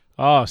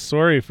Oh,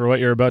 sorry for what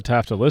you're about to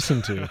have to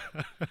listen to.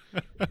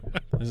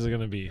 This is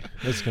gonna be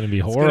horrible. It's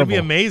gonna be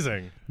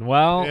amazing.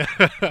 Well,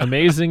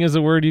 amazing is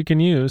a word you can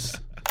use.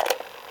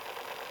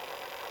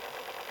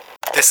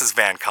 This is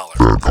Van Cullen.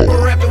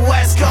 We're repping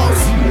West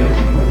Coast.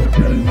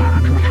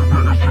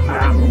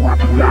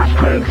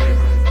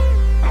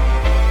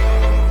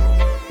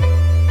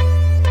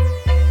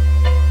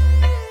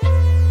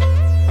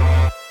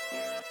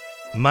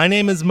 My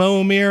name is Mo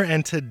Amir,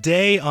 and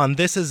today on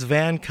This is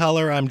Van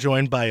Cullen, I'm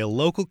joined by a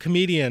local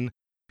comedian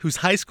whose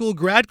high school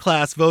grad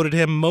class voted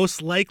him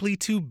most likely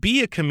to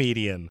be a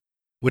comedian,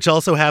 which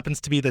also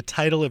happens to be the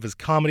title of his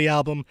comedy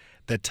album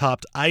that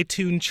topped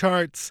iTunes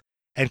charts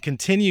and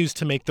continues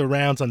to make the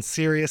rounds on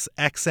Sirius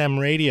XM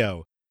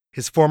radio.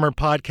 His former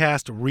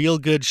podcast, Real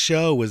Good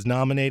Show, was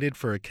nominated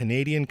for a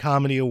Canadian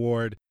Comedy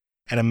Award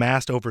and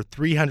amassed over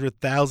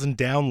 300,000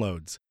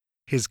 downloads.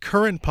 His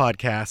current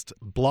podcast,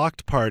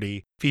 Blocked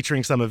Party,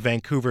 featuring some of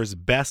Vancouver's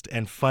best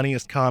and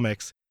funniest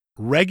comics,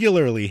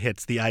 regularly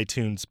hits the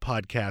iTunes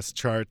podcast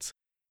charts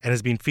and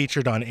has been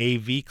featured on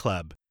AV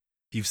Club.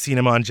 You've seen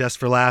him on Just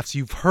for Laughs.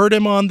 You've heard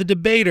him on The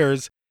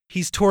Debaters.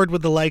 He's toured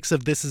with the likes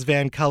of This is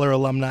Van Cullen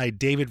alumni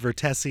David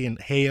Vertesi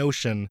and Hey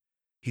Ocean.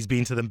 He's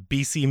been to the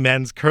BC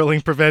Men's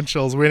Curling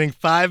Provincials, winning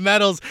 5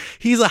 medals.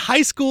 He's a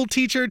high school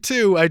teacher,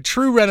 too, a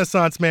true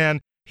Renaissance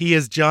man. He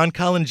is John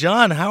Cullen.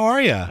 John, how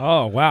are you?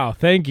 Oh, wow.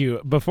 Thank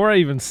you. Before I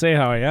even say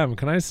how I am,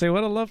 can I say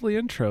what a lovely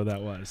intro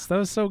that was? That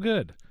was so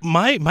good.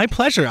 My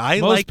pleasure.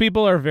 Most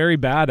people are very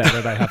bad at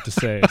it, I have to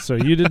say. So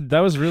that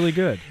was really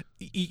good.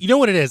 You know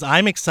what it is?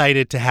 I'm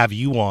excited to have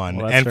you on.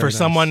 Well, and for nice.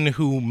 Someone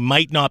who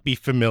might not be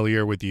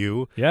familiar with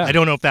you, yeah. I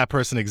don't know if that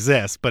person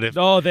exists, but if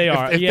they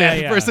are. If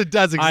that person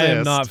does exist, I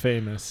am not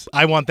famous.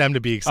 I want them to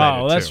be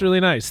excited. Oh, that's too. really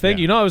nice. Thank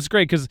you. No, it was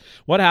great because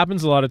what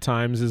happens a lot of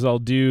times is I'll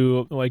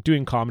do, like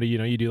doing comedy,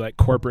 you do like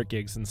corporate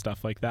gigs and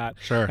stuff like that.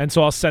 Sure. And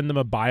so I'll send them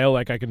a bio,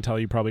 like I can tell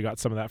you probably got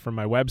some of that from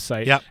my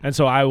website. Yep. And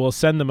so I will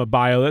send them a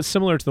bio that's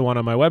similar to the one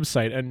on my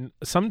website. And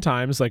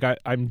sometimes like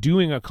I'm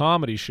doing a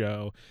comedy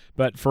show,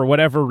 but for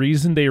whatever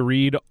reason, they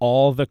read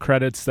all the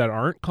credits that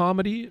aren't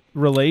comedy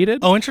related.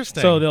 Oh,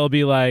 interesting. So they'll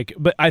be like,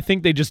 but I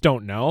think they just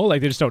don't know.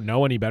 Like they just don't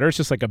know any better. It's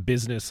just like a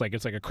business, like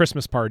it's like a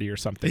Christmas party or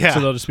something. Yeah.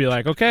 So they'll just be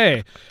like,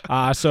 okay,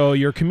 so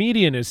your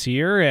comedian is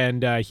here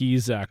and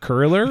he's a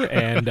curler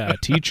and a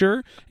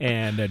teacher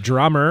and a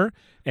drummer.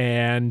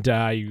 And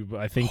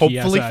I think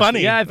hopefully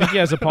funny. Yeah, I think he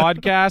has a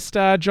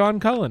podcast, John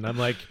Cullen. I'm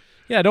like,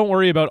 yeah, don't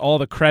worry about all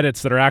the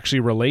credits that are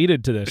actually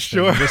related to this.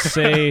 Sure.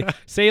 Thing. Just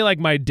say like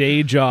my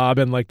day job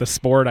and like the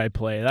sport I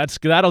play.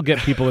 That'll get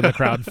people in the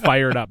crowd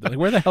fired up. They're like,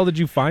 where the hell did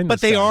you find this?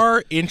 But they guy?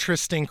 are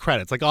interesting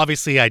credits. Like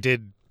obviously I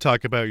did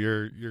talk about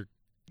your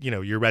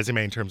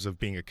resume in terms of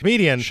being a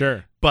comedian.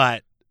 Sure.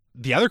 But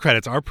the other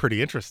credits are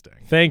pretty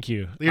interesting. Thank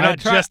you. You're not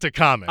just a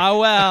comic. Oh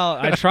well,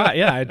 I try.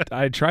 Yeah,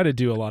 I try to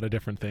do a lot of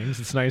different things.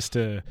 It's nice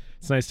to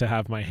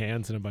have my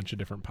hands in a bunch of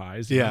different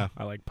pies. You know?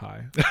 I like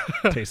pie.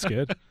 Tastes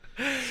good.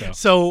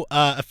 So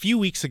a few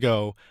weeks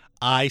ago,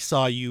 I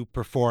saw you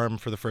perform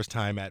for the first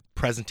time at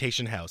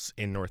Presentation House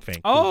in North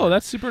Vancouver. Oh,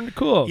 that's super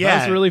cool. Yeah. That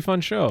was a really fun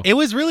show. It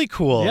was really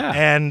cool. Yeah.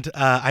 And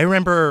I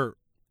remember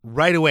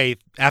right away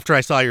after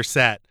I saw your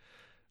set,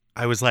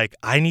 I was like,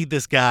 I need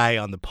this guy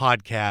on the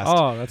podcast.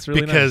 Oh, that's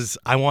really because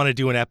I want to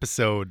do an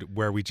episode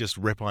where we just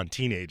rip on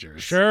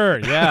teenagers. Sure,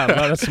 yeah,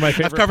 well, that's my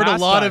favorite. I've covered a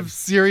lot pastime. of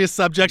serious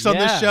subjects on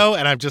this show,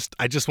 and I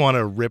just want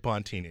to rip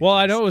on teenagers. Well,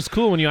 I know it was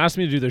cool when you asked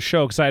me to do the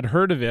show because I had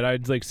heard of it.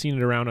 I'd like seen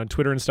it around on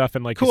Twitter and stuff,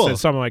 and like you said,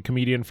 some of my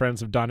comedian friends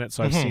have done it,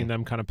 so I've seen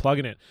them kind of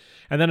plugging it.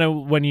 And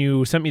then when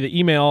you sent me the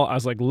email, I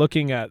was like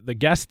looking at the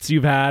guests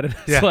you've had. And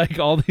it's like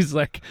all these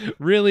like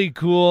really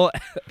cool,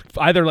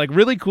 either like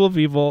really cool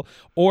people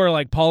or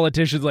like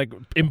politicians, like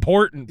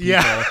important people.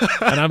 Yeah.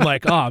 And I'm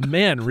like, oh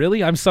man,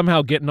 really? I'm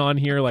somehow getting on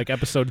here like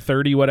episode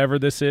 30, whatever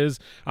this is.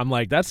 I'm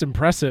like, that's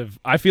impressive.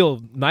 I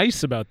feel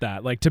nice about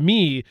that. Like to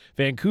me,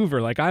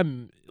 Vancouver, like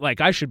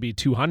I should be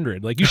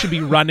 200. Like you should be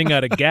running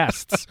out of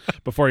guests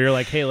before you're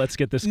like, hey, let's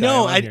get this guy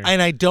on here.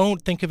 And I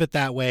don't think of it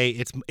that way.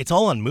 It's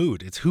all on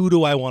mood. It's who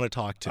do I want to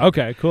talk to?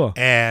 Okay, cool.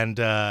 And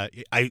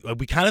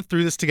we kind of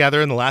threw this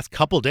together in the last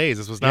couple days.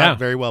 This was not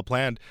very well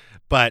planned.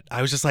 But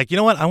I was just like, you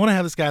know what? I want to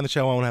have this guy on the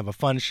show. I want to have a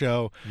fun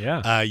show.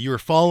 Yeah. You were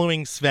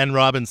following Sven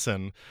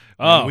Robinson.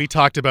 We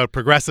talked about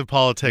progressive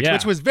politics,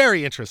 which was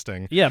very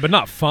interesting. Yeah, but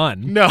not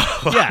fun. No.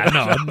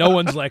 No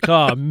one's like,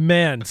 oh,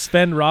 man,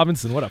 Sven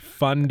Robinson, what a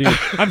fun dude.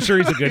 I'm sure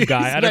he's a good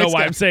guy. I don't know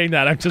why I'm saying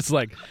that. I'm just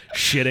like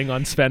shitting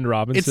on Sven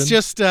Robinson. It's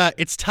just,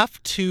 it's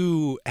tough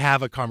to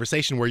have a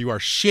conversation where you are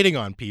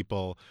shitting on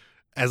people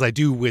as I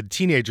do with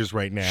teenagers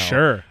right now.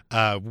 Sure.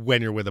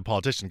 When you're with a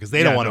politician, because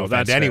they don't want to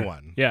offend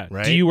anyone. Yeah.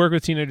 Right? Do you work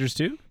with teenagers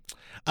too?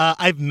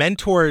 I've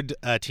mentored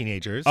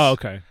teenagers. Oh,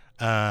 okay.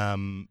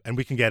 And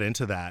we can get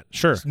into that.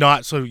 Sure.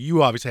 So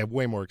you obviously have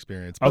way more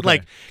experience. But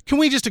Okay. can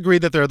we just agree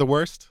that they're the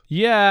worst?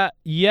 Yeah,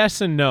 yes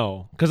and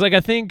no. Because I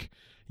think,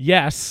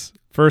 yes,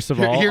 first of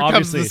all, Here comes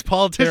obviously, this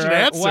politician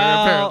answer,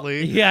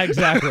 apparently. Yeah,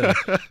 exactly.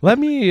 Let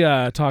me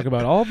talk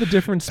about all the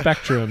different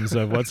spectrums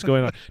of what's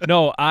going on.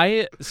 No,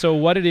 so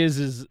what it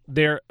is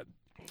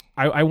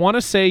I want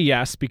to say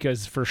yes,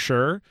 because for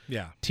sure,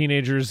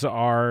 teenagers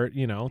are,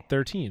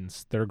 they're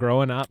teens. They're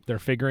growing up. They're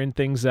figuring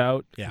things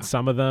out. Yeah. And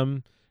some of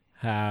them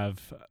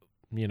have,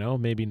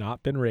 maybe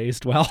not been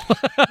raised well.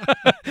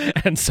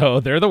 And so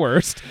they're the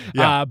worst.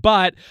 Yeah.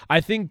 But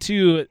I think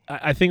too,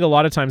 I think a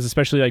lot of times,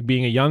 especially like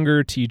being a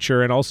younger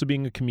teacher and also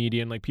being a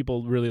comedian, like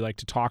people really like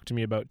to talk to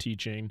me about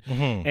teaching.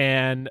 Mm-hmm.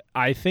 And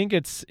I think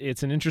it's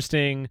an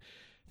interesting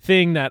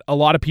thing that a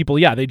lot of people,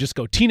 they just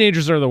go,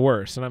 teenagers are the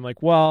worst. And I'm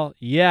like, well,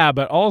 yeah,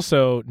 but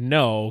also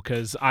no,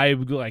 because I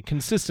like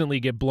consistently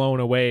get blown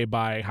away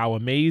by how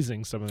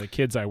amazing some of the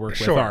kids I work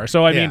with are.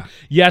 So, I mean,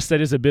 yes, that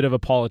is a bit of a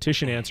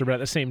politician answer, but at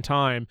the same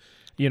time,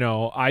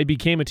 I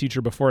became a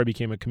teacher before I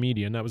became a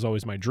comedian. That was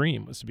always my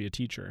dream, was to be a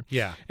teacher.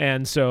 Yeah.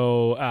 And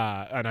so,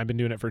 and I've been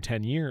doing it for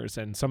 10 years.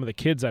 And some of the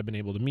kids I've been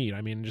able to meet,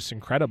 I mean, just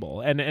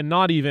incredible. And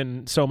not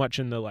even so much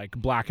in the like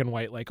black and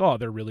white, like, oh,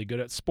 they're really good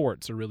at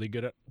sports or really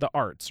good at the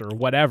arts or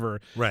whatever.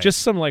 Right.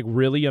 Just some like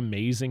really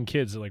amazing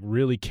kids that like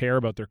really care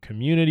about their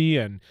community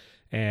and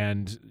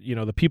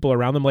the people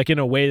around them, like in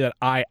a way that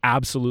I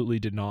absolutely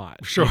did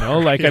not. Sure.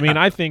 I mean,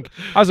 I think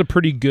I was a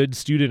pretty good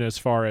student as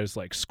far as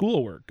like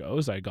schoolwork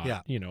goes. I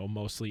got,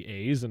 mostly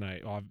A's, and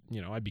I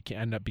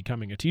ended up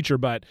becoming a teacher,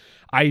 but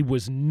I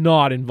was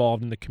not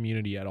involved in the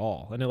community at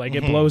all. And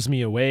it blows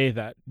me away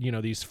that,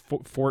 these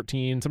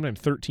 14, sometimes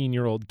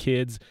 13-year-old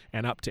kids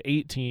and up to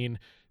 18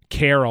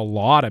 care a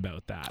lot of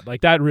that.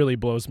 Like that really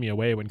blows me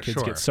away when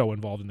kids get so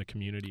involved in the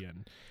community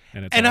and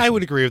it's awesome. I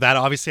would agree with that.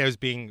 Obviously, I was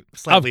being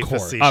slightly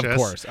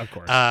facetious. Of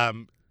course.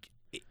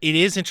 It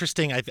is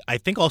interesting. I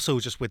think also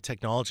just with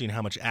technology and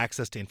how much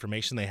access to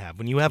information they have.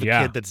 When you have a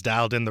kid that's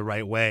dialed in the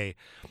right way,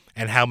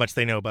 and how much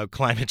they know about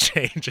climate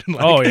change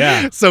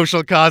and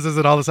social causes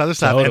and all this other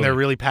stuff, and they're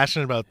really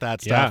passionate about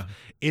that stuff,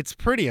 it's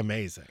pretty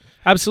amazing.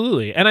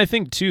 Absolutely. And I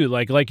think too,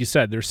 like you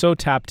said, they're so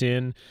tapped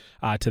in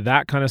to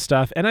that kind of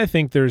stuff. And I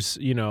think there's,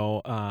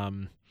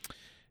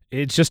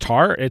 it's just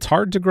hard. It's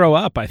hard to grow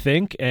up, I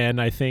think. And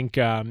I think,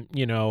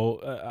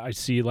 I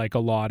see like a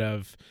lot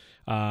of,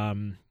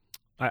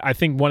 I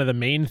think one of the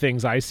main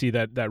things I see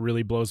that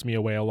really blows me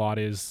away a lot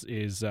is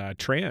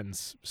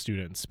trans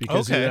students,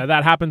 because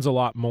that happens a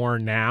lot more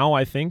now.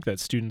 I think that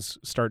students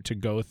start to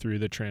go through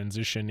the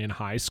transition in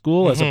high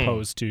school as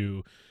opposed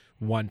to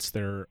once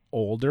they're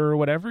older or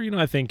whatever.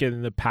 I think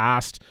in the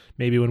past,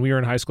 maybe when we were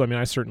in high school, I mean,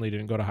 I certainly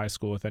didn't go to high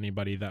school with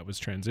anybody that was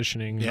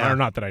transitioning, or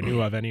not that I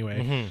knew of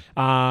anyway.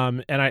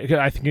 And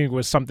I think it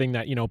was something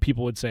that,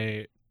 people would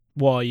say,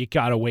 well, you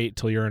got to wait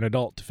till you're an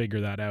adult to figure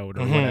that out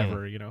or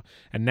whatever,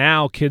 And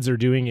now kids are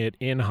doing it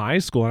in high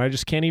school, and I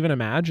just can't even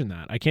imagine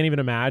that. I can't even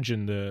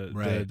imagine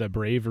the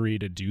bravery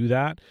to do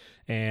that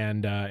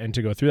and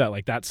to go through that.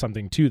 Like that's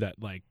something too that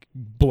like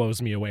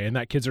blows me away. And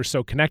that kids are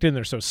so connected and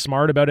they're so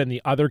smart about it, and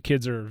the other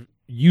kids are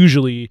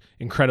usually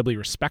incredibly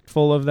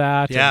respectful of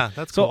that. Yeah,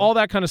 that's cool. So all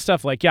that kind of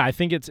stuff. Like, I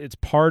think it's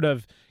part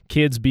of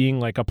kids being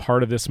like a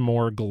part of this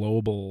more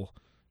global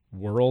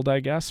world,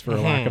 I guess, for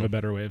lack of a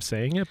better way of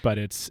saying it. But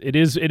it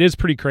is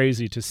pretty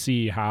crazy to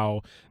see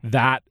how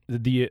that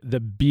the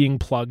being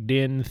plugged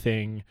in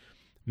thing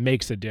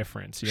makes a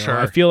difference. Sure.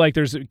 I feel like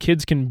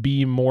kids can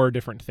be more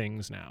different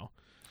things now.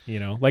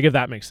 Like if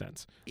that makes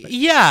sense.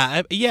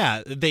 Yeah,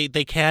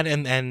 they can,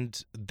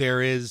 and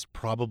there is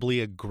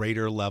probably a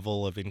greater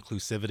level of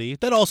inclusivity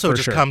that also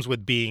comes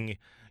with being,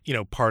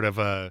 part of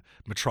a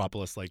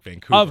metropolis like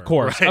Vancouver. Of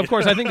course, right? Of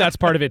course. I think that's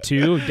part of it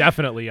too.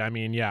 Definitely. I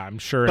mean, I'm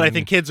sure. But I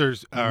think kids are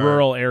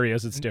rural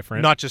areas. It's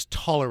different. Not just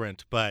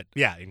tolerant, but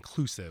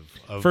inclusive.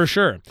 For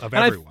sure. Of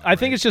and everyone. I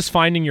think it's just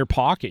finding your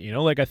pocket.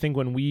 Like I think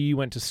when we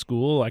went to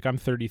school, like I'm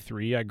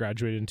 33. I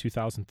graduated in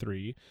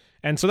 2003.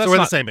 And so we're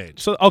the same age.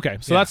 So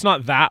that's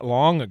not that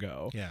long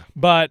ago. Yeah.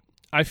 But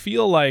I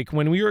feel like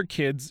when we were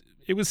kids,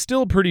 it was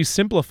still pretty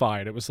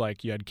simplified. It was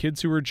like you had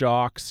kids who were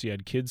jocks, you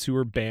had kids who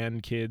were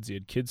band kids, you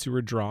had kids who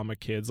were drama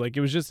kids. Like it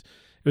was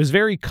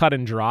very cut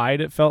and dried,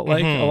 it felt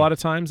like a lot of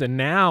times. And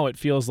now it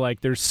feels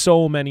like there's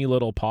so many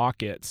little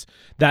pockets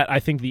that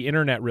I think the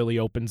internet really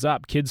opens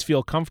up. Kids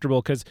feel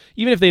comfortable because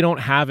even if they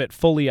don't have it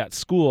fully at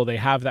school, they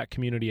have that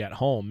community at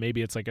home.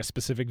 Maybe it's like a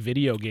specific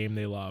video game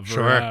they love,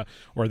 sure.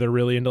 or they're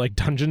really into like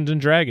Dungeons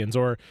and Dragons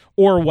or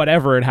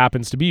whatever it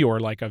happens to be, or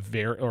like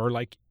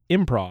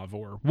improv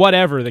or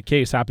whatever the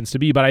case happens to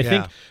be. But I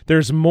think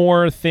there's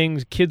more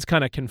things. Kids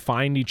kind of can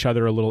find each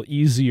other a little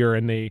easier,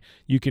 and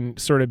you can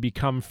sort of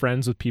become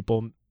friends with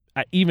people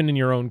even in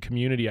your own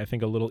community, I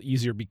think a little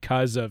easier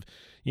because of,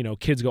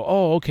 kids go,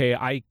 oh,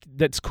 okay,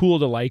 that's cool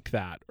to like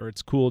that, or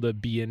it's cool to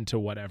be into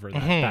whatever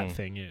that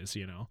thing is,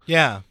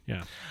 Yeah.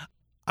 Yeah.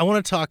 I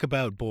want to talk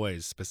about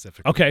boys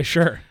specifically. Okay,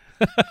 sure.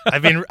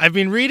 I've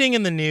been reading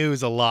in the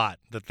news a lot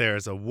that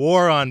there's a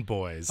war on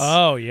boys.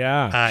 Oh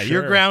yeah, sure.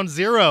 You're ground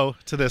zero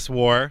to this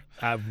war.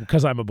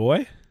 Because I'm a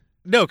boy?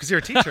 No, because you're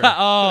a teacher.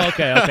 Oh,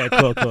 okay,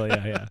 cool,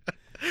 yeah.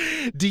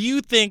 Do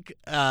you think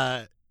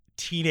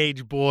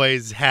teenage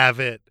boys have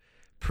it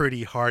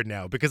pretty hard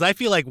now? Because I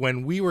feel like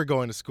when we were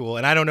going to school,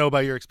 and I don't know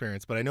about your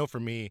experience, but I know for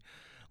me,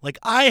 like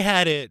I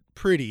had it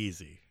pretty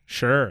easy.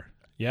 Sure.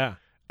 Yeah.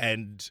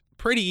 And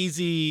pretty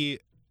easy.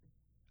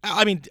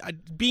 I mean,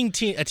 being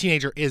a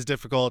teenager is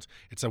difficult.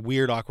 It's a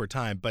weird, awkward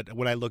time. But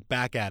when I look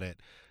back at it,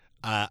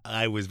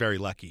 I was very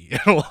lucky in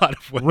a lot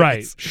of ways.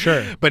 Right,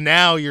 sure. But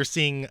now you're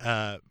seeing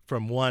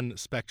from one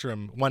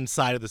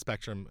side of the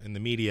spectrum in the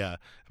media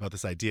about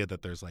this idea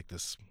that there's like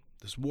this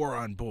war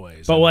on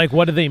boys. But like,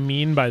 what do they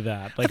mean by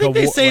that? Like, I think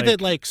they say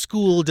that like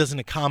school doesn't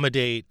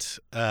accommodate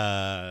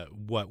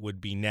what would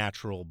be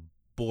natural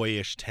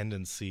boyish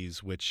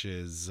tendencies, which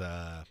is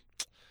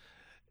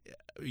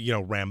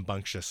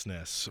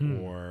rambunctiousness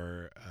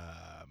or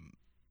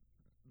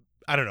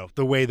I don't know,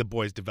 the way the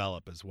boys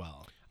develop as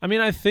well. I mean,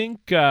 I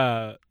think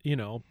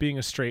being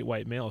a straight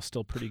white male is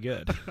still pretty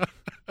good.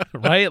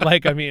 Right?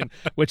 Like, I mean,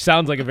 which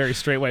sounds like a very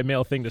straight white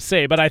male thing to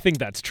say, but I think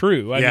that's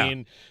true. I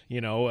mean,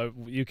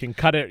 you can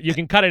cut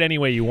it any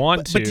way you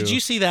want to. But did you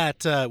see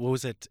that what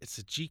was it? It's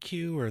a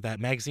GQ or that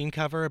magazine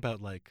cover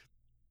about like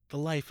the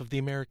life of the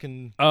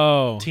American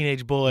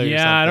teenage boy. Yeah, or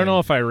something. I don't know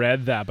if I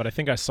read that, but I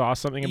think I saw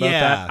something about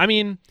that. I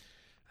mean,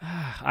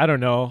 I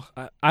don't know.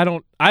 I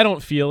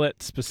don't feel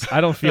it.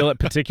 I don't feel it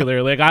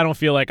particularly. Like, I don't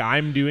feel like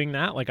I'm doing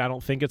that. Like, I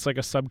don't think it's like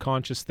a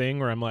subconscious thing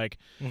where I'm like,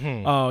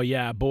 oh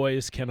yeah,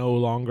 boys can no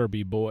longer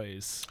be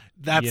boys.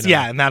 That's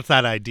and that's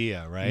that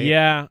idea, right?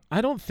 Yeah,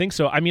 I don't think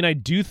so. I mean, I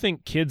do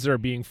think kids are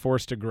being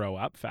forced to grow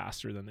up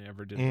faster than they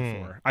ever did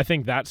before. I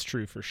think that's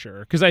true for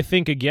sure. Because I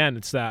think again,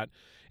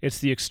 it's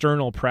the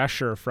external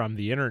pressure from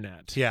the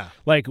internet. Yeah.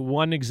 Like,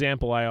 one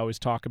example I always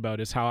talk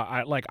about is how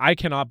I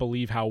cannot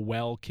believe how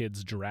well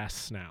kids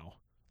dress now.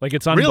 Like,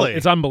 it's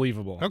it's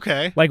unbelievable.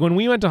 Okay. Like, when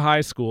we went to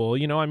high school,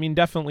 I mean,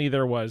 definitely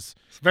there was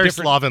very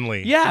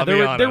slovenly. Yeah,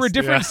 there were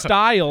different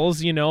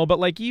styles, but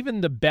like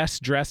even the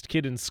best dressed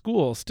kid in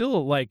school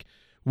still like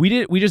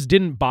we just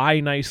didn't buy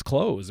nice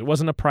clothes. It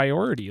wasn't a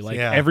priority. Like,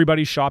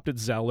 everybody shopped at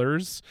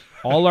Zellers.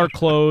 All our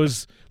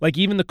clothes, like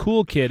even the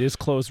cool kid, his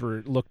clothes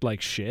looked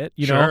like shit,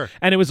 know?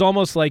 And it was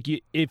almost like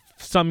if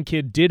some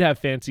kid did have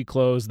fancy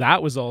clothes,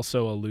 that was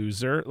also a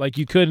loser. Like,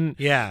 you couldn't.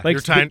 Yeah, like,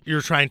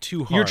 you're trying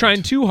too hard. You're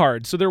trying too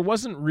hard. So there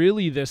wasn't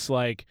really this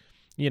like,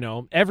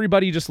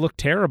 everybody just looked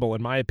terrible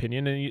in my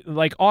opinion. And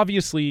like,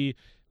 obviously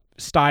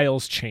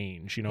styles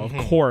change, of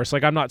course.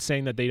 Like, I'm not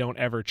saying that they don't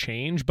ever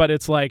change, but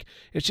it's like,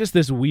 it's just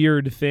this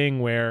weird thing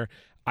where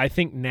I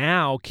think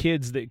now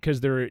kids, because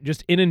they're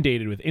just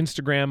inundated with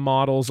Instagram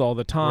models all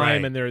the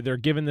time, and they're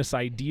given this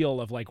ideal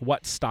of like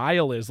what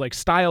style is. Like,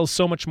 style's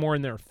so much more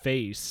in their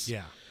face.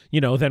 Yeah.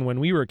 Than when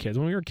we were kids.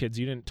 When we were kids,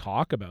 you didn't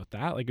talk about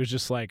that. Like, it was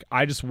just like,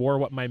 I just wore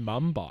what my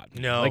mom bought.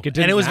 No, like, it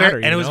didn't and it was matter,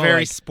 very, and it was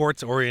very like,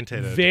 sports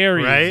oriented.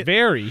 Very, right?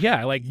 very,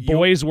 yeah. Like,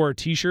 boys wore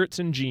t-shirts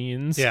and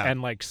jeans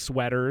and like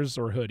sweaters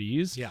or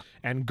hoodies. Yeah,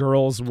 and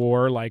girls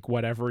wore like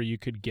whatever you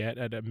could get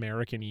at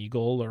American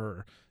Eagle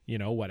or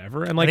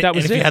whatever. And like, that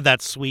was and it. If you had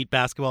that sweet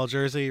basketball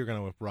jersey, you're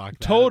gonna rock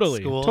that Totally,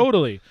 at school.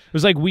 totally. It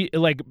was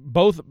like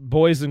both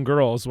boys and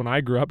girls when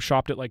I grew up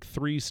shopped at like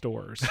 3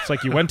 stores. It's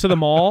like you went to the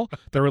mall,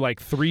 there were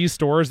like 3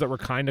 stores that were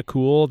kind of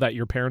cool that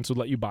your parents would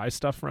let you buy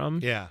stuff from.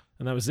 Yeah.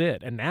 And that was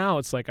it. And now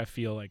it's like, I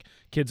feel like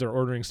kids are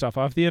ordering stuff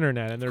off the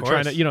internet and they're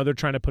trying to, they're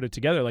trying to put it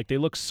together. Like, they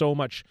look so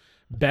much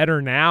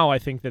better now, I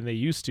think, than they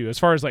used to, as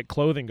far as like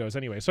clothing goes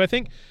anyway. So I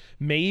think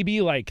maybe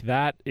like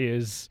that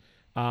is,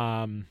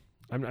 I'm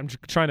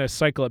trying to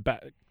cycle it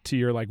back to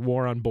your like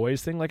war on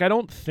boys thing. Like, I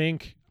don't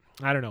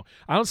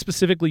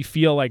specifically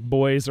feel like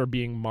boys are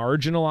being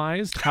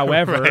marginalized.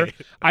 However,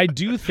 I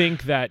do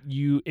think that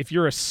if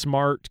you're a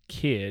smart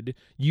kid,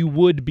 you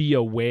would be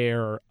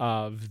aware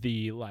of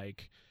the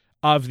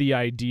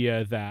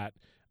idea that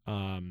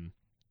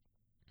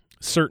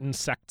certain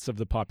sects of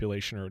the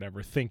population or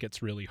whatever think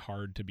it's really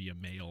hard to be a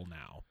male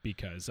now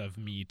because of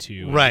Me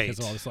Too. Right.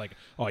 Because all this like,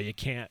 oh, you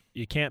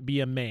can't be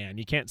a man.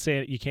 You can't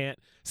say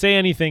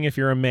anything if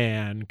you're a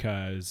man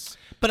because.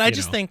 But I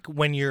just think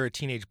when you're a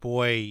teenage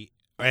boy,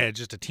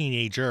 just a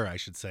teenager, I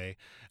should say,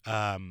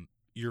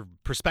 your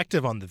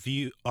perspective on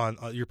the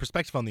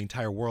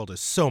entire world is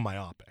so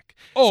myopic.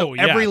 Oh, so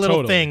yeah, every little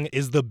totally. thing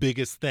is the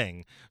biggest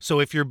thing. So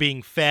if you're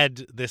being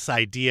fed this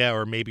idea,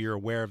 or maybe you're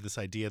aware of this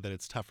idea that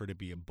it's tougher to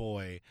be a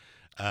boy,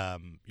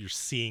 you're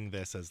seeing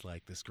this as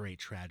like this great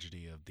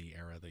tragedy of the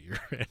era that you're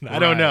in. I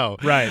don't know.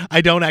 Right.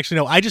 I don't actually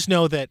know. I just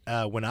know that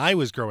when I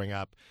was growing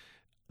up,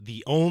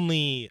 the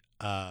only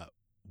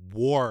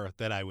war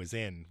that I was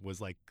in was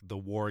like the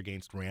war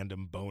against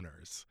random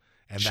boners.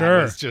 And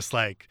that was just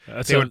like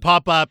they would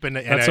pp up and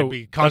I'd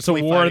be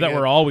constantly That's a war fighting that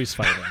we're always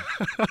fighting.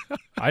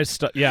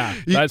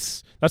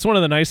 That's one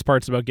of the nice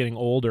parts about getting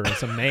older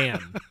as a man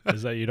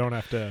is that you don't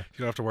have to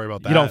worry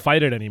about that. You don't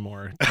fight it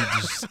anymore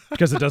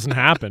because it doesn't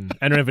happen.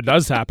 And if it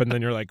does happen, then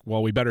you're like,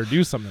 well, we better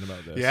do something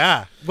about this.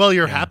 Yeah. Well,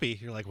 you're happy.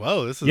 You're like,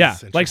 whoa, this is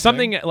interesting. Like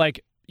something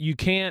like you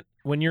can't,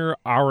 when you're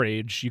our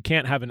age, you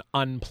can't have an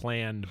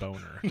unplanned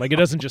boner. Like, it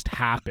doesn't just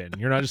happen.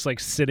 You're not just like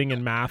sitting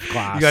in math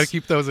class. You got to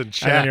keep those in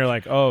check. And then you're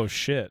like, oh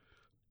shit.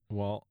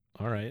 Well,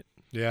 all right.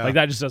 Yeah. Like,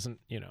 that just doesn't,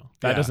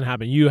 doesn't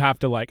happen. You have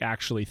to like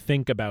actually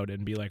think about it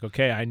and be like,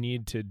 okay, I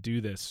need to do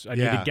this. I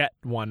need to get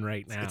one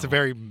right now. It's a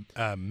very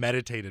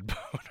meditated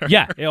boner.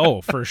 Yeah.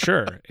 Oh, for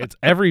sure.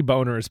 Every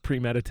boner is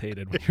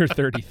premeditated when you're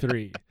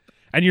 33.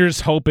 And you're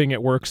just hoping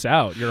it works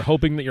out. You're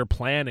hoping that your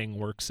planning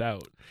works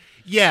out.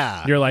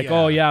 Yeah. You're like,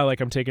 oh yeah,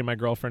 like I'm taking my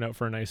girlfriend out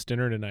for a nice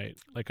dinner tonight.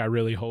 Like I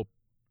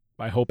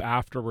hope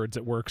afterwards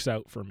it works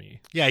out for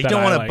me. Yeah, you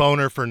don't want a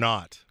boner for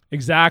not.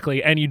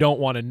 Exactly, and you don't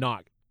want to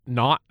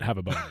not have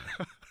a boner.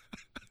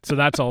 So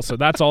that's also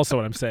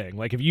what I'm saying.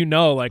 Like if you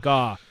know, like,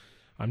 I'm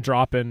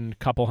dropping a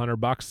couple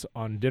 $100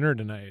 on dinner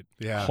tonight.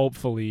 Yeah.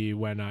 Hopefully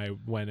when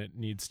it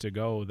needs to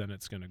go, then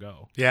it's gonna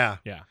go. Yeah.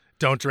 Yeah.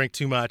 Don't drink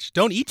too much.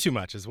 Don't eat too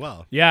much as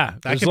well. Yeah.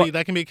 That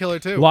can be a killer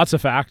too. Lots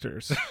of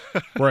factors.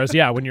 Whereas,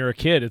 yeah, when you're a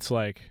kid, it's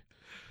like,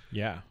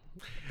 yeah.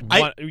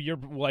 You're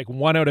like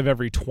 1 out of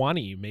every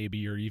 20 maybe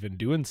you're even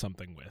doing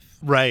something with.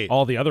 Right.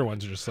 All the other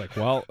ones are just like,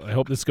 well, I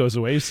hope this goes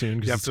away soon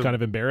because it's kind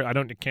of embarrassing.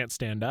 I can't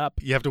stand up.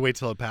 You have to wait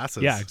till it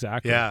passes. Yeah,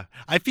 exactly. Yeah.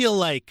 I feel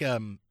like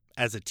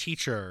as a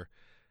teacher,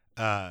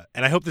 and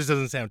I hope this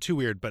doesn't sound too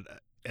weird, but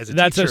as a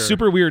That's teacher, a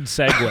super weird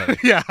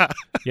segue. Yeah.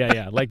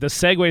 Yeah. Like the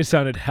segue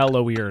sounded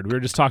hella weird. We were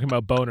just talking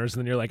about boners, and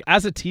then you're like,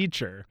 as a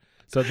teacher.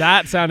 So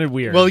that sounded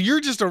weird. Well,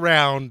 you're just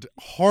around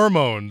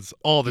hormones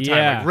all the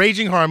time, like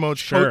raging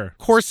hormones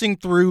coursing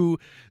through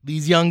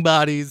these young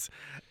bodies.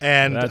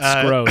 And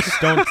that's gross.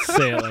 Don't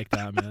say it like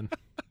that, man.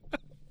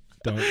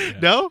 Don't. Yeah.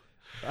 No?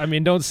 I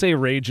mean, don't say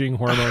raging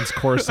hormones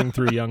coursing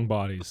through young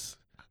bodies.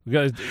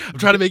 I'm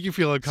trying to make you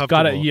feel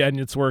uncomfortable. And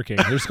it's working.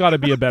 There's got to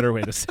be a better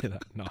way to say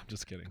that. No, I'm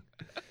just kidding.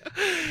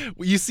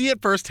 Well, you see it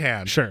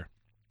firsthand. Sure.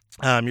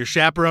 You're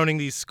chaperoning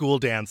these school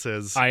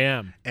dances. I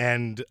am.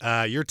 And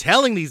you're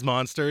telling these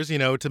monsters,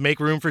 to make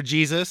room for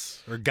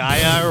Jesus or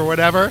Gaia or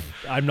whatever.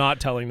 I'm not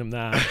telling them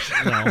that,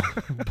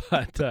 no.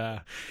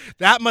 But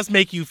that must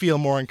make you feel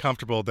more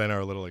uncomfortable than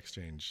our little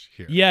exchange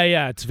here.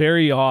 Yeah. It's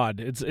very odd.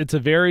 It's a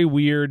very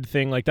weird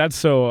thing. Like that's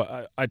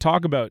so I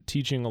talk about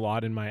teaching a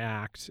lot in my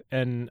act,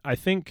 and I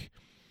think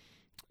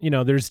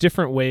there's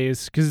different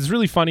ways, because it's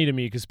really funny to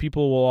me because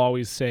people will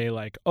always say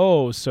like,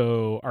 oh,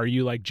 so are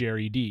you like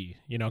Jerry D?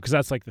 Because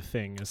that's like the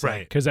thing. It's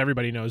right. Because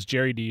everybody knows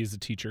Jerry D is a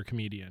teacher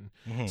comedian.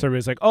 Mm-hmm. So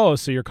everybody's like, oh,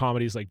 so your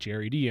comedy's like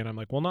Jerry D? And I'm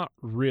like, well, not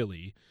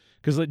really.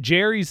 Because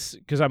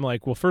I'm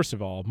like, well, first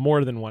of all,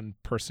 more than one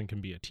person can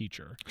be a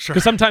teacher. Sure.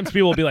 Because sometimes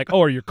people will be like,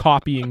 oh, are you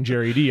copying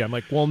Jerry D? I'm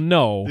like, well,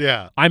 no.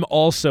 Yeah. I'm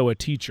also a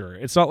teacher.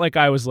 It's not like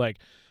I was like,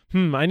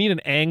 I need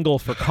an angle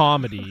for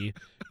comedy.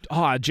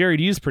 Jerry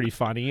D is pretty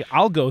funny.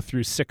 I'll go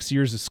through 6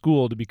 years of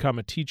school to become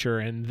a teacher,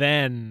 and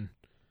then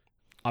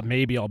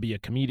maybe I'll be a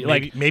comedian.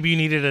 Maybe you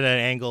needed an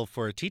angle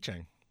for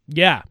teaching.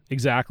 Yeah,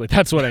 exactly.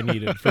 That's what I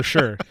needed for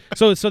sure.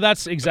 So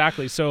that's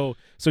exactly. So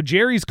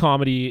Jerry's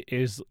comedy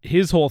is,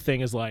 his whole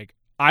thing is like,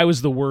 I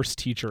was the worst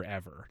teacher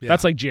ever. Yeah.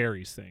 That's like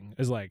Jerry's thing,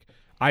 is like,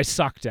 I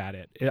sucked at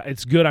it.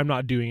 It's good I'm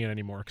not doing it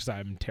anymore because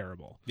I'm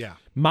terrible. Yeah.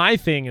 My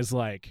thing is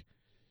like,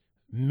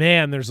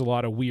 man, there's a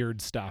lot of weird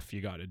stuff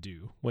you got to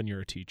do when you're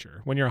a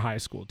teacher, when you're a high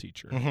school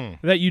teacher,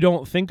 that you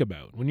don't think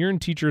about. When you're in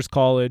teachers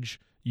college,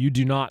 you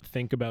do not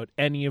think about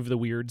any of the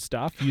weird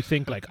stuff. You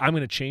think like, I'm going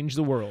to change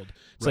the world.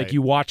 It's like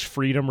you watch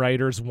Freedom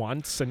Writers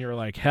once and you're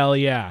like, hell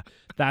yeah,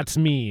 that's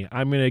me.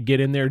 I'm going to get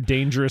in there,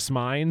 Dangerous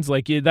Minds.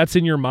 Like that's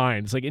in your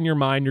mind. It's like in your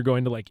mind, you're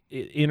going to like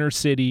inner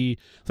city.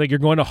 It's like you're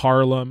going to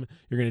Harlem.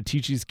 You're going to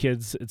teach these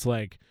kids. It's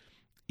like,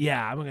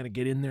 yeah, I'm going to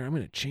get in there. I'm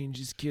going to change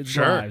these kids'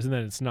 lives. And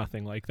then it's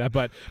nothing like that.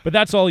 But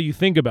that's all you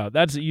think about.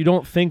 You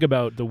don't think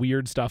about the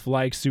weird stuff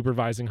like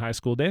supervising high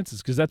school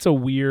dances, because that's a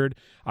weird.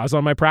 I was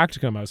on my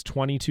practicum. I was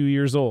 22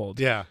 years old.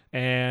 Yeah.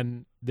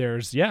 And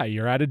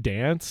you're at a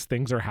dance.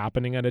 Things are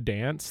happening at a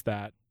dance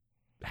that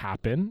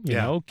happen. You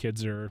know,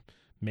 kids are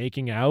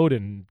making out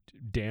and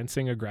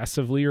dancing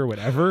aggressively or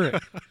whatever.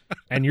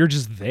 And you're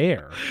just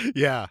there.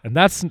 Yeah. And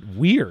that's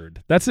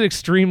weird. That's an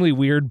extremely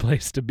weird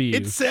place to be.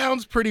 It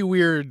sounds pretty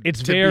weird.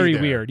 It's very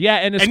weird. Yeah.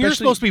 And you're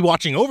supposed to be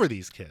watching over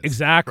these kids.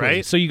 Exactly.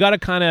 Right? So you got to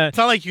kind of. It's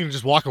not like you can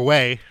just walk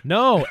away.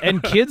 No.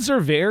 And kids are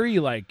very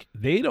like,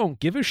 they don't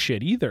give a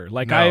shit either.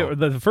 Like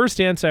the first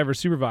dance I ever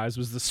supervised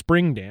was the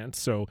spring dance.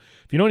 So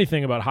if you know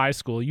anything about high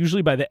school,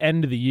 usually by the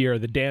end of the year,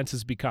 the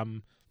dances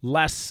become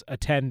less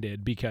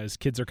attended because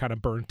kids are kind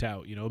of burnt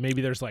out.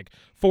 Maybe there's like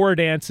 4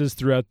 dances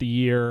throughout the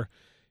year.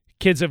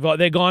 Kids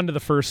they've gone to the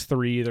first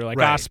 3. They're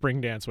like,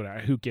 spring dance, whatever.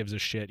 Who gives a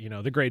shit?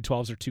 The grade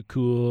 12s are too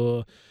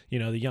cool. The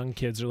young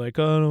kids are like,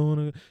 oh, I don't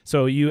want to.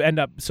 So you end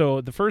up.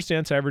 So the first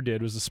dance I ever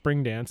did was a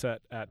spring dance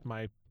at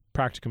my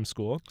practicum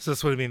school. So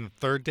this would have been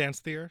the 3rd dance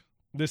of the year?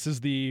 This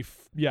is the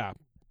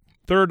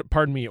 3rd,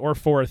 pardon me, or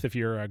 4th if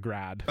you're a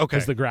grad. Okay.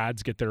 Because the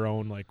grads get their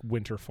own like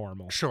winter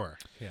formal. Sure.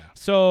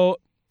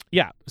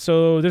 Yeah.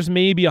 So there's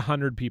maybe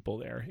 100 people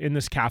there in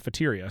this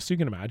cafeteria. So you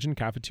can imagine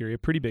cafeteria,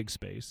 pretty big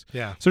space.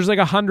 Yeah. So there's like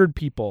 100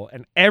 people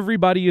and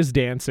everybody is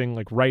dancing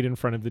like right in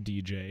front of the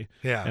DJ.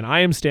 Yeah. And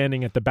I am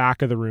standing at the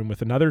back of the room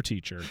with another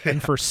teacher.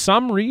 And for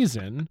some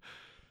reason,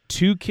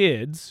 2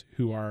 kids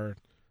who are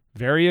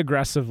very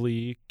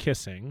aggressively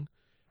kissing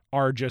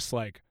are just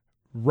like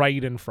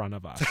right in front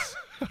of us.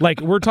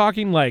 Like we're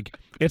talking like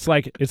it's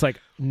like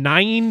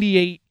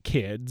 98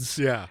 kids.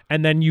 Yeah.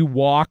 And then you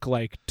walk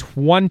like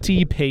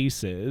 20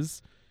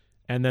 paces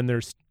and then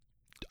there's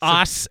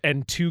us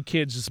and two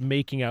kids just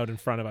making out in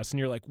front of us, and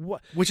you're like,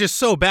 what? Which is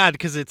so bad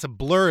because it's a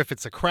blur if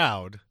it's a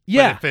crowd.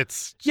 Yeah. But if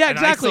it's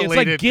exactly. It's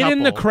like, get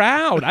in the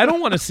crowd. I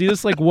don't want to see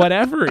this. Like,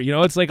 whatever.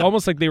 It's like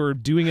almost like they were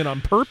doing it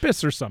on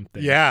purpose or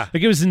something. Yeah.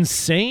 Like, it was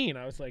insane.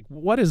 I was like,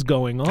 what is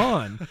going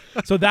on?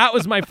 So that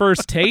was my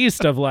first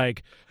taste of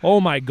like,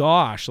 oh my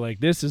gosh, like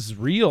this is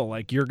real.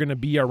 Like, you're gonna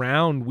be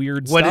around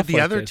weird stuff. What did the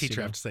like other this,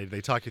 teacher have to say? Did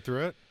they talk you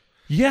through it?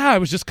 Yeah, I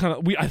was just kind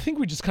of. I think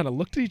we just kind of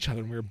looked at each other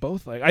and we were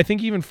both like. I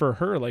think even for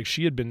her, like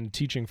she had been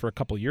teaching for a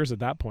couple years at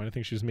that point. I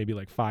think she was maybe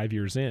like 5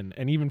 years in,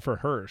 and even for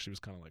her, she was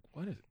kind of like,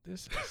 "What is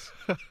this?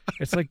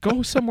 It's like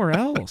go somewhere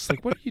else.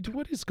 Like what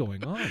is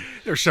going on?"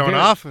 They're showing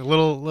off,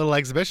 little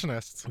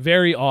exhibitionists.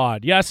 Very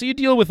odd. Yeah. So you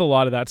deal with a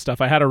lot of that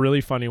stuff. I had a really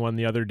funny one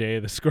the other day.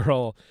 This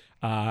girl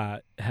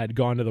had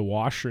gone to the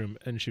washroom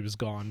and she was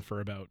gone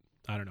for about,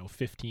 I don't know,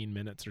 15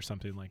 minutes or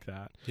something like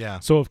that. Yeah.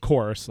 So of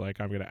course, like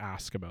I'm going to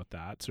ask about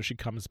that. So she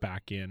comes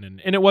back in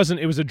and it was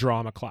a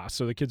drama class.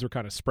 So the kids were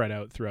kind of spread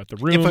out throughout the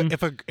room.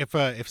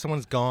 If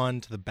someone's gone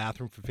to the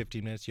bathroom for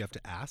 15 minutes, you have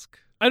to ask?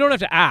 I don't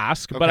have to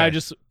ask, but Okay.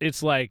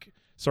 it's like,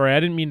 sorry,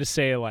 I didn't mean to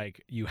say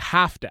like you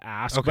have to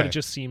ask, Okay. but it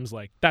just seems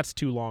like that's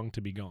too long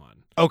to be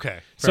gone. Okay.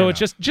 So it's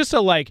just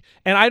a like,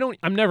 and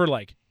I'm never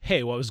like,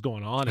 hey, what was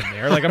going on in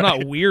there? Like, I'm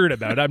not weird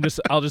about it.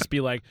 I'll just be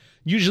like,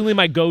 usually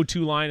my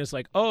go-to line is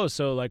like, oh,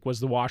 so like, was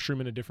the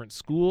washroom in a different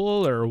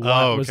school or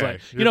what was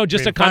like,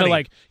 just a kind of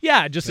like,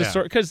 just a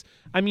sort, because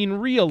I mean,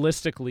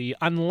 realistically,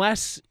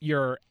 unless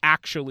you're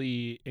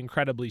actually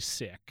incredibly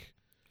sick,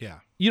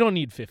 you don't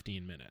need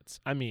 15 minutes.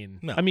 I mean,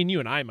 No. You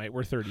and I might,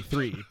 we're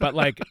 33, but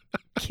like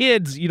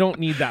kids, you don't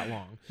need that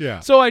long.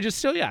 Yeah. So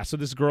so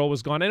this girl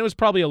was gone, and it was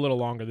probably a little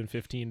longer than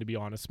 15, to be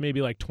honest,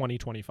 maybe like 20,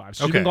 25.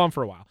 So she's been gone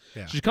for a while.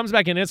 Yeah. So she comes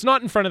back in, and it's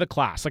not in front of the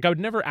class. Like I would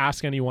never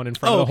ask anyone in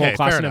front of the Okay, whole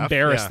class fair and enough.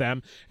 embarrass Yeah.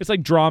 them. It's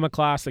like drama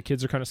class. The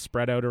kids are kind of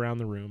spread out around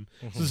the room.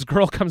 So this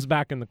girl comes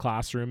back in the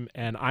classroom,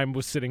 and I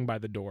was sitting by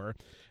the door,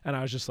 and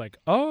I was just like,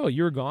 oh,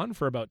 you were gone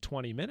for about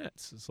 20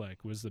 minutes. It's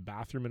like, was the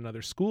bathroom in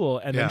another school?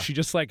 And then she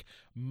just like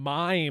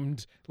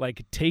mimed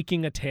like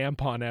taking a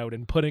tampon out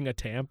and putting a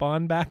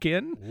tampon back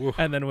in. Oof.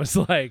 And then was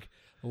like,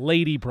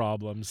 lady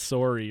problems,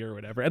 sorry, or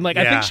whatever. And like,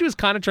 I think she was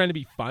kind of trying to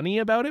be funny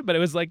about it, but it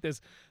was like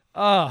this,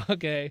 oh,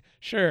 okay,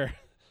 sure.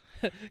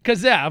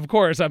 Because of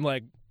course I'm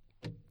like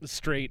a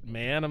straight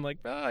man. I'm like,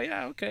 oh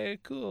yeah, okay,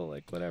 cool,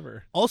 like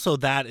whatever. Also,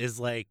 that is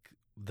like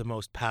the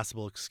most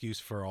passable excuse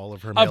for all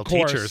of her male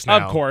teachers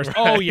now. Of course.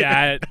 Oh,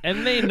 yeah.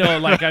 And they know,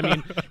 like, I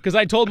mean, because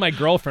I told my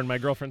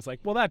girlfriend's like,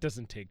 well, that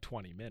doesn't take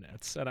 20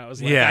 minutes. And I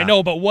was like, I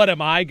know, but what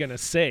am I going to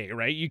say,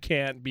 right? You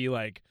can't be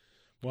like,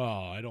 well,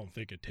 I don't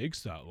think it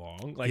takes that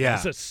long. Like,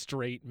 as a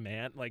straight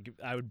man, like,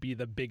 I would be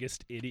the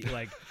biggest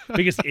idiot,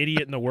 biggest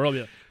idiot in the world.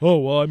 Be like, oh,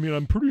 well, I mean,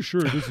 I'm pretty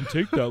sure it doesn't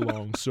take that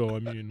long. So, I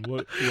mean,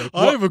 what? Like,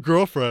 I have a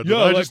girlfriend. Yeah,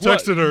 I just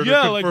texted her.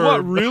 Yeah, to like,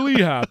 confirm. what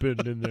really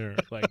happened in there?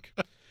 Like,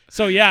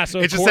 so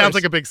it just sounds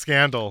like a big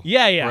scandal.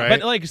 Yeah. Right?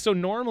 But like, so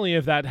normally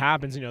if that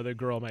happens, the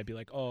girl might be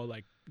like, oh,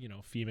 like,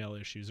 female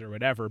issues or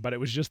whatever. But it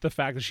was just the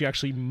fact that she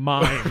actually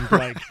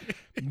mimed,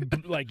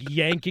 like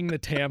yanking the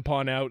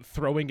tampon out,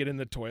 throwing it in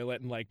the toilet,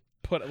 and like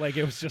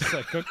it was just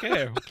like,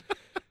 okay.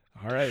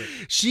 All right.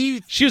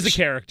 She was a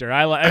character.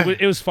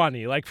 It was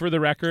funny. Like, for the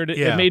record,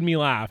 it made me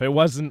laugh. It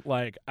wasn't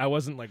like, I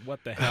wasn't like,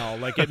 what the hell?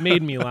 Like, it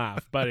made me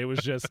laugh, but it was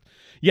just,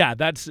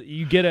 that's,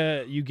 you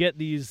get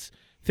these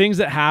things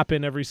that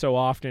happen every so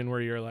often where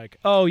you're like,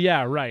 oh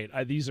yeah, right.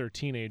 These are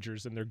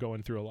teenagers and they're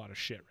going through a lot of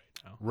shit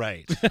right now.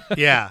 Right.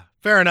 Yeah.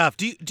 Fair enough.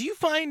 Do you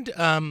find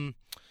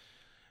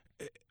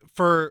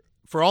for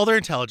all their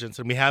intelligence,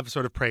 and we have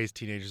sort of praised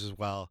teenagers as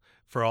well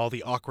for all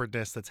the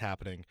awkwardness that's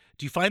happening,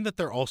 do you find that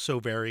they're also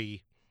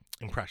very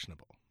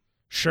impressionable?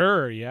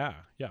 Sure. Yeah.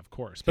 Yeah. Of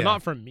course, but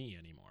not from me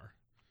anymore.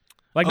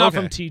 Like, not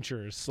from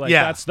teachers. Like,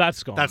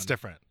 that's gone. That's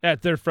different. Yeah,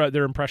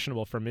 they're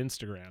impressionable from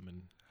Instagram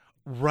and.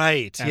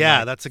 Right. And yeah,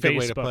 like that's a good Facebook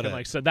way to put it.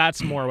 Like, so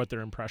that's more what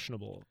they're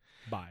impressionable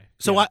by.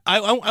 So I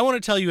want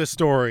to tell you a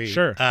story.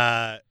 Sure.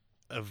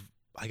 Of,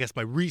 I guess,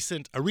 a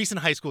recent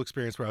high school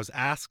experience where I was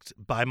asked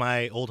by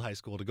my old high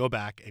school to go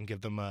back and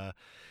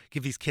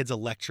give these kids a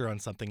lecture on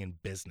something in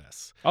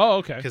business. Oh,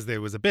 okay. Because there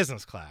was a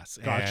business class.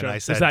 Gotcha. And I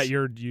said, is that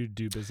you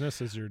do business?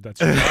 That's your job?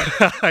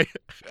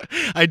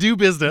 I do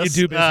business.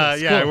 You do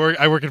business. Yeah, cool.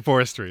 I work in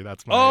forestry.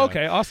 That's my. Oh,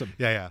 okay. Awesome.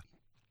 Yeah.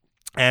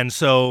 And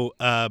so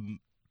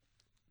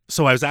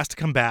so I was asked to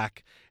come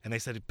back, and they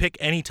said, pick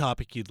any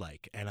topic you'd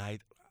like. And I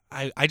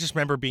just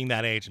remember being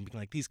that age and being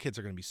like, these kids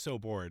are going to be so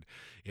bored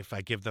if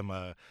I give them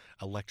a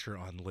lecture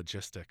on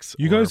logistics.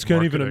 You guys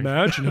can't even marketing.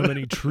 imagine how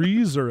many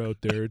trees are out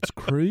there. It's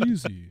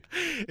crazy.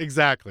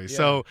 Exactly. Yeah.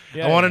 So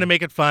I wanted to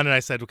make it fun, and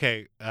I said,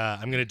 okay,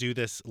 I'm going to do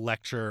this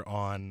lecture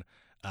on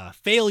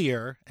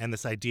failure and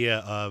this idea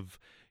of,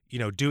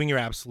 doing your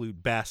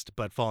absolute best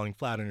but falling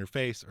flat on your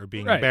face or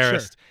being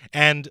embarrassed,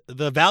 and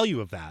the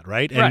value of that,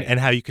 right? And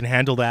how you can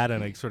handle that.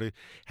 And I sort of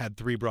had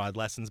 3 broad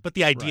lessons. But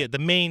the idea, the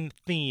main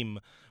theme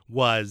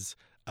was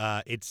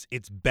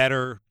it's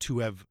better to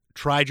have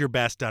tried your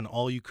best, done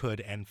all you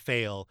could, and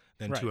fail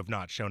than to have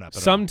not shown up at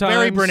sometimes, all.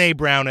 Very Brene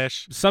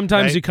Brownish.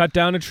 Sometimes you cut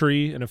down a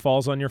tree and it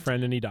falls on your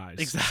friend and he dies.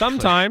 Exactly.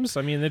 Sometimes,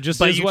 I mean, it just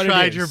is what it is. But you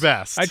tried your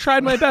best. I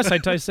tried my best.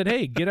 I said,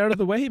 hey, get out of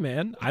the way,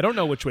 man. I don't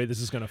know which way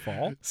this is going to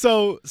fall.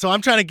 So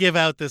I'm trying to give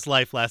out this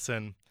life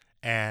lesson,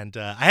 and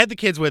I had the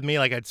kids with me.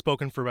 Like, I'd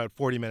spoken for about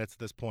 40 minutes at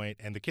this point,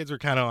 and the kids were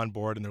kind of on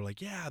board, and they're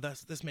like, yeah,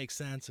 this makes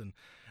sense. And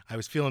I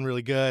was feeling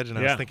really good, and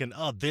I was thinking,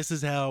 oh, this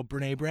is how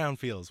Brene Brown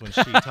feels when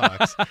she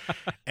talks.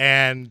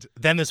 And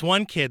then this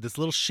one kid, this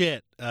little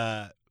shit,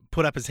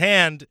 put up his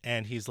hand,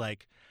 and he's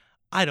like,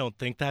 I don't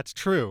think that's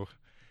true.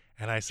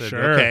 And I said,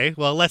 okay,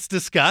 well, let's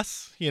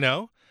discuss,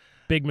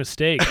 Big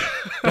mistake.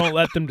 Don't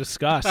let them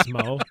discuss,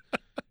 Mo.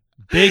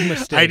 Big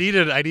mistake. I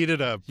needed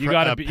a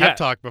pep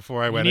talk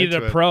before I went into it. You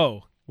needed a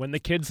pro. When the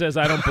kid says,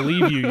 I don't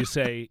believe you, you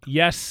say,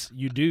 yes,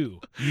 you do.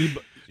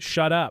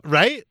 Shut up.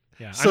 Right?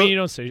 Yeah. So, I mean, you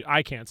don't say,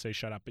 I can't say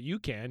shut up, but you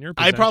can. You're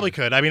I probably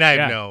could. I mean, I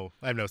have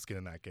no skin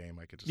in that game.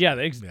 I could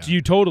just.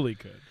 You totally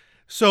could.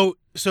 So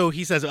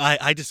he says,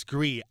 I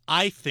disagree.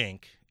 I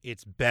think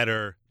it's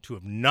better to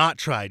have not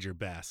tried your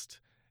best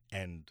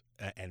and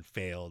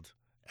failed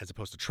as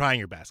opposed to trying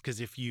your best. Because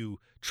if you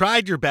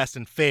tried your best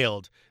and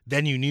failed,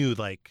 then you know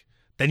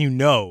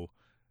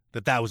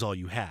that was all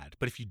you had.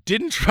 But if you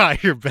didn't try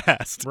your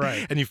best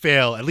and you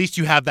fail, at least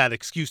you have that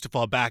excuse to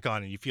fall back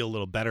on and you feel a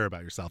little better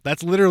about yourself.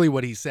 That's literally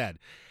what he said.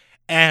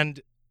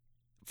 And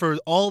for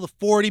all the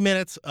 40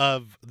 minutes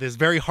of this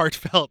very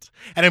heartfelt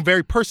and a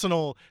very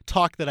personal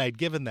talk that I'd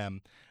given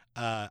them,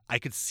 I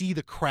could see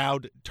the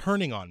crowd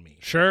turning on me.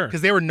 Sure.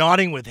 Because they were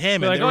nodding with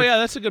him. And yeah,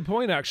 that's a good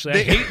point, actually.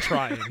 I hate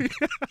trying.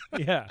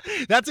 Yeah.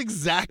 That's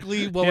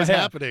exactly what was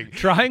happening.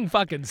 Trying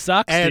fucking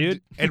sucks,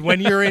 dude. And when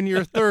you're in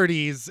your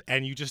 30s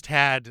and you just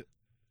had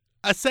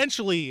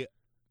essentially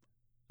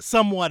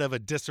somewhat of a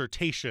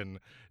dissertation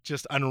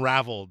just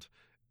unraveled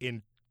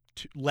in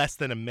less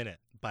than a minute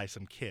by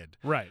some kid.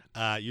 Right.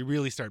 You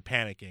really start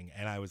panicking.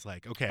 And I was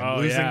like, okay, I'm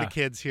losing the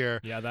kids here.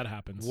 Yeah, that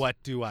happens. What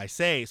do I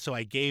say? So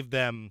I gave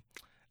them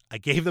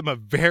a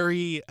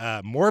very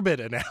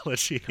morbid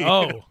analogy.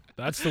 Oh,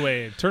 that's the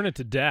way. Turn it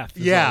to death.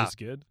 That's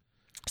good.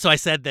 So I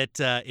said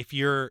that if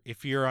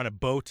you're on a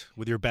boat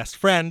with your best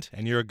friend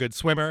and you're a good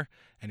swimmer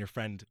and your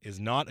friend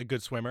is not a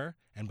good swimmer,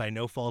 and by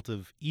no fault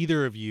of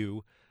either of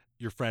you,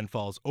 your friend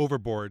falls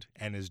overboard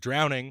and is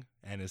drowning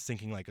and is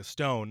sinking like a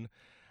stone,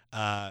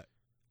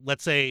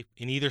 let's say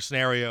in either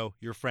scenario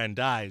your friend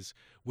dies,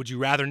 would you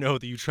rather know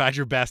that you tried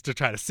your best to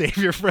try to save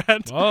your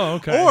friend? Oh,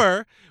 okay.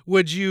 Or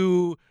would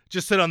you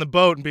just sit on the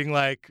boat and being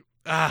like,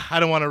 I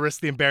don't want to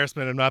risk the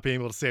embarrassment of not being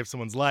able to save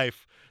someone's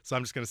life, so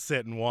I'm just going to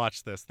sit and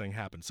watch this thing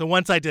happen. So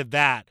once I did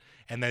that,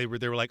 and they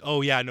were like,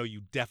 oh, yeah, no,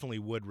 you definitely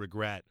would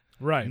regret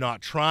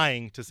not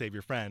trying to save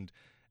your friend,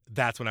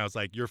 that's when I was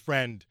like, your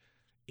friend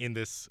in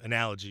this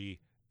analogy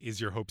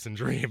is your hopes and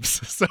dreams.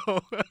 So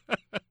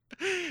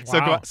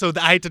so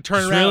I had to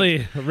turn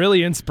around.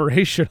 Really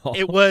inspirational.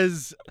 It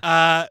was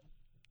on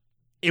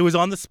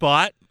the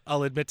spot.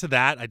 I'll admit to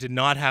that. I did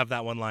not have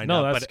that one lined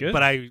up. That's good.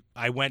 But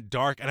I went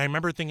dark, and I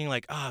remember thinking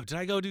like, oh, did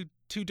I go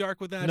too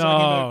dark with that?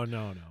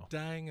 No.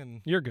 Dying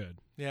and you're good.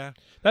 Yeah.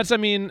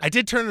 I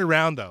did turn it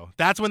around though.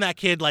 That's when that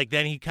kid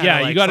then he kind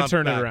of you got to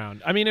turn it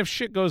around. I mean, if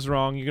shit goes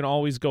wrong, you can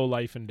always go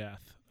life and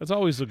death. That's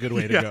always a good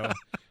way to go.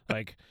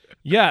 Like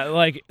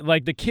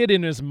the kid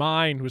in his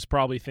mind was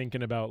probably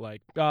thinking about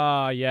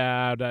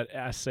that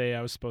essay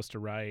I was supposed to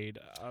write.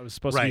 I was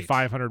supposed to be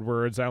 500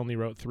 words. I only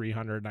wrote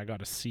 300 and I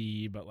got a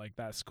C, but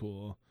that's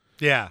cool.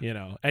 Yeah.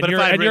 And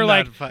you're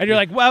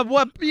like, well,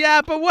 what?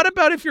 Yeah, but what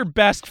about if your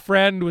best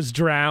friend was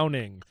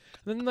drowning?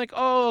 And then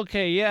oh,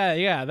 okay,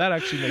 yeah, that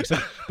actually makes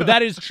sense. But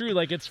that is true.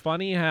 It's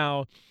funny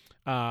how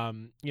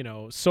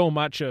so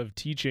much of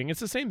teaching,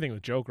 it's the same thing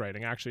with joke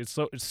writing, actually. It's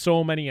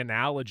so many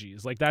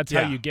analogies. That's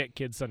how you get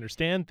kids to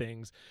understand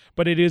things.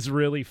 But it is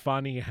really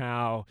funny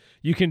how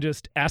you can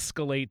just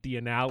escalate the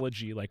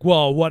analogy.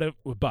 Well, what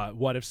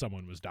if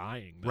someone was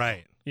dying? Though?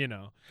 Right.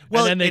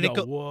 Well, and then they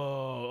go,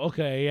 whoa,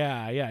 okay,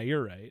 yeah,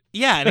 you're right.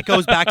 Yeah, and it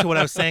goes back to what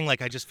I was saying.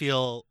 I just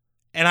feel,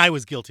 and I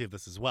was guilty of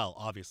this as well,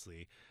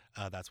 obviously.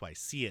 That's why I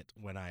see it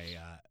when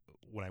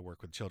I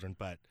work with children.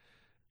 But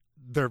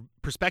their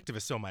perspective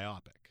is so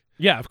myopic.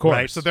 Yeah, of course.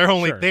 Right? So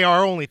they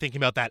are only thinking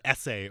about that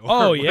essay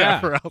or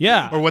whatever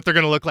else, or what they're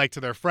going to look like to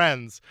their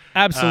friends.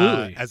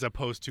 Absolutely. As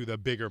opposed to the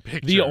bigger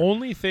picture. The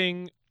only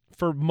thing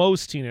for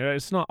most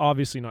teenagers, it's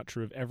obviously not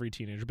true of every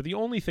teenager, but the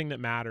only thing that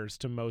matters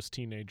to most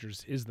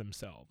teenagers is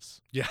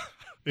themselves. Yeah.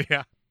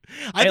 Yeah.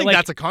 I think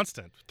that's a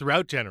constant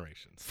throughout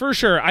generations. For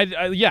sure.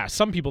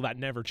 Some people that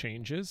never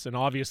changes, and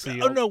obviously.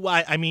 Oh no,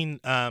 why? I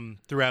mean,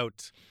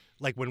 throughout.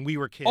 When we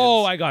were kids.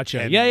 Oh, I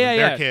gotcha.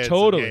 Yeah. Kids,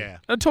 totally.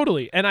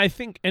 Totally. And I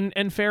think,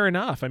 and fair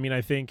enough. I mean,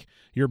 I think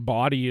your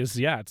body is,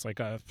 it's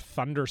like a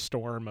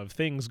thunderstorm of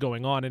things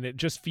going on. And it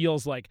just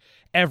feels like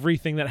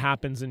everything that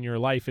happens in your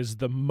life is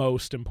the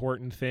most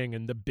important thing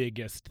and the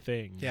biggest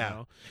thing. Yeah. You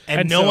know?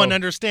 And no one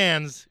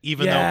understands,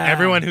 even though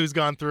everyone who's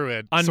gone through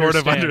it sort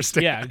of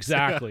understands. Yeah,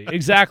 exactly.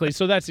 Exactly.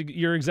 So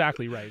you're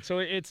exactly right. So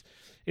it's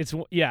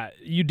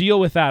you deal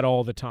with that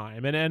all the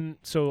time. And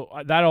so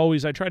that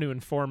always, I try to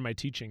inform my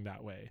teaching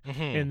that way,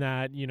 in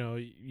that,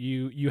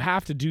 you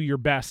have to do your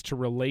best to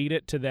relate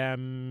it to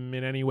them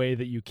in any way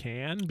that you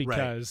can,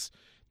 because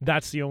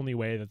that's the only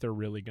way that they're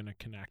really going to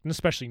connect. And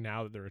especially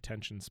now that their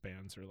attention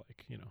spans are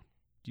like,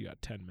 you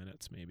got 10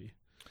 minutes maybe.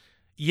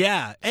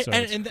 Yeah.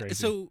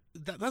 So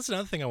that's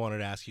another thing I wanted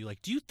to ask you.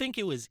 Like, do you think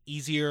it was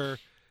easier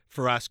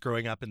for us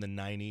growing up in the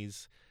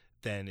 90s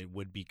than it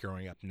would be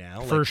growing up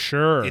now? For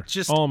sure. It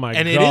just, oh my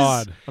and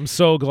God. It is, I'm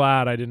so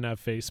glad I didn't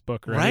have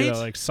Facebook or any of right? that.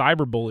 Like,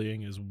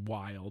 cyberbullying is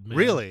wild, man.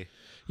 Really?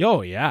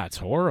 Oh, yeah. It's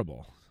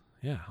horrible.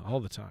 Yeah.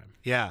 All the time.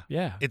 Yeah.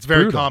 Yeah. It's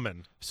very brutal.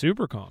 common.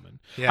 Super common.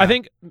 Yeah. I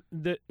think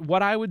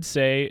what I would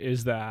say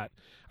is that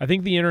I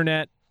think the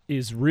internet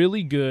is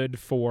really good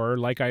for,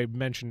 like I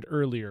mentioned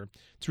earlier,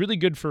 it's really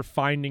good for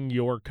finding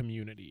your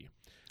community.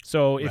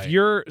 So if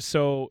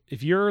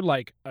you're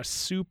like a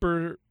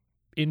super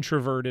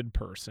introverted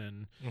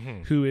person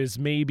who is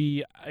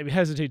maybe, I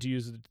hesitate to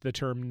use the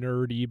term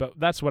nerdy, but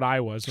that's what I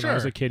was when I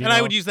was a kid. And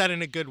I would use that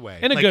in a good way.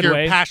 In a like good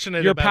way.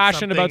 You're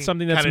passionate about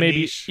something that's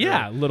maybe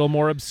a little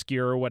more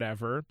obscure or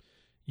whatever.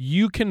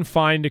 You can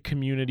find a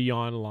community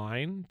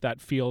online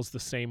that feels the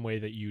same way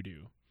that you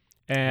do.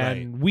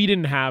 And we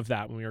didn't have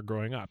that when we were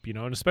growing up,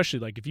 and especially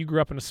like if you grew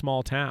up in a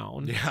small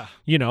town,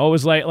 it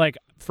was like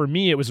for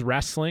me, it was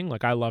wrestling.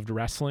 Like I loved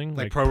wrestling,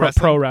 like pro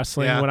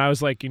wrestling. Yeah. When I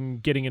was like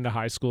getting into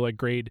high school, like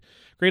grade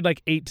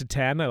like 8 to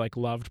 10, I like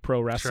loved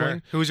pro wrestling.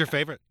 Sure. Who was your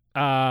favorite?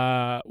 Well,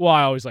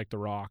 I always liked The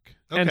Rock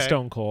and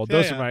Stone Cold.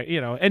 Those are my,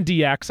 and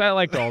DX. I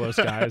liked all those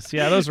guys.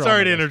 Yeah, those are.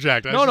 Sorry to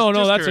interject. No,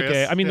 that's curious.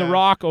 okay. I mean, The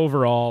Rock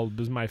overall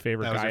was my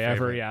favorite guy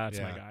ever. Yeah,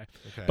 that's my guy.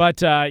 Okay.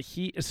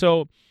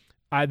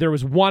 But there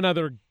was one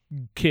other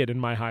kid in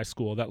my high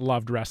school that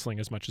loved wrestling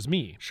as much as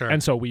me. Sure.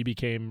 And so we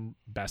became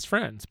best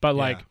friends. But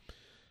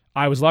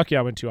I was lucky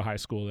I went to a high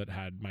school that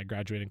had my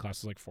graduating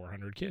class was like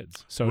 400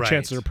 kids. So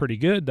chances are pretty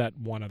good that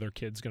one other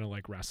kid's going to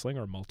like wrestling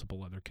or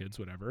multiple other kids,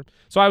 whatever.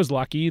 So I was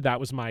lucky.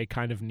 That was my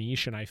kind of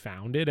niche and I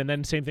found it. And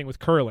then same thing with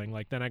curling.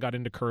 Like then I got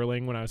into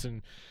curling when I was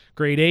in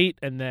grade 8.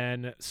 And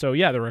then,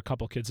 there were a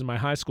couple kids in my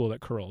high school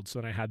that curled.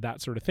 So then I had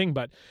that sort of thing.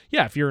 But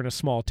yeah, if you're in a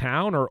small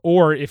town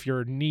or if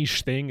your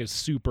niche thing is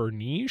super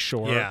niche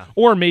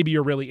or maybe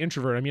you're really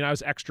introverted. I mean, I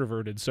was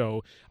extroverted.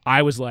 So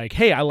I was like,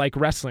 hey, I like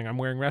wrestling. I'm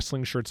wearing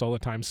wrestling shirts all the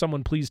time.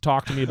 Someone please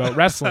talk to me about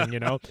wrestling,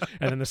 And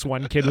then this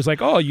one kid was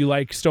like, oh, you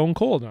like Stone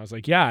Cold? And I was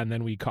like, yeah. And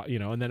then we caught,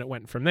 and then it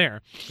went from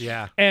there.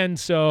 Yeah. And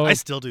so I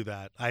still do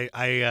that.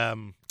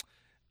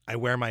 I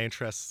wear my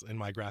interests in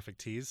my graphic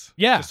tees.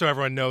 Yeah. Just so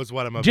everyone knows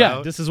what I'm about.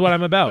 Yeah, this is what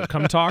I'm about.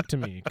 Come talk to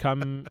me.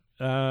 Come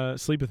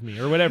sleep with me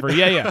or whatever.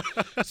 Yeah.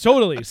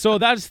 Totally. So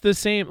that's the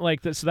same,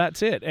 like this. So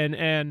that's it.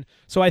 And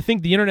so I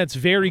think the internet's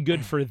very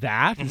good for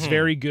that. It's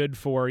very good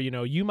for,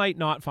 you might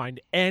not find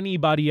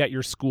anybody at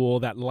your school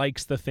that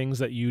likes the things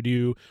that you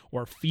do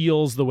or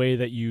feels the way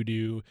that you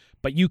do,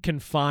 but you can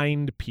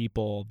find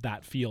people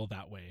that feel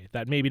that way,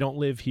 that maybe don't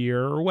live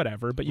here or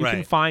whatever, but you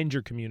can find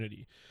your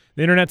community.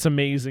 The internet's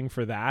amazing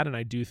for that, and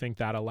I do think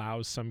that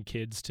allows some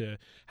kids to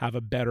have a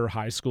better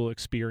high school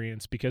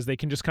experience because they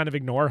can just kind of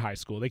ignore high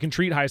school. They can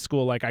treat high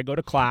school like I go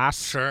to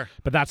class,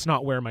 but that's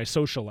not where my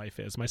social life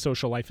is. My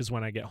social life is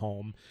when I get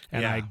home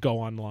and I go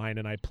online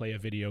and I play a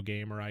video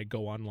game or I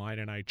go online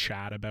and I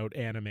chat about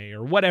anime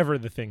or whatever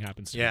the thing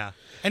happens to be. Yeah,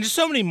 and just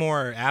so many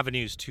more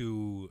avenues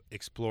to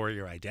explore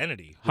your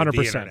identity.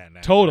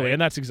 100%. Totally, right?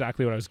 And that's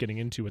exactly what I was getting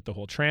into with the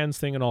whole trans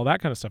thing and all that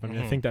kind of stuff. I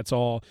mean, I think that's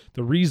all,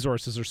 the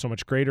resources are so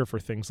much greater for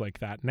things like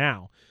that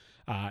now.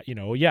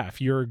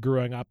 If you're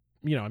growing up,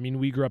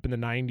 we grew up in the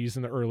 90s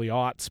and the early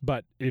aughts,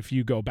 but if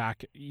you go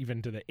back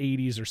even to the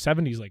 80s or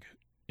 70s,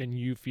 and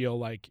you feel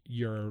like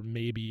you're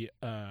maybe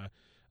a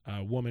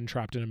woman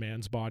trapped in a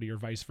man's body or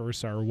vice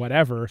versa or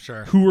whatever,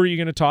 who are you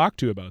going to talk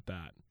to about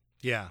that?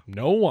 Yeah.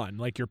 No one.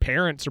 Like your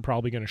parents are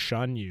probably going to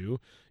shun you.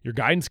 Your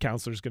guidance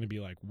counselor is going to be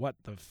like, what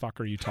the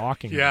fuck are you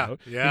talking about?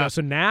 Yeah.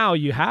 So now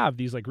you have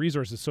these like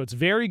resources. So it's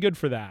very good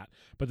for that.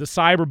 But the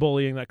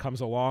cyberbullying that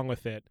comes along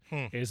with it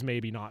is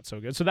maybe not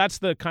so good. So that's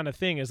the kind of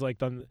thing is like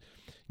and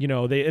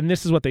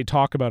this is what they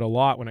talk about a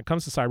lot when it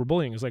comes to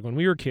cyberbullying is like when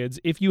we were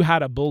kids, if you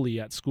had a bully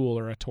at school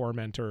or a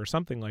tormentor or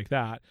something like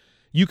that,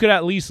 you could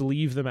at least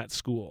leave them at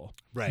school.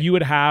 Right. You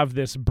would have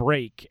this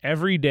break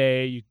every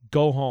day. You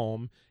go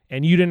home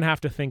and you didn't have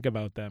to think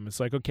about them. It's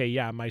like, okay,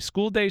 yeah, my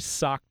school day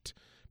sucked,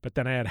 but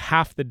then I had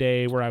half the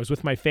day where I was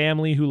with my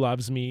family who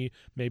loves me.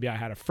 Maybe I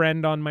had a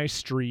friend on my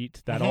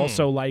street that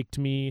also liked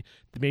me.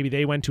 Maybe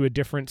they went to a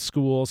different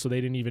school, so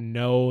they didn't even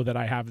know that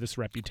I have this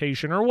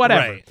reputation or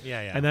whatever. Right. Yeah.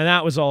 And then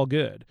that was all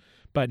good.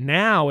 But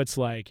now it's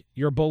like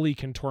your bully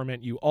can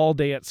torment you all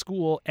day at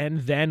school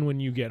and then when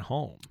you get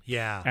home.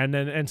 Yeah.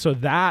 And so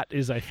that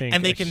is, I think,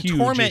 and they can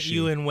torment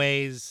you in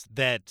ways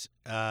that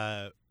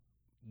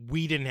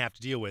we didn't have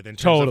to deal with in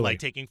terms of like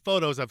taking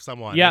photos of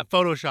someone, and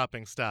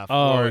photoshopping stuff,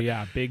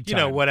 big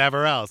time.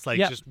 Whatever else, like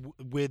just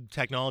with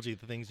technology,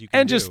 the things you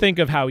can and do. Just think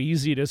of how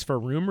easy it is for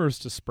rumors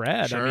to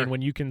spread. I mean,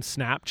 when you can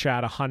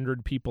Snapchat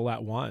 100 people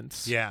at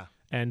once,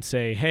 and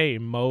say, hey,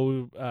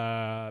 Mo,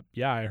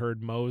 I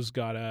heard Mo's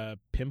got a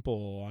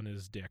pimple on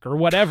his dick or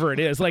whatever it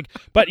is. Like,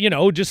 but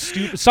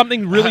just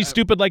something really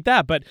stupid like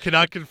that. But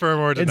cannot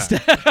confirm or deny.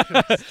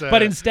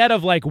 But instead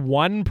of like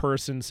one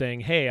person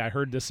saying, hey, I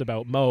heard this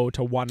about Mo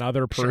to one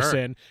other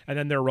person, and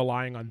then they're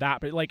relying on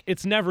that. But like,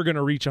 it's never going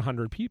to reach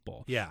 100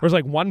 people. Yeah. Whereas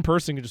like one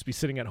person could just be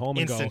sitting at home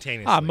and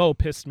go, Mo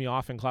pissed me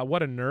off in class.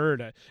 What a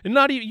nerd. And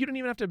not even, you don't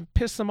even have to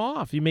piss them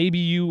off. Maybe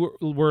you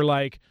were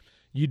like,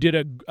 you did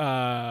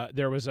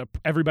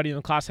everybody in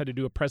the class had to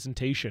do a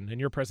presentation, and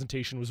your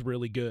presentation was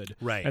really good.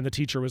 Right. And the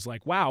teacher was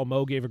like, wow,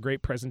 Mo gave a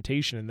great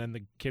presentation. And then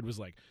the kid was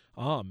like,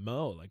 oh,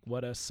 Mo, like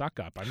what a suck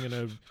up.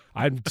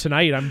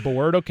 Tonight I'm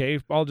bored. Okay,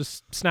 I'll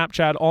just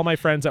Snapchat all my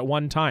friends at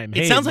one time.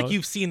 It sounds like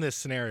you've seen this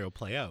scenario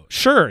play out.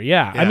 Sure.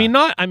 Yeah.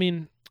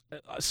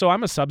 So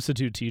I'm a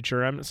substitute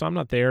teacher. I'm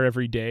not there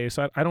every day,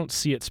 so I don't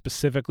see it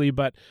specifically,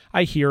 but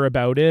I hear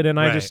about it, and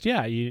I just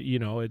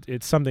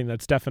it's something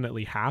that's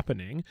definitely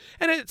happening,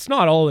 and it's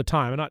not all the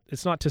time.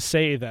 It's not to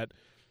say that,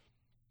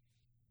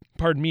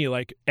 pardon me,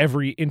 like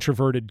every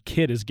introverted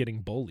kid is getting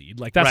bullied.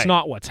 Like that's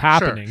not what's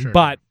happening. Sure.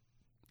 But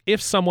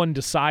if someone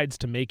decides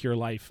to make your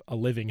life a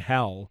living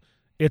hell,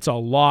 it's a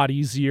lot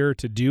easier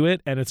to do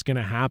it, and it's going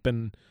to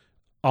happen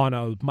on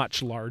a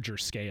much larger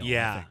scale.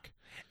 Yeah. I think.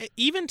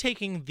 Even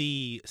taking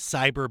the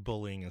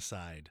cyberbullying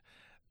aside,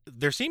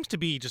 there seems to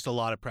be just a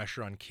lot of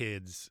pressure on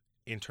kids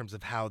in terms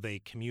of how they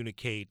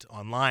communicate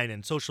online,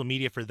 and social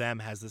media for them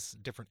has this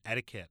different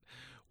etiquette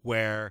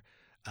where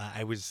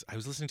I was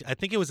listening to, I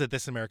think it was a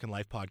This American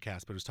Life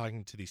podcast, but I was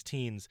talking to these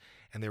teens,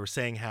 and they were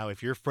saying how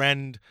if your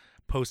friend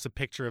posts a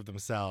picture of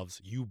themselves,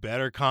 you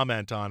better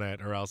comment on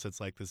it or else it's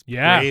like this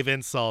grave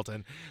insult.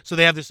 And so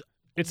they have this,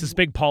 it's this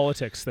big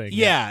politics thing.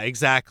 Yeah,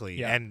 exactly.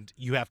 Yeah. And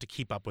you have to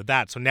keep up with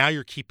that. So now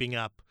you're keeping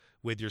up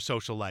with your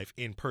social life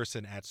in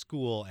person at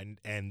school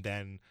and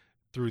then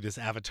through this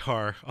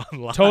avatar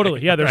online.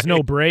 Totally. Yeah, there's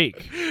no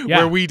break. Yeah.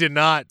 Where we did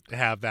not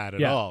have that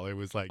at all. It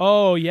was like,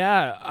 oh,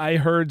 yeah, I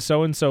heard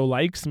so-and-so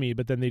likes me,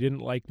 but then they didn't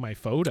like my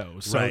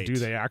photo. So do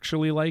they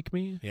actually like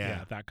me?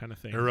 Yeah, that kind of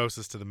thing.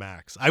 Neurosis to the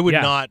max. I would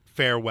not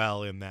fare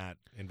well in that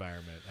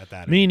environment at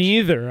that Me age.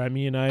 neither. I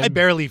mean, I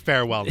barely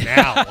fare well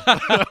now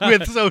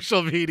with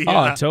social media.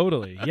 Oh,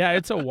 totally. Yeah,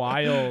 it's a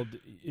wild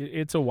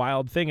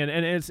thing. And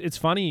it's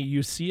funny.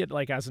 You see it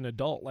like as an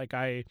adult. Like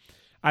I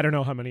don't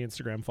know how many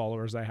Instagram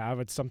followers I have.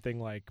 It's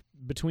something like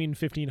between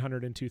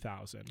 1,500 and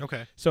 2,000.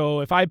 Okay. So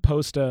if I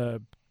post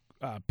a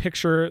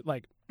picture,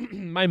 like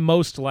my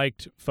most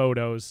liked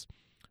photos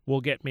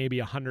will get maybe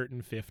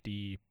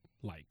 150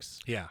 likes.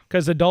 Yeah.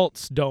 Because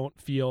adults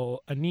don't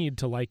feel a need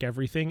to like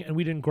everything, and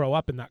we didn't grow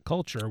up in that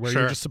culture where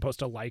you're just supposed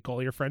to like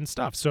all your friends'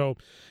 stuff. So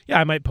yeah,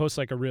 I might post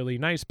like a really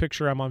nice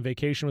picture. I'm on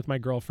vacation with my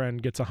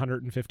girlfriend, gets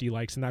 150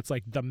 likes, and that's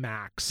like the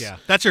max. Yeah.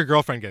 That's your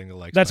girlfriend getting the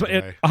likes. That's what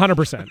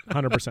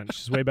 100%.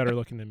 She's way better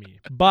looking than me.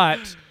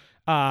 But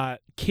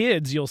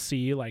kids, you'll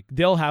see like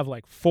they'll have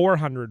like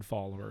 400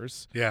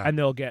 followers, and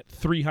they'll get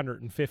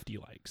 350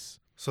 likes.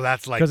 So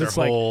that's like their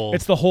whole... Like,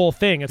 it's the whole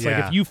thing. It's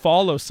like if you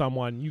follow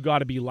someone, you got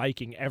to be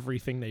liking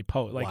everything they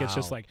post. Like it's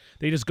just like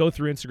they just go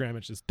through Instagram.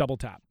 It's just double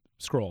tap,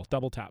 scroll,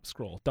 double tap,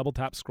 scroll, double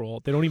tap,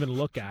 scroll. They don't even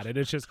look at it.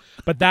 It's just,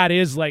 but that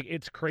is like,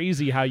 it's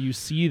crazy how you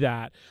see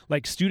that.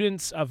 Like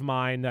students of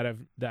mine that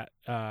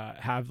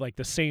have like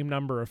the same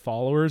number of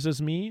followers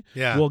as me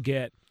will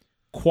get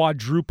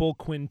quadruple,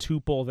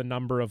 quintuple the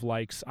number of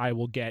likes I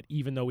will get,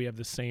 even though we have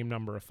the same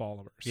number of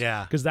followers.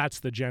 Yeah. Because that's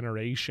the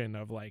generation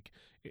of like,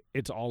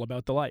 it's all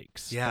about the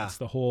likes. Yeah.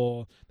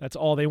 That's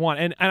all they want.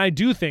 And I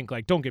do think,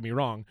 like, don't get me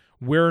wrong,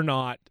 we're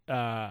not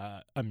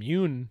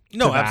immune to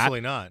that. No,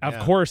 absolutely not. Of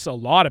course, a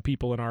lot of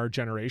people in our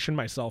generation,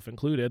 myself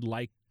included,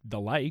 like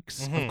the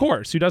likes. Of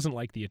course, who doesn't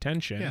like the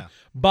attention? Yeah.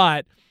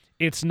 But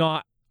it's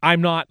not,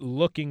 I'm not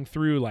looking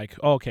through like,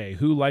 okay,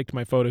 who liked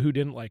my photo? Who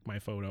didn't like my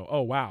photo?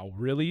 Oh, wow.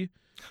 Really,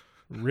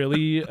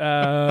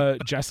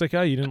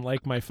 Jessica, you didn't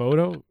like my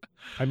photo?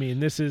 I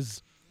mean,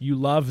 you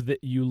love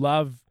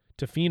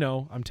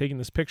Tofino. I'm taking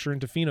this picture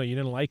in Tofino. You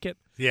didn't like it?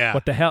 Yeah.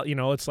 What the hell?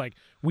 It's like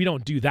we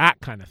don't do that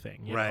kind of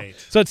thing. Right.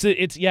 So it's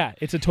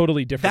a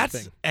totally different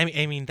thing.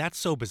 I mean, that's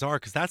so bizarre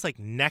because that's like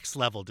next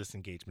level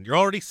disengagement. You're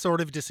already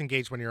sort of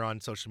disengaged when you're on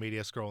social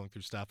media, scrolling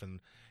through stuff and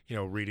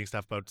reading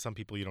stuff about some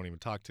people you don't even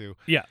talk to.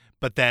 Yeah.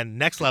 But then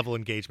next level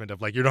engagement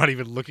of like you're not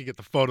even looking at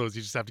the photos.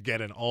 You just have to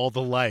get in all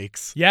the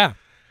likes. Yeah.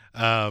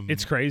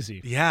 It's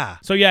crazy. Yeah.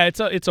 So yeah,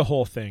 it's a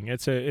whole thing.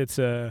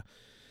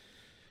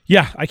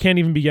 Yeah, I can't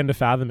even begin to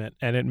fathom it,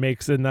 and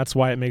that's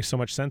why it makes so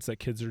much sense that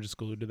kids are just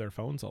glued to their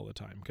phones all the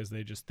time because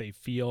they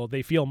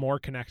feel more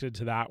connected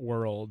to that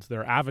world,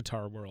 their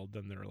avatar world,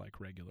 than their like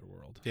regular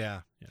world.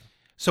 Yeah.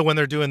 So when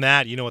they're doing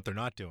that, you know what they're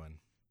not doing?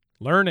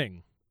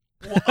 Learning.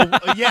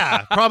 Well,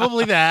 yeah,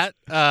 probably that.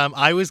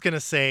 I was gonna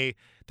say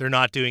they're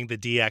not doing the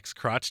DX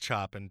crotch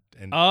chop and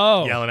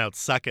yelling out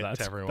 "suck it"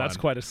 to everyone. That's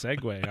quite a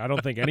segue. I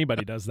don't think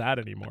anybody does that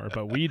anymore,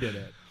 but we did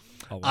it.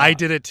 I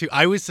did it too.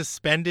 I was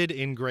suspended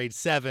in grade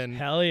 7.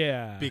 Hell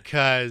yeah!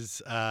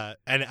 Because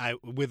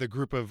with a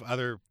group of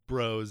other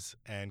bros,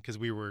 and because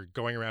we were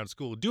going around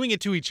school doing it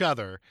to each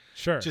other,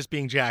 just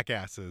being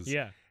jackasses.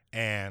 Yeah.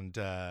 and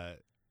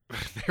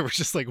they were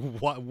just like,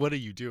 what are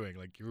you doing?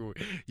 Like,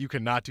 you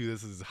cannot do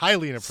this. This is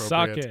highly inappropriate.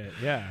 Suck it,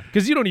 yeah.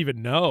 Because you don't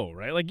even know,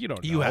 right? Like, you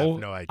don't know. You have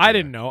no idea. I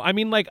didn't know. I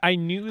mean, like, I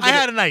knew that I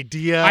had an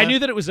idea. I knew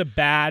that it was a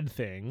bad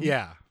thing.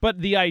 Yeah. But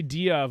the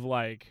idea of,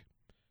 like,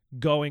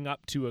 going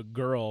up to a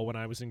girl when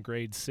I was in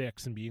grade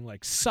 6 and being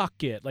like,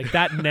 suck it, like,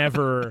 that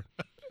never...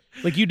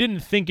 Like, you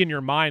didn't think in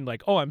your mind,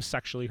 like, oh, I'm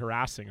sexually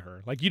harassing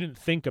her. Like, you didn't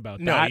think about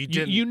that. No, you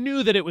didn't. You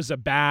knew that it was a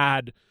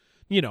bad...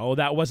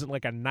 that wasn't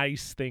like a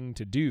nice thing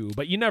to do,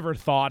 but you never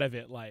thought of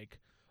it like,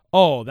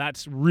 oh,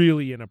 that's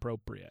really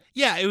inappropriate.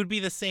 Yeah, it would be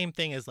the same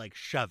thing as like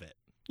shove it.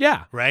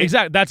 Yeah, right.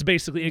 Exactly. That's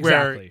basically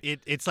exactly. Where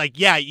it's like,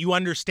 yeah, you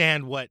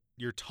understand what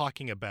you're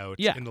talking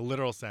about Yeah. in the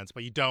literal sense,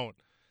 but you don't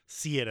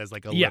see it as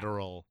like a Yeah.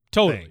 literal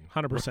Totally, thing,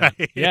 100%.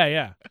 right?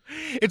 Yeah.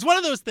 It's one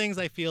of those things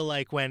I feel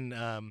like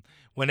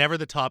whenever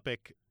the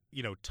topic,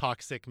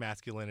 toxic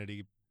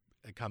masculinity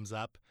comes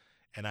up,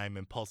 and I'm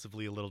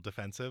impulsively a little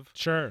defensive.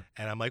 Sure.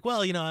 And I'm like,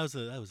 well, I was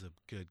a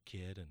good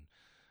kid, and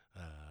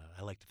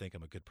I like to think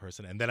I'm a good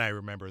person. And then I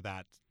remember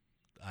that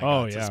I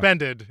got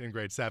suspended in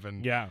grade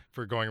 7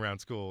 for going around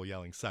school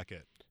yelling, suck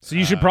it. So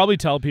you should probably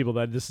tell people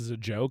that this is a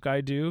joke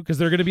I do, because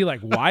they're going to be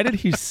like, why did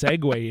he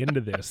segue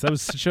into this? That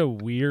was such a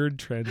weird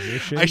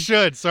transition. I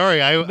should. Sorry.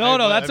 No,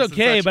 that's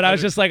okay. But I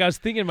was just like, I was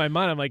thinking in my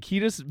mind, I'm like, he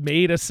just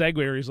made a segue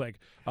where he's like,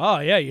 oh,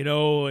 yeah,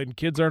 and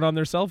kids aren't on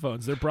their cell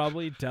phones. They're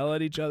probably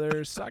telling each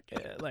other, suck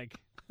it. Like,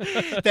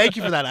 thank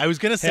you for that. I was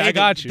going to say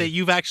that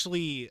you've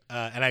actually,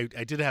 and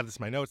I did have this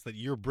in my notes, that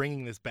you're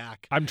bringing this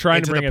back. I'm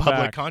trying to bring the it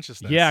public back.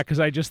 consciousness. Yeah, because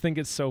I just think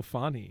it's so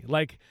funny.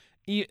 Like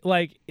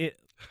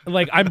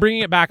I'm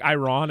bringing it back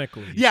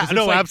ironically. Yeah,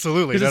 no, like,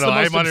 absolutely. It's the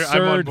most I'm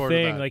absurd on board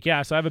thing. with that. Like,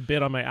 yeah, so I have a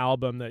bit on my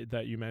album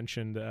that you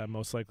mentioned,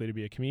 Most Likely to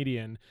Be a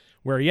Comedian,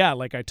 where, yeah,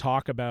 like I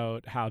talk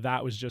about how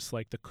that was just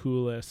like the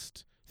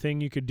coolest thing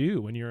you could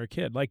do when you're a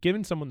kid. Like,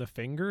 giving someone the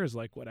finger is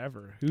like,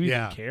 whatever. Who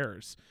even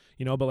cares?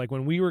 But like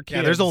when we were kids.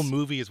 Yeah, there's old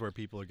movies where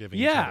people are giving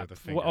each other the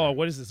finger. Oh,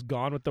 what is this?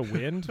 Gone with the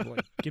Wind?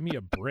 Like, give me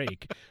a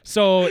break.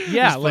 So,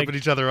 yeah. Just flipping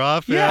each other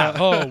off. Yeah.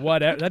 Oh,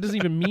 whatever. That doesn't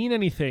even mean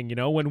anything.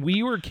 When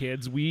we were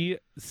kids, we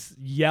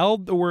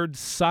yelled the word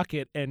suck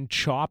it and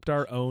chopped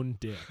our own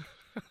dick.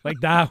 Like,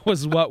 that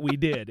was what we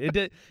did.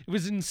 It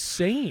was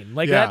insane.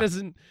 Like, that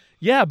doesn't...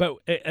 Yeah, but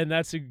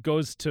it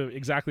goes to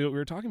exactly what we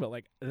were talking about.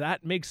 Like,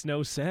 that makes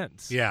no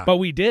sense. Yeah. But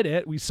we did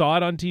it. We saw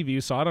it on TV. We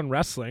saw it on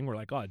wrestling. We're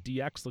like, oh,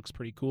 DX looks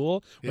pretty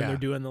cool when they're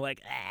doing the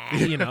like,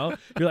 You're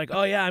like,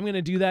 oh yeah, I'm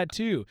gonna do that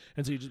too.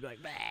 And so you just be like,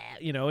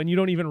 and you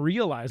don't even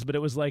realize. But it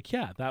was like,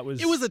 yeah, that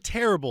was. It was a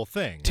terrible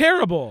thing.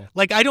 Terrible.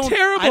 Like I don't.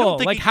 Terrible. I don't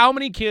think like how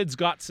many kids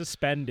got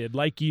suspended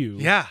like you?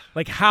 Yeah.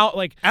 Like how?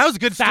 Like I was a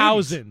good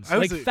thousands.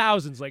 Student.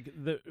 Thousands. Like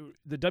the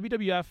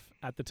WWF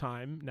at the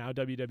time, now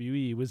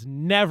WWE, was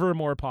never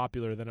more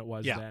popular than it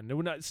was then.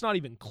 It's not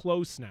even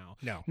close now.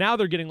 No. Now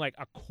they're getting like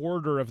a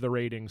quarter of the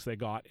ratings they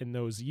got in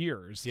those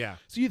years. Yeah.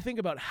 So you think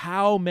about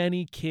how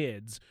many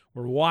kids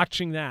were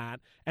watching that,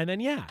 and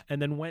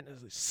then went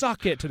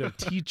suck it to their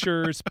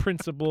teachers,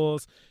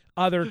 principals,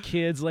 other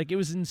kids. Like, it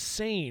was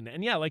insane.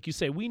 And yeah, like you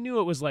say, we knew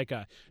it was like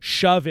a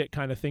shove it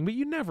kind of thing, but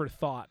you never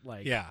thought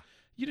like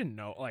you didn't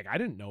know. Like, I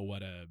didn't know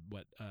what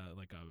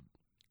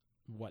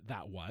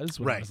that was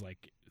when I was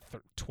like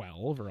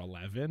 12 or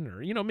 11,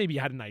 or maybe you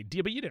had an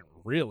idea, but you didn't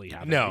really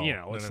have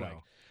No.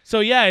 So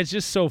yeah, it's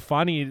just so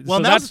funny.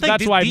 Well, so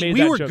that's why I made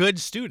that we were joke. good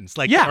students.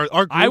 Like, yeah,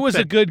 our group I was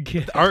a good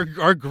kid.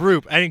 Our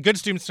group, I mean, good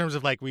students in terms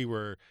of like we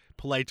were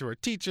polite to our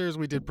teachers.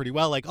 We did pretty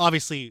well. Like,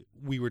 obviously,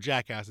 we were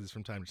jackasses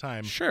from time to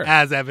time, sure,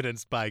 as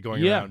evidenced by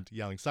going around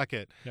yelling "suck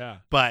it." Yeah,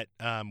 but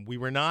we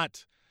were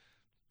not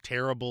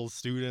terrible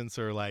students,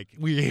 or like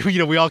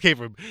we all came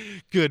from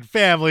good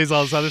families,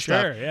 all this other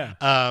stuff.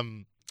 Yeah.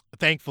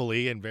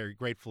 Thankfully and very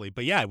gratefully.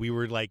 But yeah, we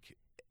were like,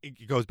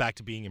 it goes back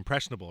to being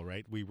impressionable,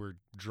 right? We were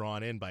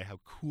drawn in by how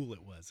cool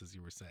it was, as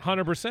you were saying.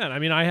 100%. I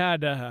mean, I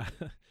had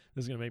this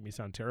is gonna make me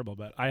sound terrible,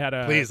 but I had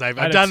a please. I've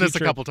done this a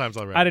couple times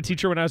already. I had a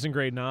teacher when I was in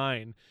grade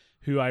 9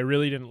 who I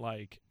really didn't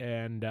like,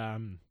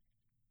 and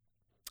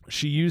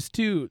she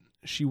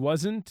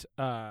wasn't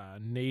a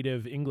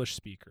native English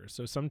speaker,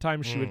 so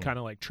sometimes she would kind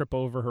of like trip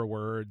over her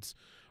words,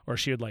 or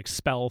she would like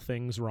spell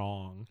things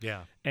wrong.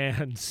 Yeah.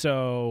 And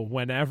so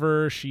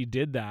whenever she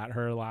did that,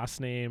 her last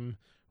name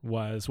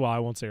was, well, I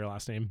won't say her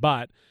last name,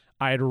 but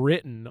I had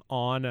written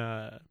on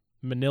a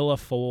manila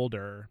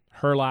folder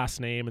her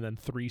last name and then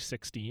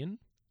 316.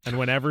 And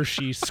whenever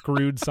she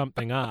screwed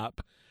something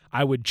up,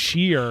 I would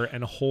cheer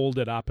and hold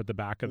it up at the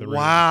back of the room.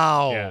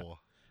 Wow. Yeah.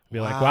 Be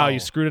like, wow, you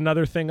screwed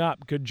another thing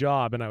up. Good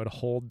job. And I would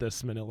hold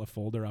this manila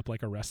folder up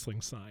like a wrestling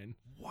sign.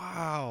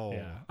 Wow.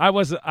 Yeah. I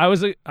was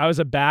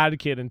a bad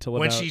kid until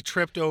when she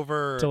tripped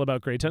over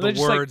about grade 10. The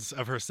words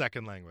of her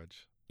second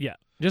language. Yeah.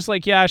 Just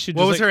like, yeah, she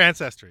What was her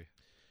ancestry?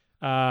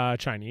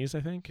 Chinese, I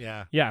think.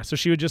 Yeah. So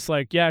she would just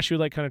like, she would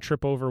like kind of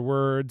trip over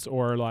words,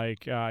 or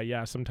like,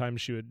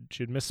 sometimes she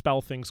would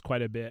misspell things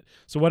quite a bit.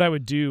 So what I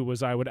would do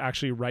was I would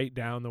actually write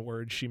down the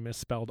words she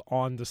misspelled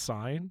on the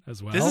sign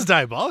as well. This is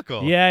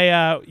diabolical.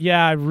 Yeah.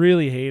 I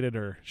really hated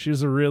her. She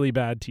was a really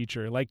bad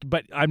teacher. Like,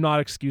 but I'm not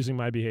excusing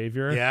my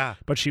behavior. Yeah.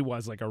 But she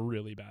was like a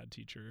really bad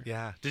teacher.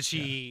 Yeah. Did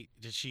she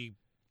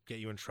get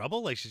you in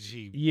trouble? Like, did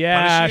she?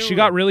 Yeah, punish you, she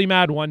got really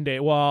mad one day.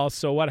 Well,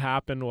 so what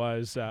happened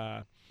was,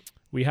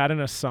 we had an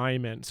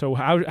assignment. So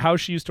how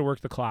she used to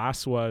work the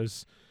class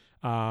was,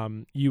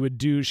 she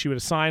would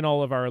assign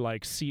all of our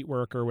like seat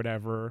work or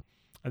whatever,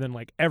 and then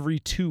like every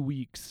 2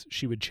 weeks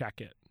she would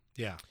check it.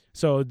 Yeah.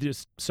 So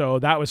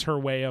that was her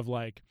way of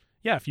like,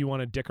 if you want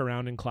to dick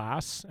around in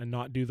class and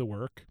not do the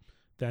work,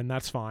 then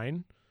that's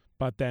fine.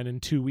 But then in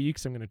 2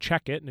 weeks I'm going to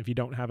check it, and if you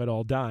don't have it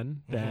all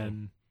done,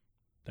 then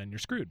you're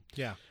screwed.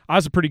 Yeah. I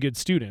was a pretty good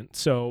student,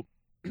 so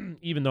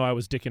even though I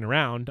was dicking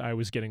around, I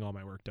was getting all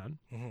my work done.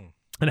 Mm-hmm.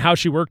 And how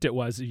she worked it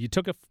was,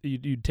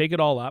 you'd take it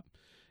all up,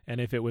 and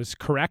if it was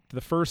correct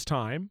the first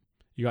time,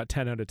 you got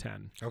 10 out of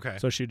 10. Okay.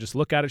 So she'd just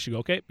look at it, she'd go,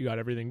 okay, you got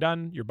everything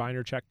done, your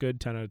binder check good,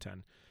 10 out of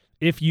 10.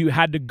 If you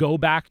had to go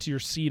back to your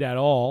seat at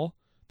all,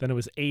 then it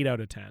was 8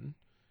 out of 10.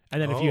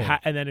 And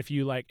then if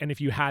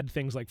you had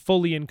things like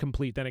fully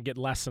incomplete, then it get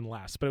less and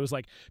less. But it was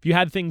like if you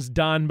had things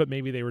done, but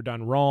maybe they were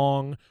done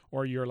wrong,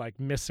 or you're like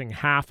missing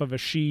half of a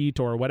sheet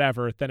or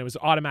whatever, then it was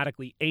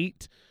automatically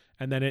 8.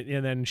 And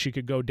then she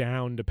could go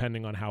down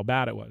depending on how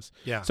bad it was.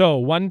 Yeah. So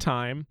one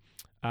time,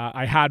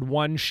 I had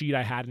one sheet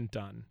I hadn't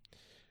done,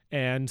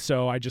 and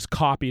so I just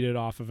copied it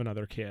off of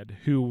another kid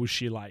who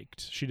she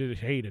liked. She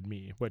hated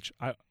me, which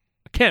I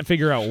can't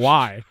figure out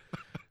why.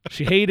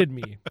 She hated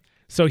me.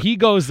 So he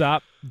goes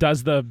up,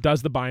 does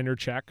the binder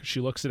check.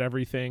 She looks at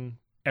everything.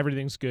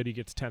 Everything's good. He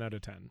gets 10 out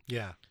of 10.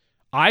 Yeah.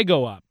 I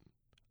go up,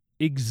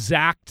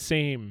 exact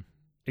same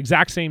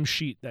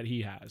sheet that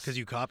he has. Because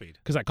you copied.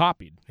 Because I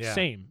copied. Yeah.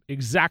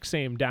 Exact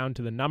same, down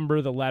to the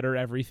number, the letter,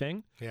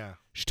 everything. Yeah.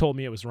 She told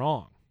me it was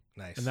wrong.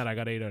 Nice. And then I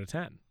got 8 out of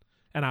 10.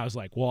 And I was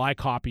like, well, I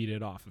copied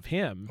it off of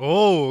him.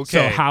 Oh, okay.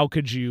 So how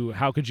could you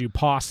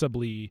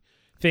possibly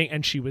think?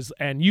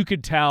 And you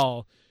could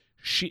tell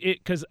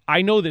because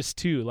I know this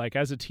too, like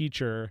as a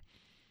teacher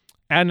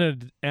and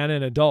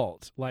an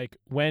adult, like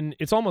when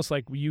it's almost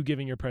like you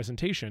giving your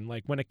presentation,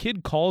 like when a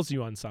kid calls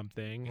you on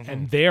something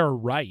and they're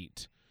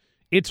right,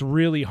 it's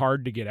really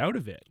hard to get out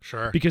of it.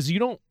 Sure. Because you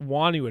don't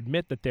want to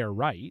admit that they're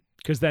right,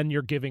 because then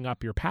you're giving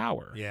up your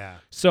power. Yeah.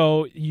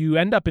 So you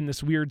end up in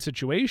this weird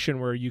situation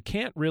where you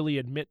can't really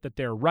admit that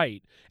they're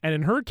right. And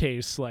in her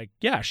case, like,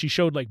 she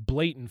showed like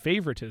blatant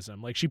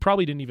favoritism. Like she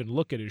probably didn't even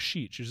look at his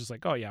sheet. She was just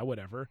like, oh yeah,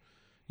 whatever.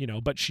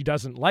 But she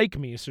doesn't like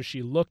me. So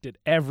she looked at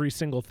every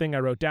single thing I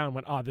wrote down and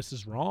went, oh, this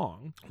is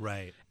wrong.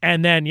 Right.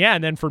 And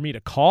then for me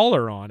to call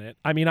her on it,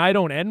 I mean, I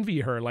don't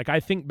envy her. Like I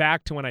think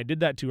back to when I did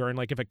that to her, and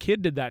like if a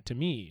kid did that to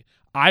me,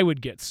 I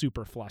would get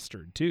super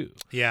flustered too.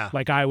 Yeah.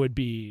 Like I would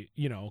be,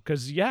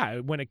 because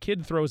when a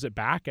kid throws it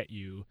back at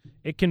you,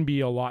 it can be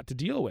a lot to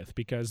deal with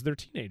because they're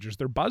teenagers.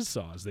 They're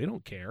buzzsaws. They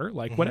don't care.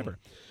 Like whatever.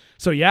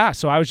 So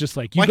so I was just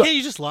like, why can't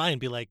you just lie and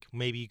be like,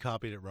 maybe you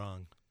copied it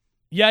wrong?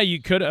 Yeah,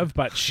 you could have,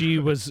 but she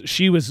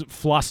was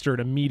flustered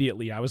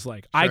immediately. I was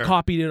like, I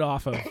copied it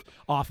off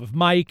of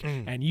Mike,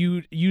 and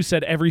you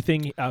said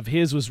everything of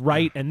his was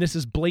right, and this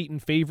is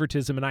blatant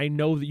favoritism, and I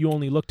know that you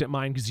only looked at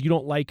mine because you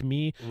don't like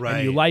me,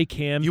 and you like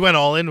him. You went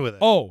all in with it.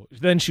 Oh,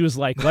 then she was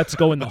like, let's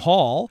go in the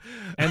hall,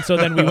 and so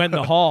then we went in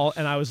the hall,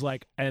 and I was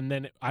like, I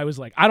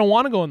don't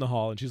want to go in the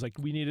hall, and she's like,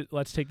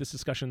 let's take this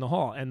discussion in the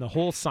hall, and the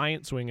whole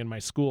science wing in my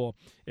school,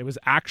 it was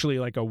actually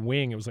like a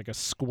wing, it was like a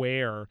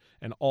square,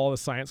 and all the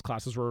science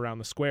classes were around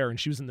the square, and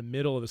she was in the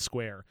middle of the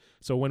square.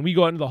 So when we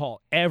go into the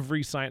hall,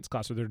 every science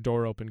class with their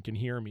door open can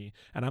hear me,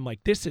 and I'm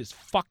like, this is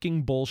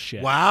fucking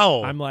bullshit.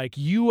 Wow. I'm like,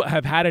 you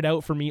have had it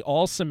out for me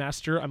all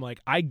semester. I'm like,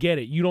 I get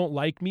it, you don't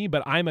like me,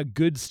 but I'm a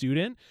good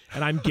student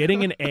and I'm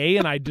getting an A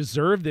and I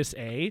deserve this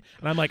A,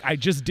 and I'm like, I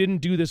just didn't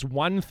do this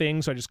one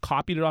thing, so I just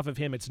copied it off of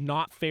him. It's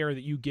not fair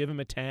that you give him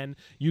a 10,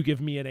 you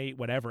give me an 8,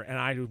 whatever. And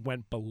I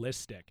went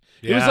ballistic.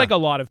 It was like a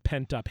lot of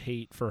pent up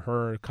hate for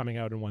her coming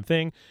out in one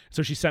thing.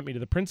 So she sent me to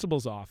the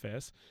principal's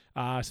office.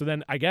 So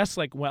then I guess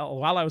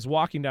while I was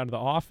walking down to the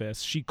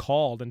office, she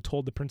called and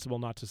told the principal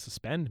not to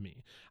suspend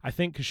me. I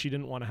think because she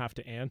didn't want to have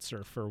to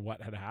answer for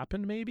what had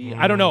happened, maybe.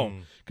 I don't know.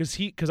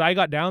 Because I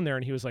got down there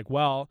and he was like,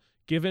 well,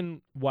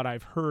 given what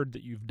I've heard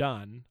that you've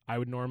done, I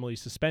would normally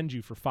suspend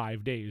you for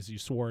 5 days. You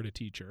swore at a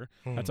teacher.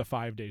 That's a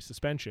 5-day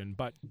suspension,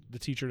 but the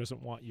teacher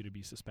doesn't want you to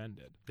be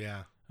suspended.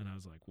 Yeah. And I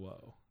was like,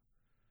 whoa.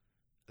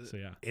 So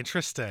yeah.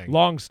 Interesting.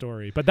 Long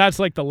story. But that's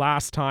like the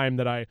last time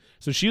that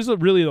so she's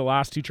really the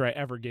last teacher I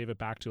ever gave it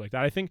back to like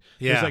that. I think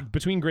it was like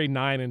between grade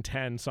 9 and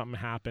 10, something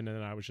happened, and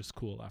then I was just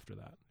cool after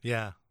that.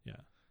 Yeah. Yeah.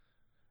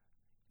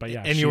 But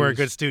yeah. And you were a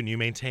good student. You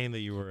maintained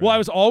that you were. Well, I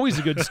was always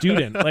a good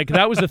student. Like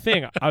that was the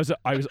thing.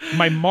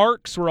 My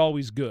marks were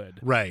always good.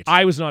 Right.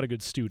 I was not a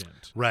good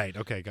student. Right.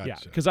 Okay. Gotcha. Yeah.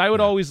 Because I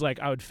would always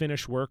I would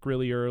finish work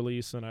really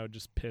early, so then I would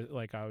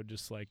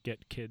just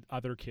get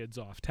other kids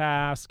off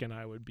task, and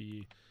I would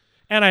be.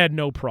 And I had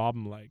no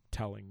problem like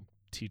telling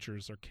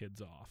teachers or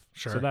kids off.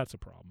 Sure. So that's a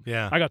problem.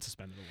 Yeah. I got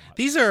suspended a lot.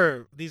 These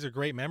are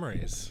great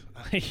memories.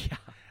 Yeah.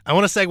 I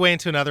want to segue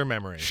into another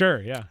memory. Sure,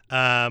 yeah.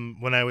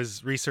 When I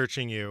was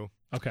researching you,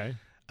 Okay.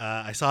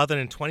 I saw that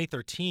in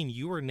 2013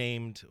 you were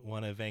named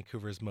one of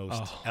Vancouver's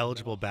most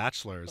eligible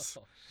bachelors.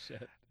 Oh,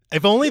 shit.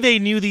 If only they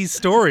knew these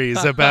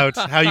stories about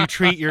how you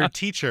treat your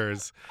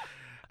teachers.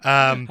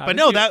 How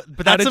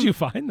did you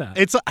find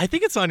that? I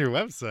think it's on your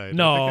website.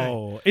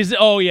 No, is it?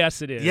 Oh,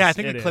 yes, it is. Yeah, I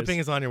think the clipping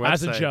is on your website.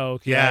 As a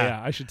joke. Yeah.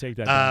 I should take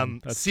that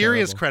down. That's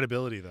serious terrible.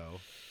 credibility though,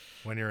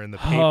 when you're in the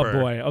paper. Oh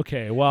boy.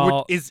 Okay.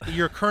 Well, is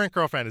your current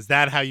girlfriend? Is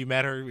that how you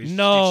met her? Did she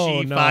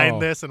find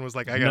this and was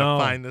like, I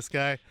gotta find this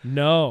guy?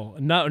 No.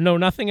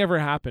 Nothing ever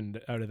happened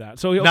out of that.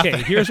 So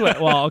okay, here's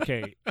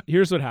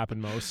what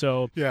happened, Mo.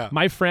 So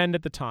my friend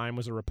at the time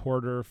was a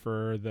reporter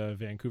for the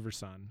Vancouver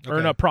Sun,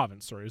 or no,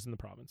 Province. Sorry, it was in the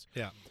Province.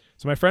 Yeah.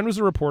 So my friend was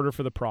a reporter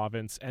for the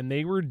Province, and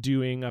they were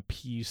doing a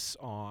piece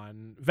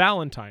on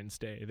Valentine's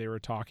Day. They were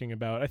talking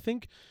about, I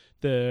think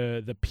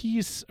the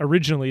piece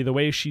originally, the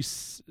way she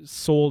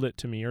sold it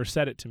to me or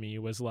said it to me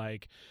was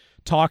like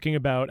talking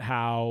about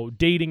how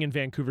dating in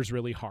Vancouver is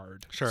really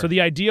hard. Sure. So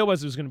the idea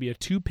was it was going to be a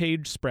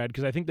 2-page spread,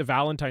 because I think the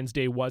Valentine's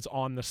Day was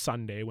on the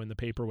Sunday when the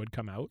paper would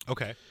come out.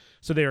 Okay.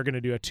 So they were going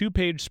to do a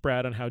 2-page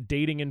spread on how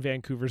dating in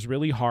Vancouver is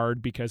really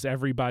hard because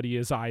everybody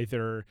is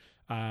either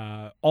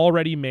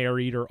already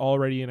married or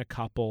already in a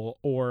couple,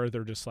 or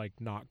they're just like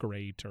not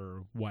great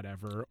or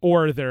whatever,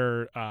 or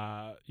they're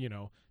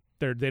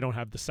they don't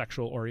have the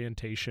sexual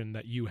orientation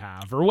that you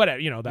have or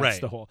whatever. That's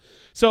the whole.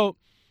 So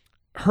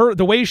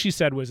the way she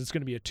said was it's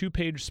going to be a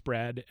 2-page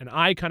spread, and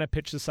I kind of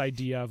pitched this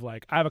idea of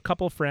like, I have a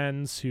couple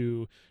friends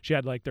who she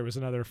had, like there was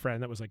another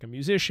friend that was like a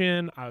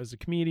musician, I was a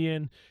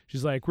comedian.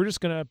 She's like, we're just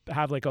going to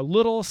have like a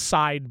little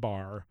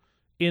sidebar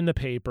in the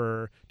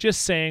paper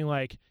just saying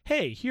like,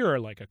 hey, here are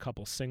like a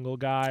couple single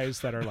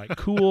guys that are like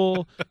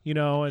cool,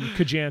 and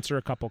could you answer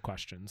a couple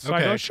questions? So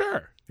I go,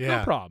 sure,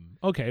 no problem.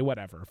 Okay,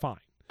 whatever, fine.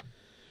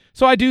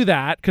 So I do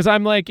that because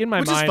I'm like in my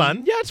mind. Which is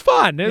fun. Yeah, it's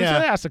fun.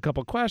 I ask a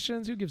couple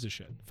questions. Who gives a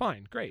shit?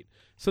 Fine, great.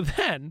 So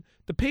then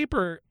the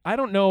paper, I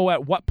don't know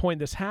at what point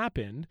this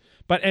happened,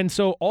 and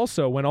so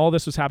also when all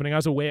this was happening, I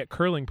was away at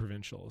curling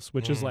provincials,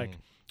 which is like,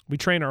 we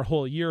train our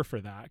whole year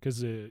for that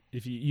because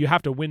if you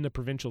have to win the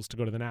provincials to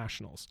go to the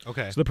nationals.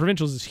 Okay. So the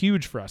provincials is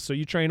huge for us. So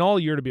you train all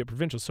year to be at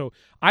provincials. So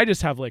I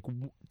just have like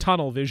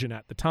tunnel vision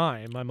at the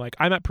time.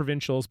 I'm at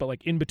provincials, but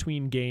like in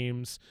between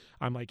games,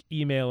 I'm like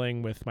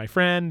emailing with my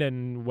friend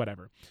and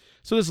whatever.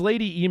 So this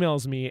lady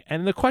emails me,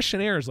 and the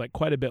questionnaire is like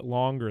quite a bit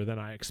longer than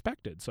I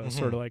expected. So I was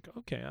sort of like,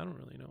 okay, I don't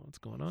really know what's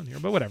going on here,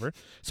 but whatever.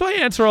 So I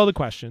answer all the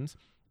questions,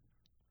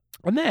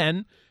 and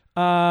then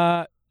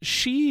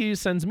she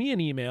sends me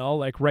an email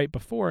like right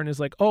before and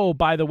is like, oh,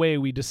 by the way,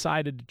 we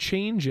decided to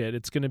change it.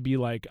 It's going to be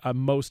like a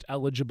most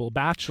eligible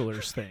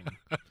bachelors thing.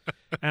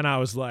 And I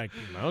was like,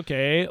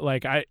 okay,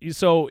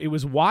 so it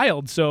was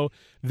wild. So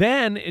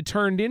then it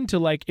turned into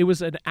like, it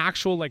was an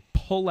actual like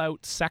pull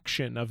out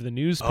section of the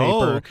newspaper.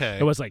 Oh, okay.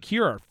 It was like,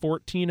 here are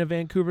 14 of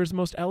Vancouver's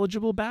most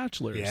eligible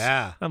bachelors.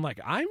 Yeah. I'm like,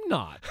 I'm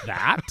not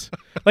that.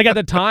 Like at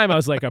the time I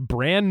was like a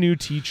brand new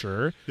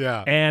teacher.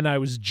 Yeah. And I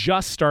was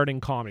just starting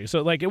comedy.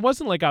 So like, it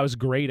wasn't like I was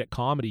great at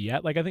comedy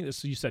yet. Like I think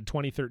you said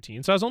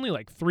 2013. So I was only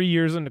like 3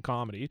 years into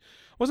comedy.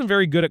 Wasn't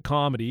very good at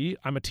comedy.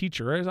 I'm a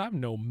teacher. I have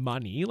no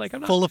money. Like I'm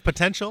not full of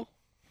potential.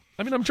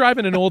 I mean, I'm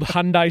driving an old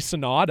Hyundai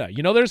Sonata.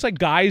 There's like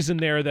guys in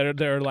there that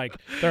they're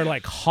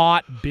like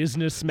hot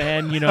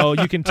businessmen.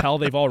 You can tell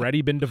they've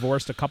already been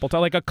divorced a couple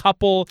times. Like a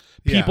couple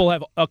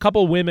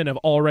women have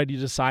already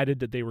decided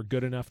that they were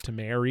good enough to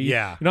marry.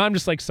 Yeah. I'm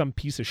just like some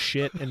piece of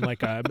shit in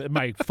like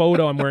my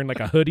photo. I'm wearing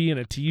like a hoodie and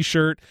a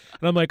t-shirt,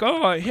 and I'm like,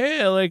 oh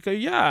hey, like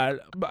yeah,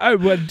 I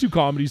would do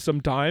comedy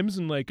sometimes,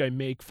 and like I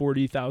make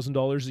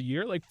 $40,000 a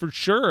year, like for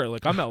sure,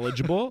 like I'm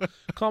eligible.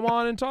 Come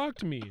on and talk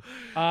to me.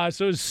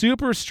 So it's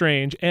super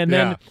strange. And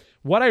then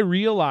what I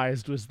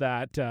realized was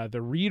that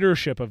the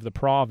readership of the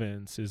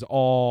province is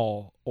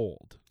all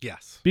old.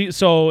 Yes.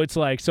 So it's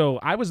like, so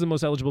I was the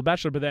most eligible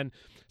bachelor, but then,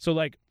 so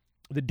like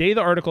the day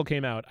the article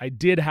came out, I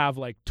did have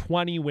like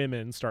 20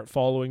 women start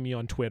following me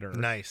on Twitter.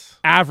 Nice.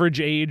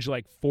 Average age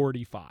like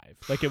 45.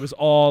 Like it was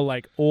all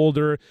like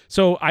older.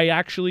 So I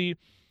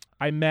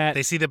met.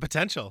 They see the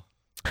potential.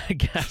 I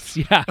guess,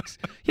 yeah.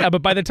 Yeah,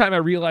 but by the time I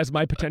realized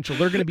my potential,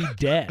 they're going to be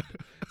dead.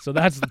 So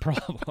that's the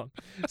problem.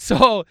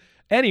 So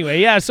anyway,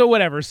 yeah, so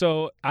whatever.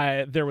 So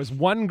there was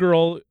one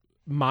girl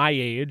my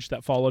age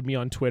that followed me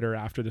on Twitter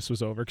after this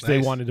was over because they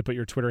wanted to put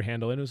your Twitter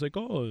handle in. It was like,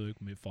 oh,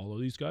 maybe follow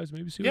these guys,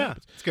 maybe see what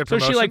happens. It's good so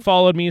promotion. she like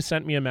followed me,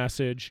 sent me a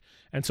message,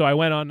 and so I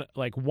went on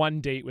like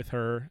one date with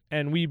her,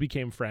 and we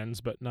became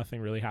friends, but nothing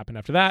really happened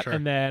after that. Sure.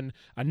 And then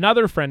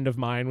another friend of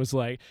mine was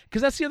like,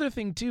 because that's the other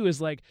thing too, is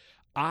like,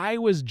 I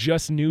was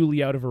just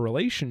newly out of a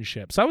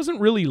relationship, so I wasn't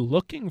really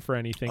looking for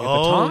anything at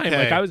the time. Okay.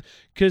 Like I was,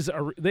 because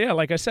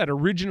like I said,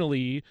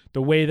 originally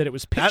the way that it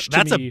was pitched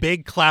that's to me, a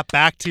big clap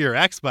back to your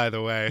ex, by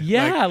the way.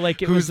 Yeah,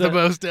 like it who's was the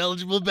most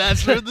eligible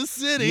bachelor in the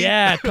city?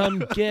 Yeah, come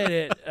get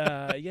it.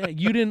 Yeah,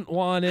 you didn't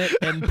want it,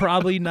 and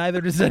probably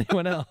neither does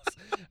anyone else.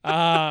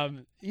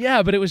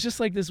 Yeah, but it was just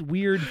like this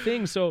weird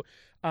thing. So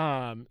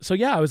yeah,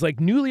 I was like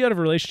newly out of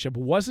a relationship,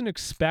 wasn't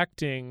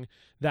expecting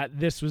that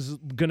this was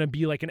gonna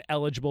be like an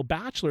eligible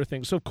bachelor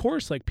thing. So of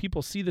course, like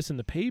people see this in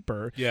the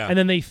paper, and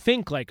then they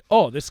think like,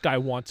 oh, this guy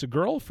wants a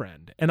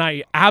girlfriend, and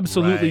I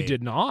absolutely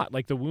did not.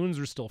 Like the wounds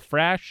were still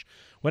fresh,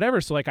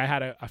 whatever. So like I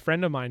had a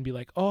friend of mine be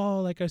like,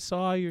 oh, like I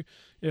saw you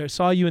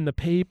in the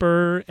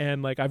paper,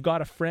 and like I've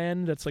got a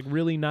friend that's like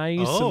really nice,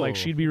 and like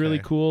she'd be really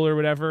cool or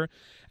whatever.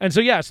 And so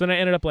yeah, so then I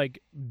ended up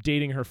like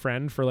dating her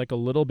friend for like a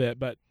little bit,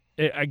 but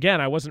again,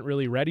 I wasn't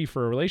really ready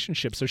for a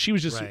relationship. So she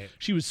was just,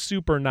 she was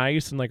super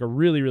nice and like a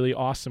really, really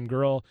awesome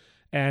girl.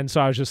 And so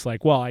I was just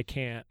like, well, I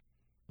can't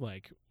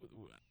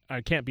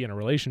be in a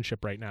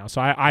relationship right now.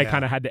 So I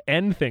kind of had to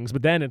end things,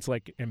 but then it's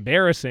like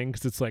embarrassing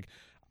because it's like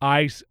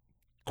I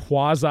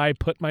quasi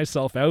put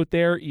myself out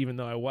there, even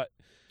though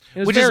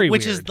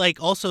which is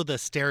like also the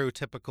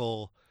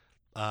stereotypical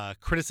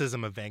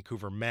criticism of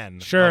Vancouver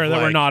men. Sure,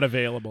 that we're not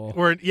available.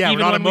 We're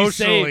not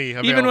emotionally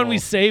available. Even when we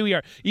say we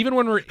are, even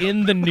when we're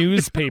in the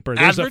newspaper,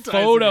 there's a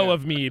photo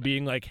of me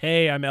being like,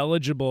 hey, I'm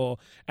eligible.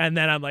 And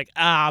then I'm like,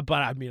 but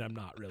I mean, I'm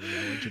not really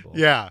eligible.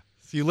 Yeah.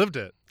 So you lived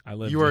it. I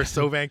lived You are it.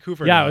 so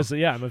Vancouver now.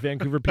 I'm a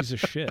Vancouver piece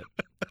of shit.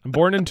 I'm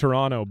born in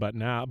Toronto, but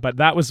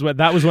that was when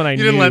I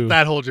knew. You didn't let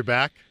that hold you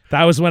back?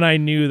 That was when I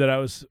knew that I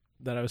was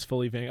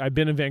fully I've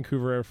been in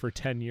Vancouver for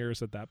 10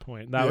 years at that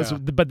point. That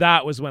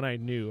was when I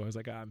knew. I was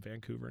like, I'm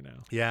Vancouver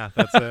now. Yeah,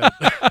 that's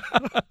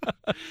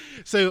it.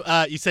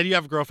 So you said you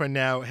have a girlfriend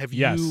now. Have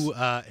you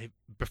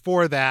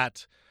before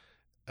that,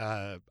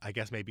 I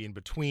guess maybe in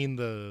between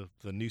the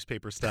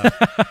newspaper stuff,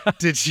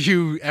 did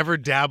you ever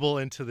dabble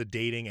into the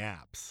dating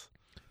apps?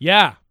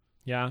 Yeah,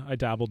 I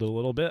dabbled a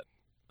little bit.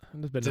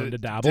 I've been known to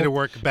dabble. Did it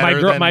work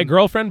better my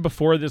girlfriend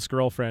before this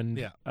girlfriend,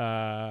 Yeah.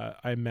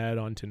 I met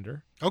on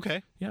Tinder.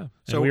 Okay. Yeah.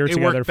 So and we were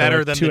together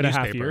better for like than 2.5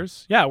 newspaper.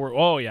 years. Yeah,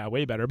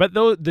 way better. But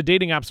the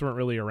dating apps weren't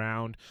really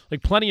around.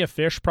 Like Plenty of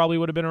Fish probably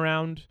would have been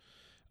around.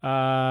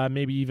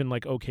 Maybe even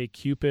like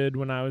OkCupid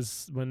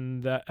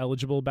when the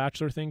eligible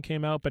bachelor thing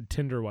came out, but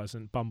Tinder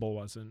wasn't, Bumble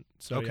wasn't.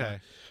 So okay.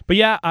 Yeah. But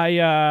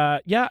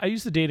yeah, I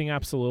used the dating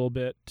apps a little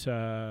bit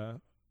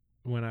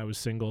when I was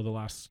single the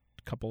last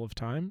couple of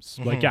times.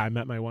 Mm-hmm. Like, yeah, I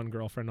met my one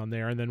girlfriend on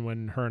there, and then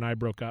when her and I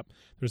broke up,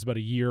 there was about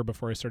a year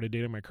before I started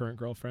dating my current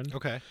girlfriend.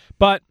 Okay.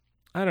 But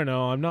I don't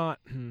know,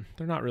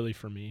 they're not really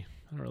for me.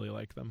 I don't really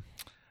like them.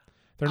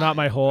 They're not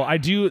my whole. I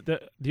do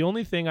the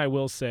only thing I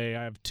will say,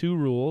 I have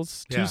two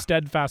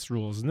steadfast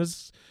rules, and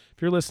this,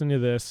 if you're listening to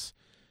this,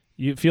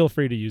 you feel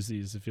free to use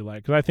these if you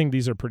like, because I think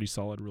these are pretty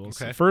solid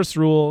rules. Okay. First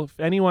rule: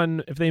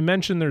 if they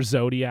mention their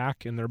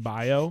zodiac in their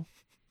bio,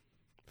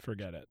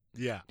 forget it.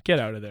 Yeah. Get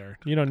out of there.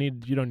 You don't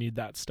need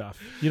that stuff.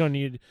 You don't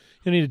need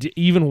to,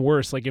 even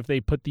worse, like if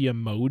they put the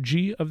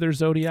emoji of their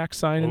zodiac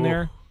sign in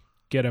there,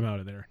 get them out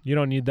of there. You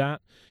don't need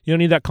that. You don't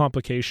need that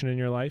complication in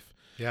your life.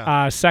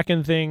 Yeah.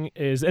 Second thing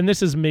is, and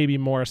this is maybe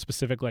more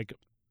specific, like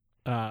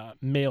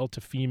male to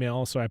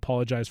female, so I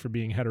apologize for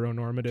being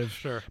heteronormative.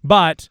 Sure.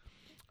 But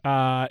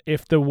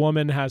if the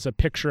woman has a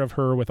picture of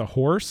her with a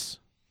horse,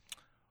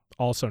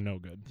 also no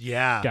good.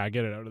 Yeah. Yeah,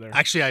 get it out of there.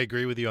 Actually, I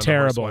agree with you on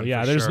Terrible. the horse one.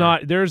 Yeah,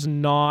 for there's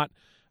not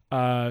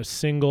a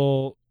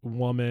single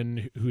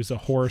woman who's a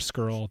horse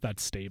girl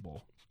that's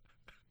stable.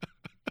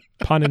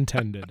 Pun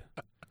intended.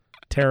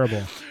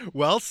 Terrible.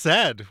 Well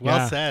said.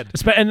 Well said.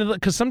 And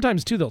because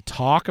sometimes too, they'll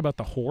talk about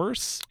the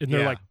horse in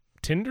their like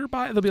Tinder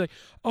bio. They'll be like,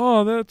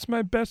 "Oh, that's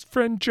my best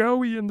friend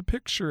Joey in the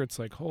picture." It's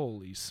like,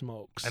 holy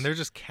smokes! And they're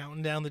just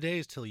counting down the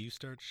days till you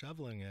start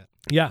shoveling it.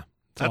 Yeah,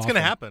 that's gonna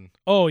happen.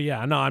 Oh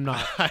yeah, no, I'm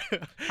not.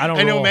 I don't.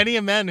 I know many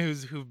men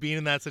who've been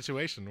in that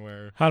situation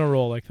where I don't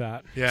roll like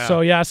that. Yeah.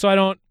 So I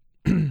don't.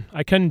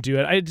 I couldn't do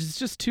it. It's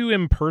just too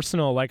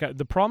impersonal. Like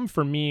the problem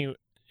for me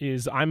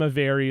is I'm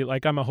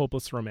a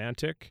hopeless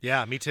romantic.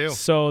 Yeah, me too.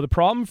 So the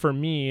problem for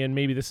me, and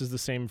maybe this is the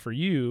same for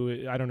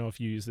you, I don't know if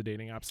you use the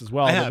dating apps as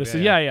well. I have,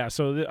 yeah.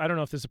 So I don't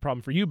know if this is a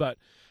problem for you, but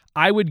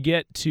I would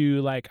get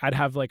to I'd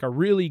have like a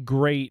really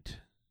great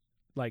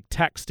like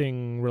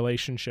texting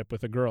relationship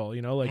with a girl,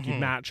 you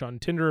match on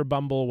Tinder or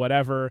Bumble,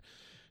 whatever,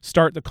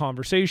 start the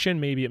conversation.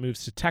 Maybe it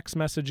moves to text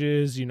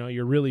messages,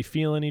 you're really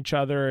feeling each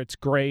other. It's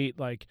great.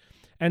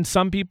 And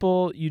some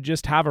people you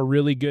just have a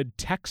really good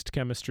text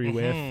chemistry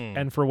with,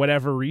 and for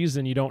whatever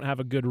reason, you don't have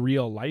a good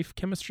real life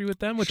chemistry with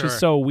them, which is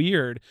so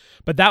weird.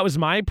 But that was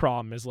my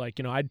problem is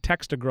I'd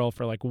text a girl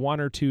for 1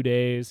 or 2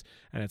 days,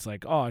 and it's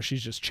like, oh,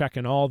 she's just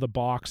checking all the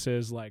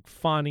boxes,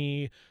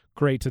 funny,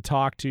 great to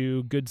talk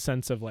to, good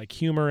sense of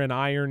humor and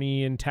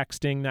irony in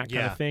texting, that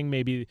kind of thing.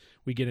 Maybe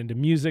we get into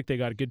music. They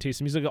got a good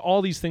taste in music.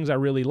 All these things I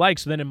really like.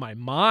 So then in my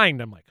mind,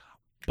 I'm like,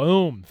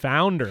 boom,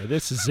 found her.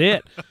 This is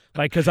it.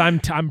 Like, because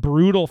I'm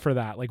brutal for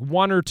that. Like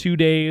 1 or 2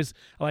 days.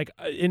 Like,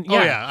 and yeah.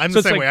 Oh yeah, I'm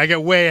the same way. I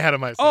get way ahead of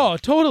myself. Oh,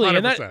 totally. 100%.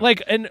 And that,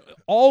 like, and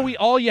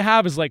all you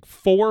have is like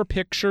 4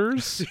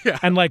 pictures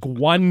and like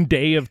 1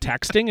 day of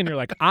texting, and you're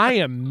like, I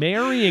am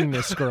marrying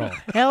this girl.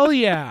 Hell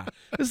yeah,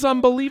 this is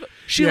unbelievable.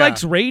 She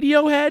likes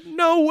Radiohead.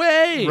 No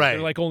way. Right.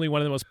 They're like only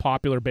one of the most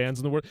popular bands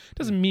in the world.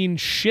 Doesn't mean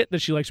shit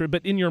that she likes her,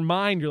 but in your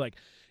mind, you're like.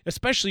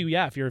 Especially,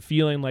 if you're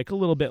feeling like a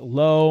little bit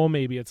low,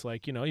 maybe it's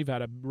like, you've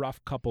had a rough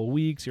couple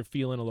weeks, you're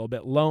feeling a little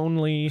bit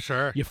lonely.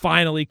 Sure. You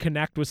finally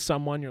connect with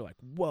someone, you're like,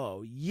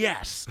 whoa,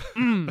 yes.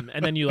 And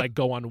then you like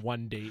go on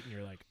 1 date and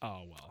you're like,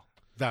 oh, well.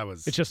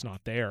 It's just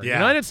not there.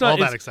 Yeah, And it's not, all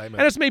that excitement.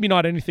 And it's maybe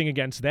not anything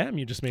against them.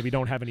 You just maybe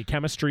don't have any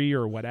chemistry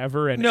or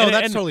whatever. And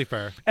that's totally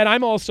fair. And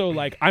I'm also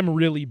like, I'm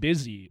really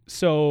busy.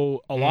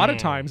 So a lot of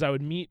times I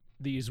would meet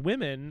these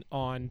women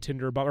on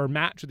Tinder or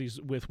match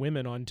with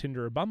women on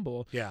Tinder or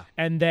Bumble. Yeah.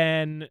 And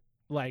then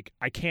like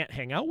I can't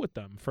hang out with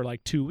them for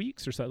like 2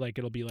 weeks or so. Like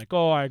it'll be like,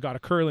 oh, I got a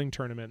curling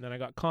tournament and then I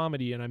got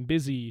comedy and I'm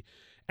busy.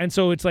 And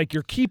so it's like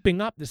you're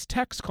keeping up this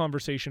text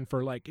conversation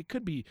for like, it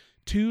could be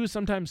 2,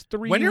 sometimes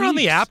 3 weeks. When you're on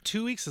the app,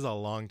 2 weeks is a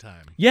long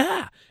time.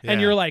 Yeah.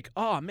 And you're like,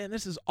 oh man,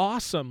 this is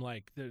awesome.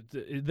 Like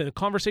the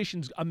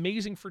conversation's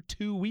amazing for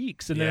 2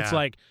 weeks. And then it's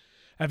like,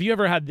 have you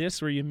ever had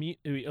this where you meet,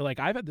 like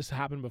I've had this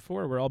happen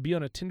before where I'll be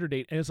on a Tinder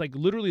date and it's like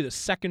literally the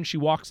second she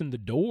walks in the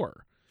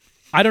door.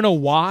 I don't know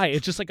why.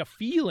 It's just like a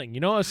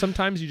feeling,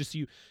 sometimes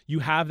you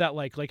have that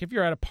like if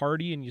you're at a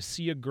party and you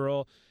see a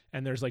girl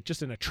and there's like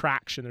just an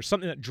attraction, there's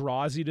something that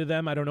draws you to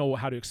them. I don't know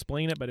how to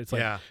explain it, but it's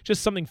like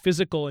just something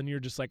physical and you're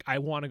just like, I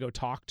want to go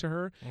talk to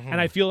her. Mm-hmm.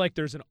 And I feel like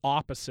there's an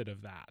opposite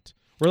of that.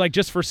 Where like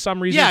just for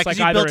some reason, it's like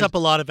you built up a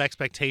lot of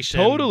expectation.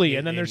 Totally,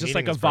 and then there's just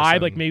like a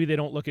vibe, like maybe they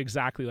don't look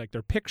exactly like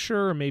their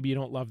picture, or maybe you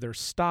don't love their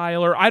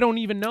style, or I don't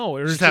even know.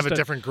 Or just have a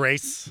different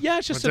grace. Yeah,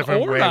 it's just an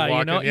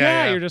aura,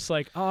 you're just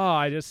like,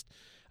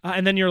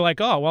 and then you're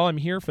like, oh, well, I'm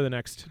here for the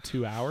next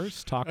 2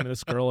 hours talking to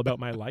this girl about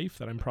my life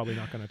that I'm probably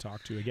not going to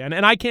talk to again,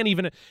 and I can't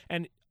even.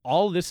 And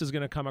all this is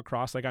going to come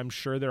across like I'm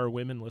sure there are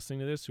women listening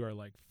to this who are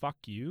like, fuck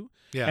you.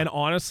 Yeah. And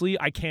honestly,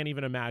 I can't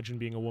even imagine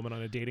being a woman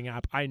on a dating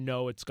app. I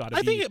know it's got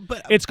to be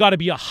it's got to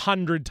be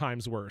 100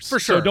 times worse. For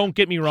sure. So don't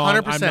get me wrong.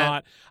 100%. I'm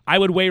not. I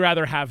would way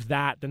rather have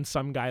that than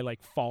some guy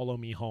like follow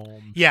me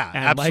home. Yeah,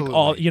 and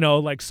absolutely.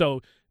 like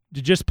so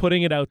just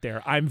putting it out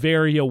there. I'm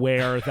very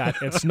aware that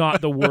it's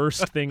not the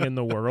worst thing in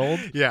the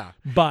world. Yeah.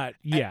 But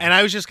yeah. And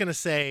I was just going to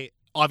say,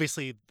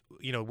 obviously,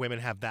 women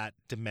have that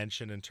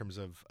dimension in terms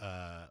of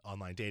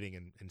online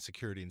dating and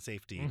security and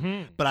safety.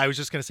 Mm-hmm. But I was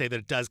just going to say that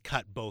it does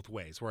cut both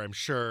ways, where I'm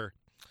sure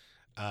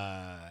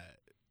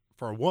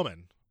for a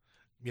woman,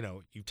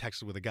 you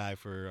texted with a guy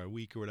for a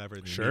week or whatever,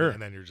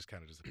 and then you're just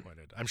kind of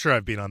disappointed. I'm sure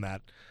I've been on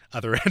that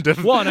other end of,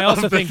 and I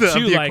also think too,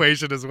 the like,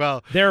 equation as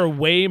well. There are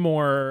way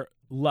more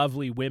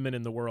lovely women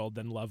in the world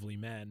than lovely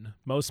men.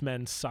 Most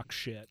men suck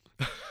shit.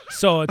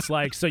 So it's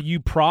like, so you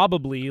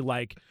probably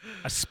like,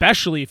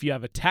 especially if you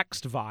have a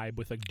text vibe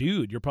with a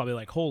dude, you're probably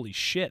like, holy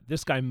shit,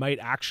 this guy might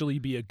actually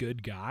be a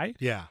good guy.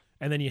 Yeah.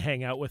 And then you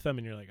hang out with him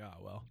and you're like,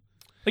 oh, well.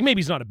 Like maybe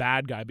he's not a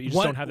bad guy, but you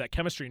just don't have that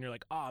chemistry and you're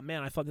like, oh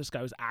man, I thought this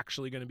guy was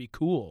actually going to be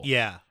cool.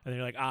 Yeah. And then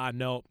you're like,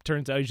 no,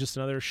 turns out he's just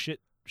another shit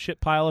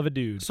pile of a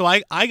dude. So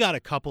I got a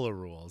couple of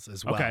rules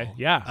as well. Okay,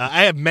 yeah.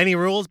 I have many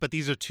rules, but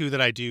these are 2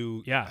 that I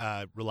do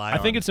rely on.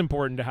 I think it's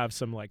important to have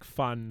some like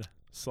fun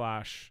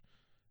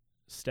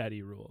 /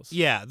 steady rules.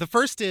 Yeah. The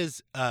first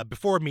is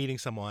before meeting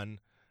someone,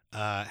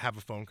 have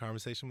a phone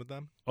conversation with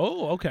them.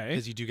 Oh, okay.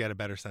 Because you do get a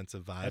better sense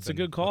of vibe. That's a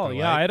good call.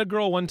 Yeah, I had a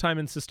girl one time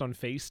insist on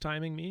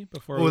FaceTiming me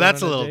before. Oh,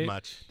 that's a little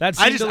much. I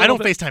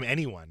don't FaceTime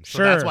anyone, so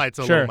that's why it's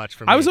a little much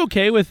for me. I was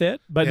okay with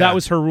it, but that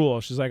was her rule.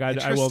 She's like,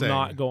 I will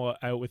not go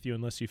out with you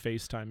unless you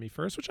FaceTime me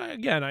first. Which I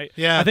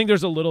think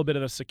there's a little bit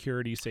of a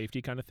security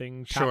safety kind of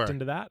thing tapped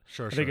into that.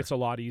 Sure. I think it's a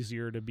lot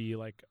easier to be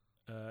like,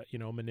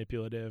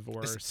 manipulative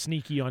or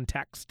sneaky on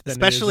text.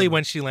 Especially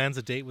when she lands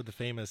a date with the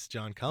famous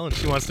John Cullen.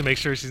 She wants to make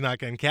sure she's not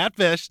getting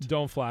catfished.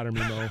 Don't flatter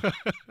me, Mo.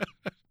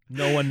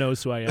 No one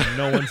knows who I am.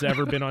 No one's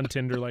ever been on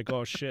Tinder like,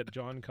 oh shit,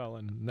 John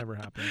Cullen. Never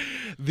happened.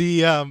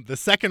 The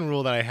second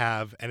rule that I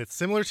have, and it's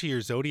similar to your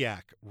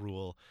Zodiac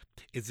rule,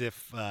 is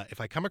if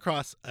I come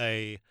across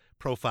a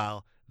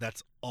profile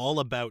that's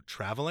all about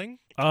traveling.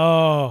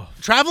 Oh.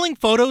 Traveling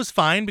photos,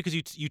 fine, because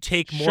you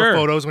take more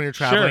photos when you're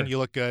traveling. You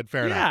look good.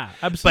 Fair enough. Yeah,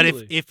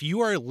 absolutely. But if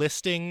you are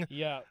listing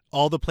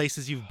all the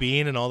places you've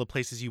been and all the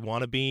places you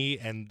want to be,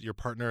 and your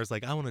partner is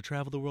like, I want to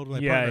travel the world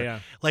with my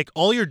partner. Like,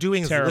 all you're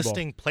doing is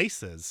listing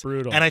places.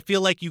 Brutal. And I feel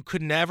like you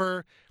could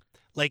never,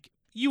 like,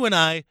 you and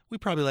I, we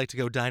probably like to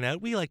go dine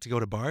out. We like to go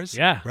to bars.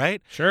 Yeah. Right?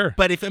 Sure.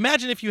 But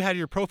imagine if you had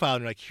your profile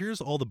and you're like,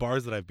 here's all the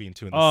bars that I've been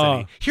to in the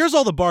city. Here's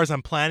all the bars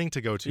I'm planning to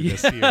go to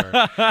this year.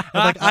 And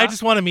like, I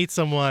just want to meet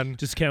someone.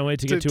 Just can't wait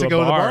to get to a go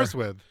bar. to bars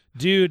with.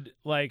 Dude,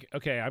 like,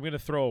 okay, I'm going to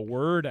throw a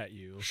word at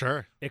you.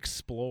 Sure.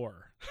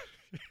 Explore.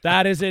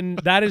 That is in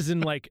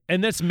like,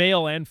 and that's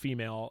male and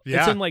female. Yeah,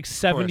 it's in like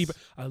 70. course.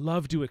 I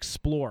love to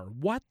explore.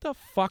 What the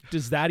fuck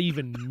does that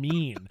even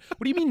mean?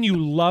 What do you mean you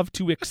love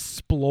to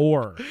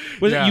explore?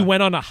 Was it you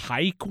went on a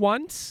hike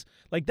once?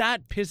 Like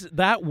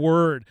that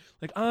word.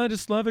 Like, I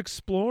just love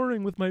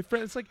exploring with my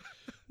friends. It's like,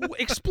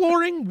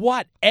 exploring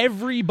what?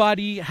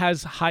 Everybody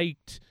has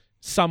hiked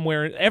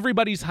somewhere.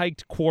 Everybody's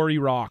hiked Quarry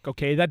Rock,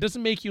 okay? That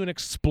doesn't make you an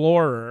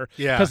explorer.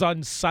 Yeah. Because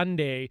on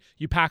Sunday,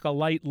 you pack a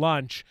light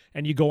lunch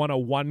and you go on a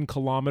 1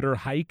 kilometer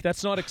hike.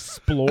 That's not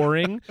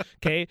exploring,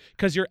 okay?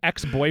 Because your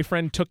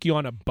ex-boyfriend took you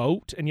on a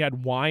boat and you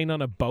had wine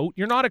on a boat.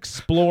 You're not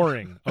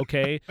exploring,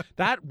 okay?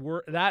 That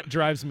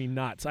drives me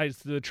nuts.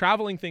 The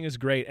traveling thing is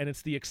great, and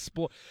it's the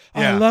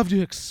I love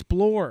to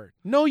explore.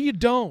 No, you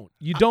don't.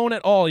 You don't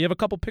at all. You have a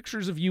couple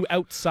pictures of you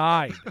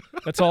outside.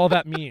 That's all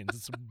that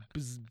means.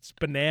 It's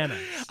bananas.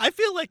 I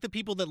feel like the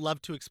people that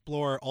love to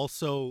explore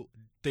also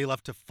they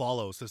love to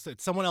follow. So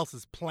it's someone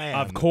else's plan.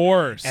 Of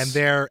course.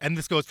 And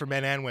this goes for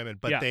men and women,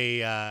 but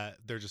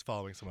they're just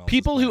following someone else's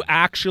people plan. who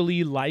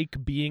actually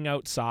like being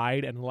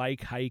outside and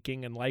like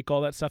hiking and like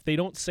all that stuff, they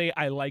don't say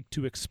I like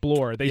to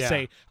explore. They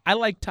say I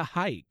like to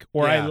hike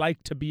or I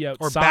like to be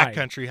outside. Or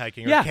backcountry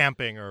hiking or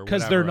camping or whatever.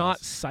 Because they're not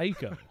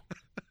psycho.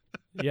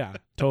 Yeah,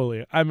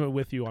 totally. I'm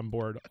with you on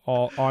board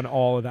on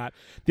all of that.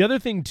 The other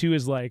thing too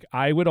is like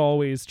I would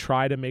always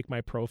try to make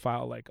my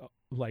profile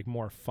like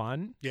more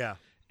fun. Yeah.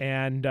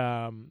 And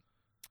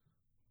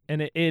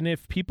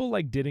if people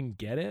like didn't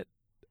get it,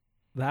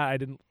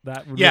 that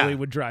really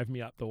would drive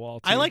me up the wall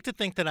too. I like to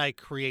think that I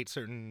create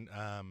certain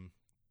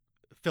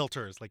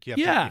filters. Like you have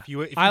to, if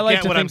you I like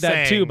get to what think I'm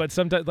that saying, too, but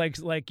sometimes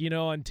like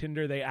on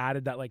Tinder they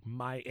added that like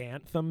my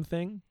anthem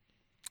thing.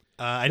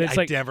 I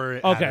never.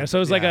 Okay,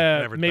 so it's like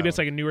maybe it's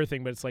like a newer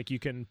thing, but it's like you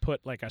can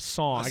put like a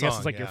song. I guess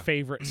it's like your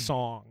favorite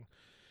song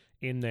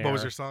in there. What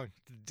was your song?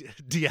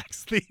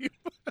 DX theme?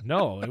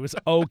 No, it was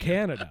 "Oh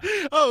Canada."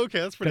 Oh, okay,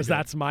 that's pretty. Because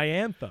that's my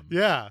anthem.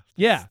 Yeah.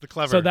 Yeah. The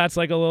clever. So that's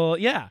like a little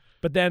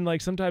But then like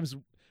sometimes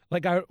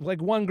like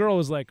one girl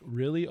was like,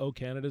 "Really, "Oh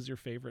Canada's your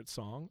favorite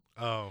song?"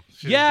 Oh,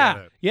 she didn't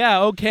get it. Yeah.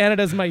 "Oh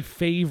Canada's my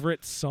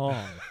favorite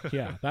song."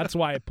 Yeah, that's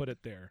why I put it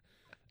there.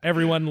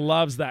 Everyone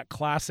loves that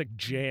classic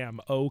jam,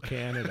 "Oh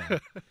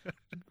Canada."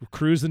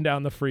 Cruising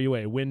down the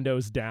freeway,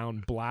 windows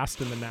down,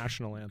 blasting the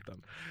national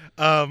anthem.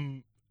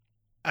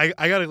 I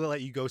gotta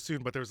let you go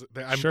soon, but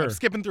I'm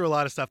skipping through a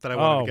lot of stuff that I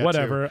want to get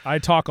whatever. to. I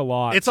talk a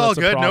lot. It's so all that's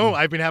good. a problem. No,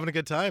 I've been having a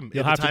good time.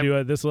 This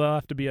will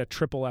have to be a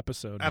triple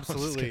episode.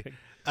 Absolutely.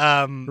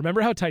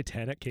 Remember how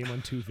Titanic came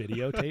on 2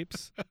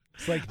 videotapes?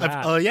 It's like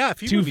that. A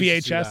few 2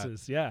 movies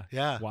VHSs.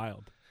 Yeah.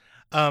 Wild.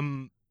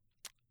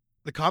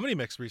 The Comedy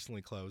Mix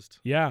recently closed.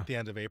 Yeah. At the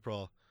end of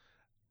April,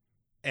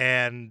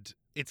 and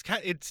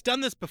it's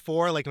done this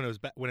before, like when it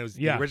was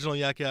the original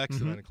Yuck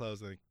Yucks, and then it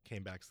closed, and it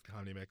came back to the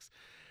Comedy Mix.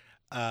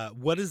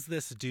 What does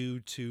this do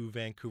to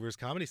Vancouver's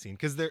comedy scene?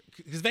 Because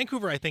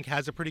Vancouver, I think,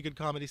 has a pretty good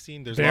comedy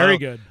scene. There's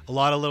a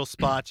lot of little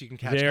spots you can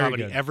catch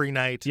comedy every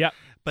night. Yep.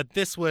 But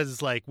this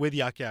was like with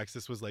Yuck Yucks,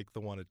 this was like the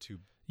 1 or 2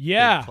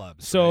 big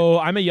clubs. So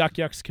I'm a Yuck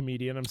Yucks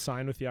comedian. I'm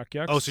signed with Yuck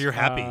Yucks. Oh, so you're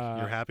happy?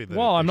 You're happy that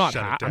I'm not.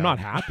 I'm not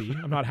happy.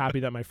 I'm not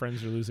happy that my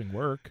friends are losing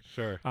work.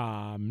 Sure.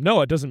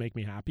 No, it doesn't make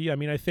me happy. I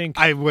mean, I think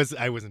I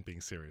wasn't being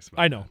serious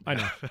about I know.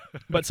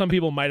 But some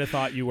people might have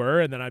thought you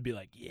were, and then I'd be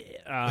like,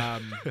 yeah.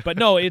 But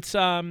no, it's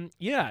I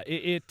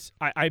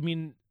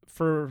mean,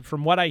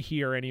 from what I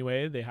hear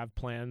anyway, they have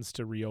plans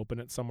to reopen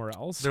it somewhere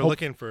else. They're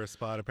looking for a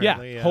spot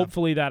apparently. Yeah.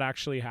 Hopefully that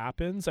actually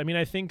happens. I mean,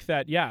 I think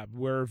that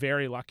we're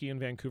very lucky in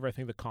Vancouver. I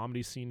think the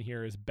comedy scene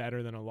here is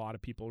better than a lot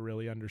of people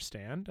really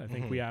understand. I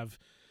think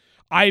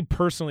I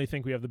personally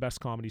think we have the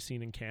best comedy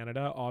scene in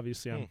Canada.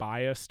 Obviously, I'm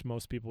biased.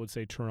 Most people would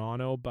say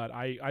Toronto, but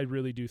I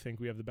really do think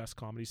we have the best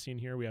comedy scene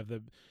here. We have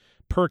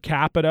per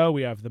capita,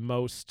 we have the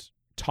most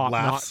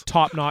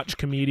top-notch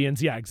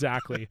comedians. Yeah,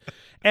 exactly.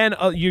 And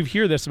you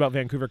hear this about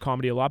Vancouver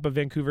comedy a lot, but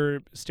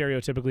Vancouver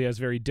stereotypically has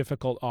very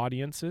difficult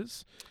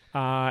audiences.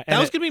 That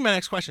was going to be my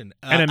next question.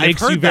 And it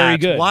makes you very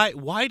good.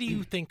 Why do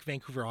you think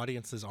Vancouver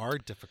audiences are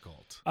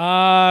difficult?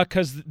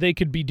 Because they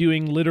could be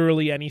doing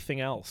literally anything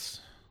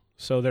else.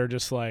 So they're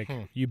just like,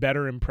 you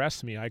better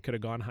impress me. I could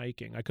have gone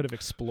hiking. I could have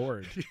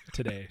explored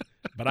today,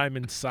 but I'm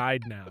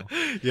inside now.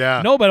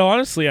 Yeah. No, but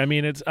honestly, I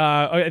mean, it's.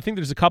 I think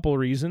there's a couple of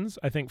reasons.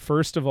 I think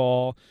first of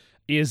all,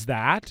 is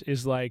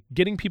like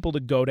getting people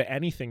to go to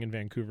anything in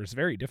Vancouver is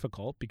very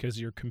difficult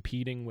because you're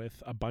competing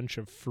with a bunch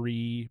of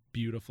free,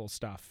 beautiful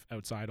stuff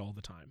outside all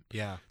the time.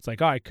 Yeah. It's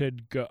like, I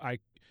could go. I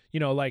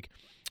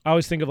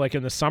always think of like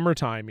in the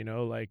summertime,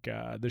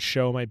 the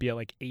show might be at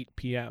like 8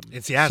 p.m.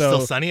 It's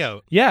still sunny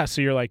out. Yeah,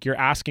 so you're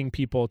asking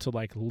people to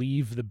like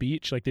leave the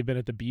beach, like they've been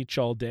at the beach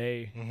all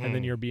day, and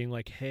then you're being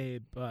like, hey,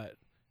 but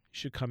you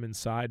should come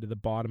inside to the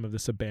bottom of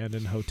this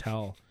abandoned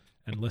hotel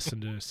and listen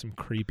to some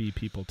creepy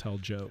people tell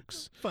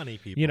jokes. Funny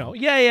people.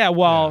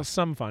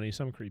 Some funny,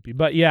 some creepy.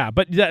 But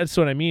that's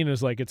what I mean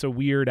is like it's a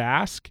weird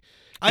ask.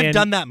 I've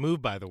done that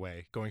move, by the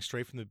way, going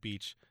straight from the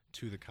beach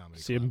to the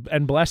comedy See, club.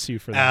 and bless you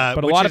for that.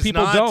 But a lot of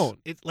people don't.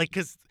 It's like,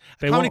 because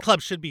They comedy won't.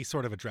 club should be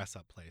sort of a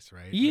dress-up place,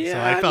 right? Yeah,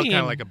 so I felt mean,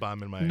 kind of like a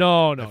bum in my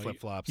no,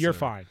 flip-flops. You're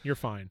fine. You're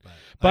fine.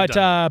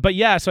 But But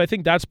yeah, so I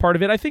think that's part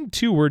of it. I think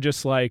too, we're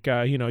just like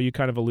you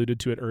kind of alluded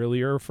to it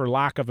earlier. For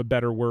lack of a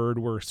better word,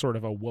 we're sort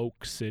of a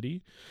woke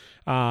city,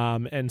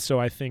 and so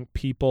I think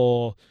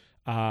people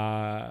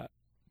like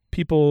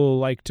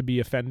to be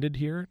offended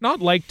here.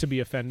 Not like to be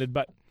offended,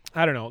 but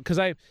I don't know, because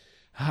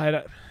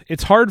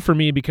it's hard for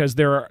me because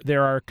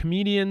there are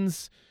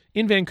comedians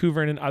in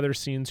Vancouver and in other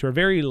scenes who are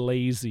very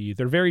lazy.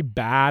 They're very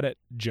bad at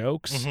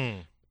jokes,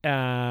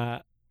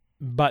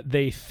 but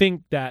they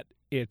think that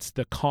it's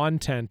the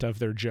content of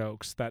their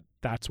jokes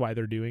that's why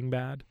they're doing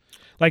bad.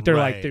 Like they're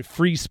like the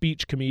free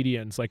speech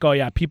comedians. Like, oh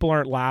yeah, people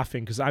aren't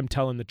laughing because I'm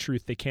telling the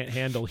truth. They can't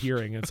handle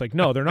hearing. And it's like,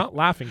 no, they're not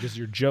laughing because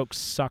your jokes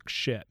suck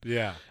shit.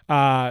 Yeah.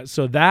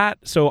 So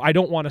I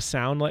don't want to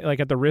sound like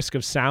at the risk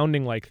of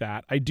sounding like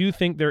that. I do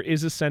think there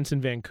is a sense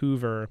in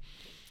Vancouver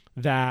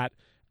that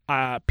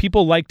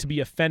people like to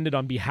be offended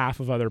on behalf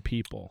of other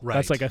people. Right.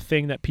 That's like a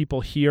thing that people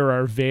here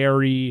are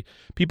very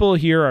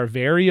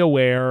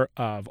aware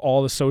of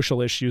all the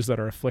social issues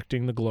that are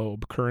afflicting the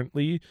globe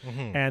currently,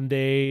 and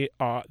they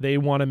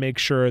want to make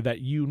sure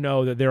that you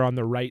know that they're on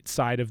the right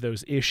side of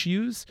those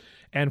issues.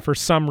 And for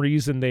some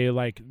reason,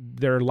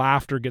 their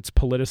laughter gets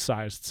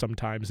politicized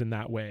sometimes in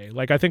that way.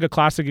 Like I think a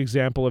classic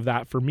example of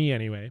that for me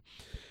anyway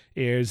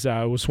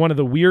was one of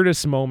the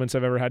weirdest moments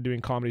I've ever had doing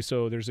comedy.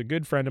 So there's a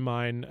good friend of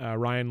mine,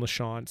 Ryan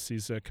Lachance.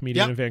 He's a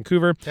comedian in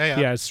Vancouver. Yeah.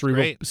 He has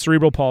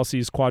cerebral palsy.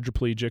 He's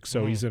quadriplegic,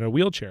 so he's in a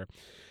wheelchair.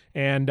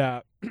 And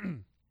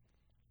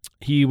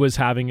he was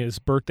having his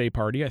birthday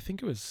party. I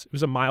think it was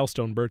a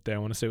milestone birthday. I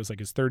want to say it was like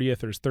his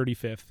 30th or his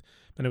 35th.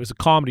 And it was a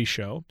comedy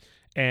show.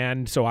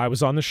 And so I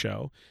was on the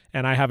show,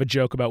 and I have a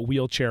joke about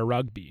wheelchair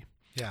rugby.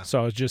 Yeah.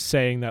 So I was just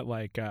saying that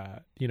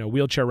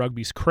wheelchair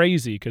rugby's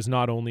crazy because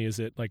not only is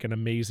it like an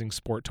amazing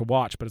sport to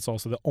watch, but it's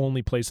also the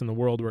only place in the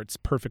world where it's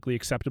perfectly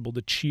acceptable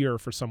to cheer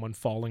for someone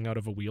falling out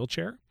of a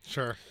wheelchair.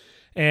 Sure.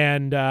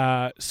 And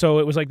so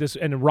it was like this,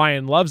 and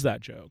Ryan loves that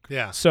joke.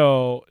 Yeah.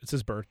 So it's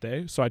his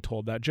birthday, so I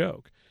told that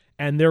joke.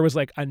 And there was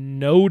like a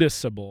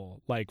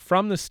noticeable, like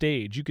from the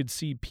stage, you could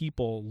see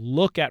people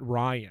look at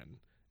Ryan,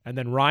 and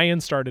then Ryan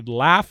started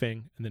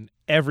laughing, and then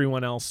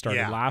everyone else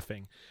started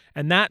laughing.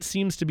 And that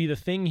seems to be the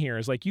thing here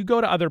is like you go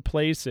to other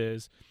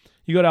places,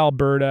 you go to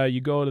Alberta, you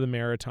go to the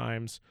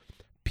Maritimes,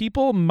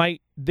 people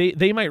might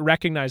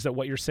recognize that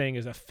what you're saying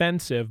is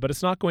offensive, but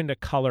it's not going to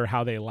color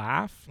how they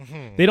laugh.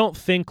 They don't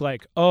think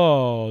like,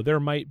 oh, there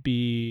might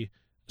be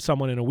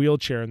someone in a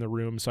wheelchair in the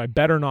room, so I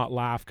better not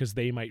laugh because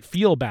they might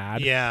feel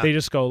bad. Yeah. They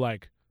just go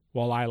like,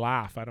 well, I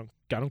laugh. I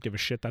don't give a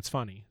shit. That's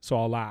funny. So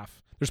I'll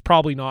laugh. There's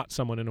probably not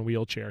someone in a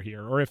wheelchair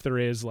here. Or if there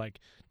is, like,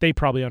 they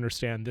probably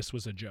understand this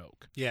was a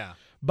joke. Yeah.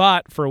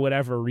 But for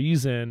whatever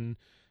reason,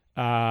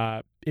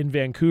 in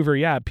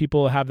Vancouver,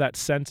 people have that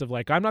sense of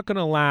like, I'm not going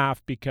to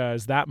laugh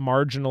because that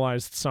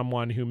marginalized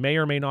someone who may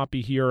or may not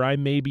be here. I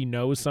maybe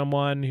know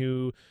someone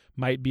who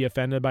might be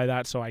offended by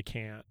that, so I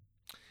can't.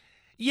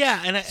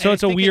 Yeah,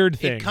 it's a weird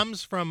thing. It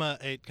comes from a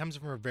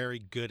very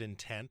good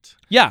intent.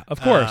 Yeah,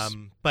 of course.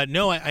 But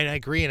no, I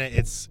agree, and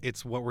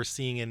it's what we're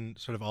seeing in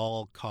sort of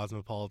all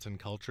cosmopolitan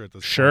culture at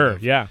this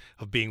point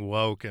of being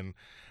woke, and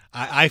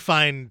I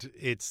find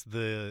it's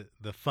the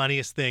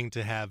funniest thing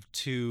to have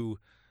two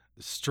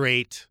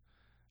straight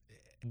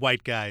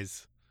white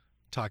guys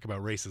talk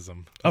about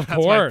racism. Of That's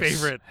course, my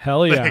favorite.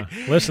 Hell yeah!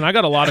 thing. Listen, I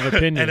got a lot of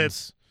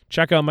opinions.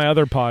 Check out my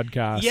other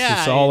podcast. Yeah,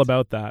 it's all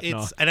about that.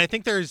 And I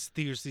think there's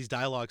these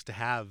dialogues to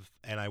have,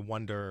 and I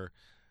wonder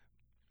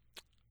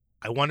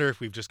if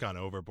we've just gone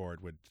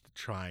overboard with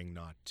trying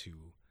not to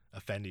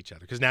offend each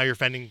other, because now you're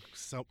offending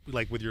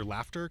with your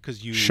laughter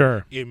because you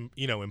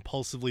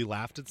impulsively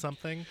laughed at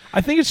something.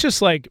 I think it's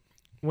just like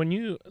when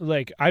you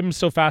I'm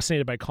so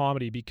fascinated by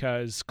comedy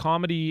because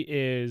comedy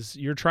is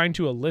you're trying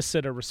to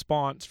elicit a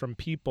response from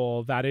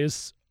people that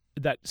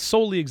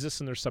solely exists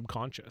in their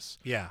subconscious.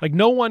 Yeah. Like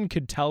no one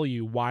could tell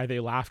you why they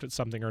laughed at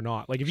something or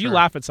not. Like if you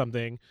laugh at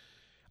something,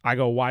 I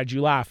go, why'd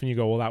you laugh? And you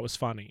go, well, that was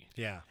funny.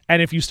 Yeah.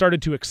 And if you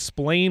started to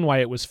explain why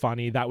it was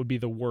funny, that would be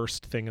the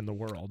worst thing in the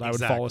world. I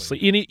would fall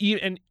asleep.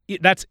 And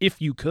that's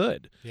if you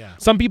could. Yeah.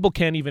 Some people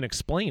can't even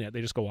explain it.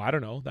 They just go, well, I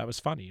don't know. That was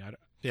funny.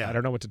 I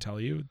don't know what to tell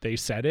you. They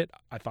said it.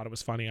 I thought it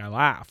was funny. I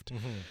laughed.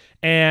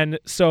 And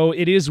so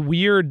it is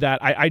weird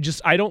that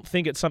I don't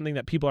think it's something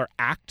that people are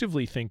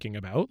actively thinking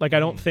about. Like, I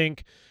don't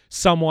think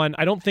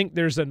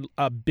there's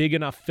a big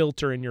enough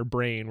filter in your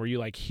brain where you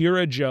like hear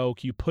a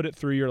joke, you put it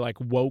through your like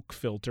woke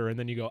filter, and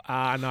then you go,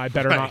 no, I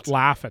better not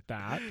laugh at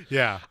that.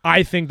 Yeah.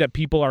 I think that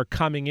people are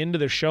coming into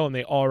the show and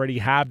they already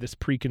have this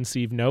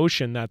preconceived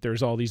notion that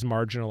there's all these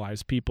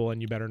marginalized people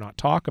and you better not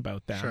talk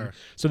about them. Sure.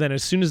 So then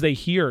as soon as they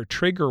hear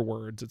trigger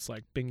words, it's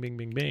like bing, bing,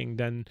 bing,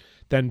 bing.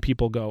 Then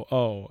people go,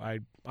 oh,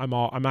 I'm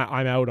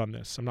out on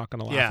this. I'm not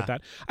going to laugh at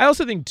that. I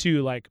also think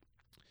too, like,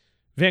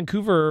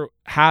 Vancouver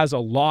has a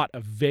lot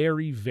of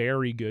very,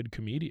 very good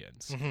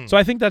comedians. So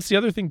I think that's the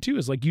other thing too,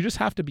 is like you just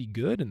have to be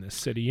good in this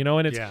city, you know.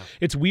 And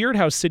it's weird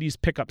how cities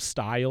pick up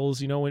styles.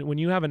 You know, when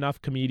you have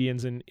enough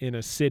comedians in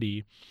a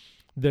city,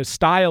 the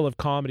style of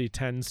comedy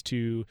tends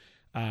to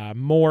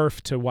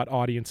morph to what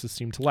audiences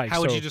seem to like.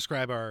 How would you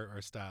describe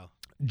our style?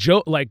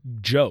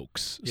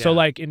 Jokes. Yeah. So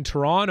like in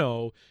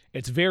Toronto,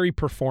 it's very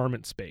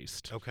performance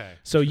based. Okay.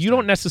 So you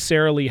don't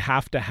necessarily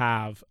have to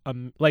have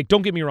like,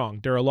 don't get me wrong,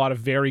 there are a lot of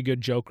very good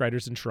joke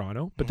writers in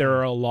Toronto, but there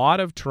are a lot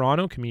of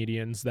Toronto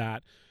comedians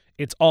that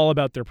it's all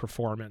about their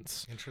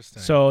performance.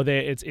 Interesting. So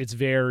it's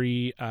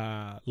very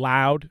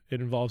loud.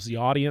 It involves the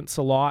audience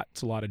a lot.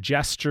 It's a lot of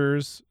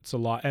gestures. It's a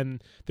lot,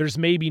 and there's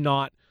maybe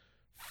not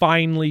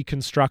finely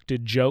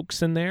constructed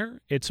jokes in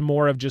there. It's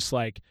more of just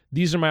like,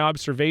 these are my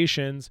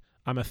observations.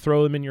 I'm going to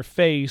throw them in your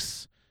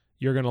face.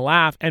 You're going to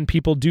laugh. And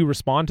people do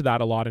respond to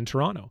that a lot in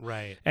Toronto.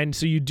 Right. And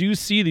so you do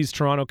see these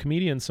Toronto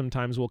comedians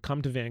sometimes will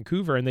come to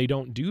Vancouver and they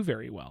don't do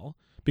very well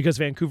because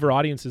Vancouver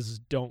audiences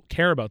don't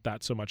care about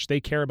that so much. They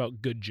care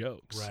about good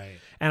jokes. Right.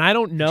 And I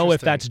don't know if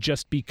that's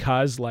just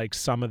because like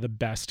some of the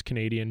best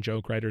Canadian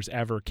joke writers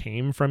ever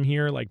came from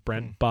here, like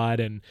Brent Budd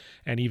and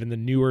even the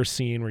newer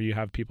scene where you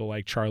have people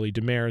like Charlie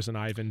Demers and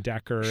Ivan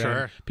Decker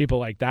and people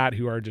like that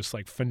who are just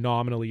like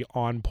phenomenally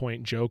on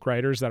point joke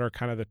writers that are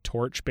kind of the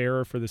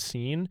torchbearer for the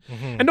scene.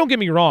 And don't get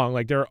me wrong,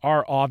 like there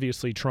are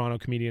obviously Toronto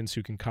comedians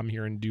who can come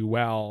here and do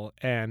well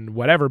and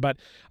whatever, but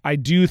I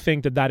do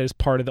think that is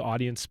part of the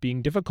audience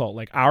being difficult.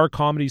 Like our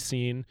comedy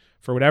scene,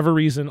 for whatever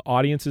reason,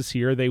 audiences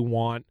here, they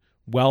want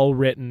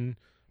well-written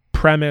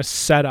premise,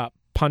 setup,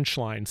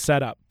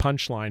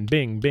 punchline,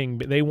 bing, bing.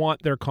 They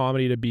want their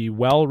comedy to be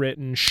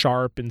well-written,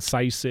 sharp,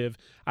 incisive.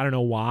 I don't know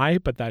why,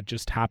 but that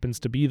just happens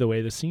to be the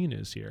way the scene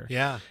is here.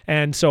 Yeah.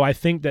 And so I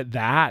think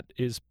that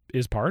is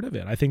part of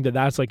it. I think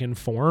that's like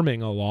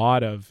informing a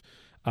lot of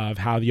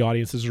how the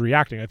audience is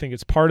reacting. I think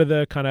it's part of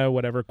the kind of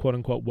whatever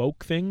quote-unquote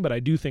woke thing, but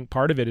I do think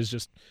part of it is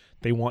just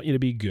they want you to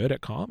be good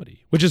at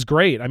comedy, which is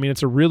great. I mean,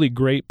 it's a really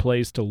great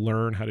place to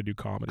learn how to do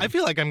comedy. I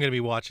feel like I'm going to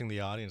be watching the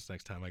audience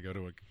next time I go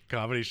to a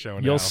comedy show.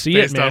 You'll see it,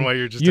 man. Based on what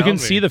you're just you telling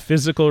can me. see the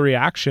physical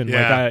reaction.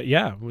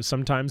 Yeah.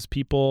 Sometimes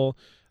people,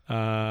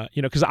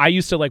 because I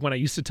used to, like when I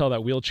used to tell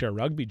that wheelchair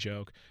rugby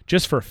joke,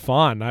 just for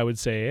fun, I would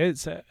say,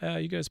 it's,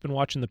 you guys been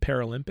watching the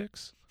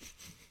Paralympics?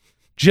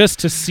 Just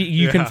to see,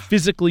 you can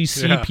physically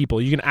see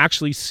people. You can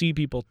actually see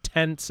people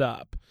tense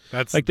up.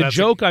 That's like the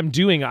joke I'm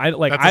doing. I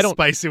don't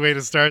spicy way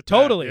to start.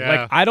 Totally. That.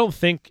 Yeah. Like I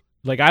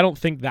don't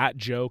think that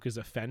joke is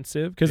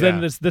offensive because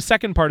then the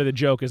second part of the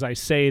joke is I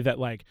say that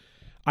like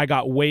I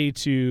got way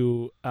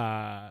too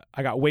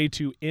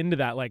into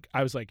that. Like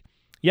I was like,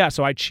 yeah,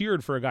 so I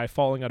cheered for a guy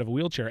falling out of a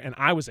wheelchair and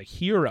I was a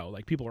hero.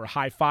 Like people were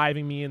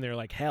high-fiving me and they're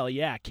like, hell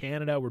yeah,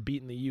 Canada, we're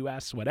beating the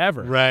US,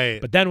 whatever. Right.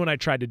 But then when I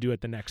tried to do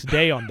it the next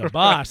day on the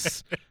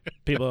bus,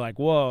 people are like,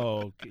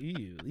 whoa,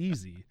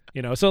 easy.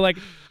 You know, so like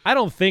I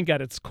don't think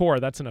at its core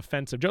that's an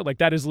offensive joke. Like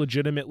that is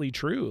legitimately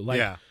true.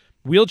 Like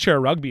wheelchair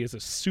rugby is a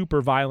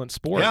super violent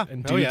sport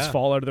and dudes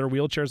fall out of their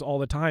wheelchairs all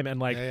the time. And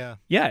like,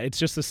 it's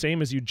just the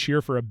same as you'd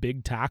cheer for a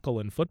big tackle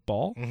in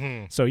football.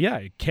 So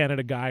a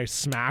Canada guy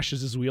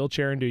smashes his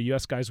wheelchair into a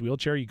US guy's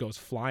wheelchair. He goes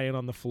flying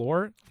on the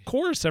floor. Of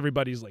course,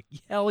 everybody's like,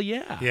 hell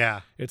yeah.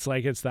 Yeah. It's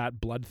like, it's that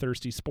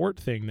bloodthirsty sport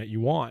thing that you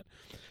want.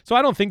 So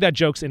I don't think that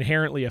joke's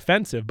inherently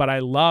offensive, but I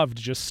loved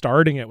just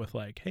starting it with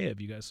like, hey, have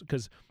you guys,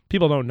 because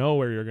people don't know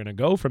where you're going to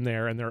go from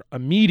there. And they're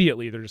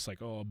just like,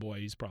 oh boy,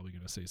 he's probably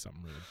going to say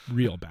something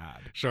real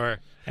bad. Sure.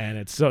 And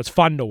it's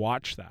fun to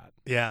watch that.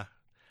 Yeah.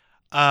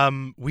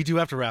 We do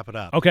have to wrap it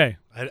up. Okay.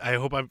 I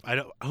hope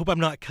I'm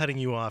not cutting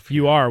you off here.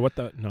 You are. What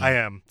the? No, I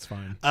am. It's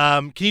fine.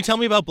 Can you tell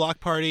me about Block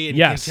Party? And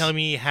yes. Can you tell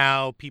me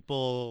how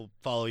people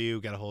follow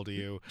you, get a hold of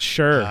you?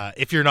 Sure.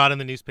 If you're not in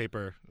the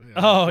newspaper. When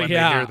they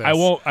hear this. I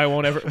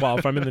won't ever. Well,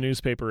 if I'm in the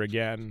newspaper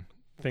again,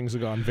 things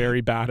have gone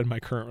very bad in my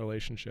current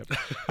relationship.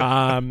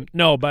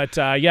 No, but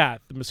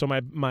so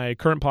my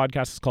current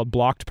podcast is called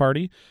Blocked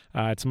Party.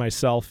 It's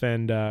myself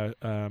and a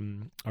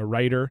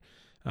writer,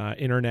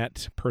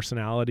 internet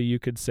personality, you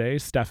could say,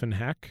 Stefan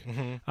Heck.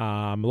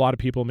 A lot of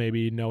people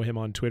maybe know him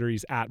on Twitter.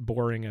 He's at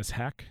Boring as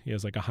Heck. He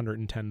has like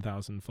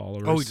 100,000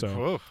 followers.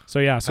 So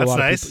that's a lot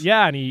nice. of people.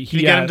 Yeah, and he Can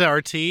you get him to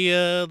RT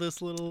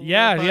this little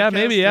podcast?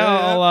 Maybe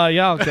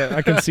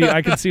I can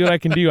see what I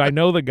can do. I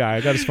know the guy.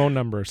 I got his phone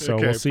number, so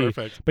we'll see.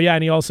 Perfect. But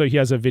and he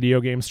has a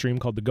video game stream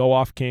called the Go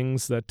Off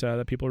Kings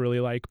that people really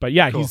like. But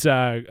cool. He's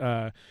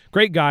a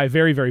great guy,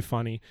 very very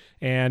funny.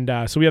 And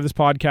so we have this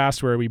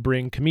podcast where we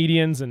bring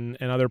comedians and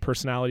other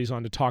personalities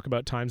on to talk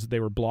about times that they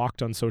were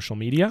blocked on social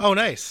media. Oh,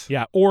 nice.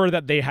 Yeah, or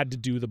that they had to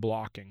do the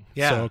blocking.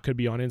 Yeah. So it could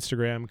be on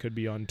Instagram, could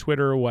be on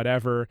Twitter,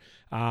 whatever.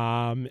 You've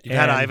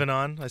had Ivan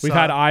on. We've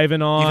had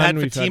Ivan on.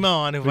 You've had Fatima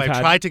on, who I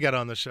tried to get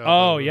on the show.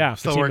 Oh, yeah.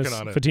 Still working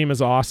on it.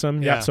 Fatima's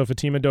awesome. Yeah. So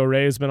Fatima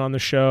Doré has been on the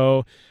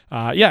show.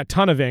 A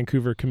ton of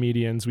Vancouver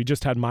comedians. We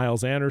just had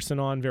Miles Anderson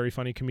on, very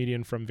funny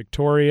comedian from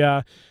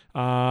Victoria.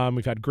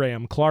 We've had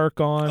Graham Clark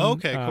on.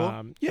 Okay,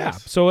 cool. Yeah,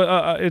 Nice. so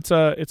it's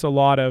a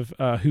lot of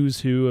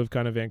who's who of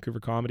kind of Vancouver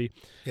comedy.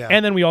 Yeah.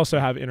 And then we also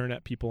have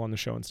internet people on the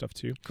show and stuff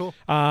too. Cool.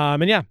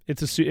 And yeah,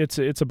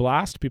 it's a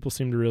blast. People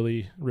seem to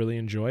really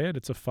enjoy it.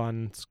 It's a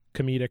fun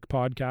comedic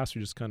podcast.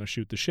 We just kind of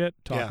shoot the shit,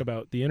 talk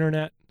about the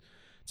internet.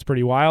 It's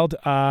pretty wild.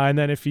 And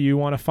then if you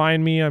want to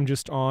find me, I'm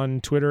just on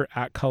Twitter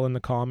at Cullen the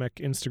Comic.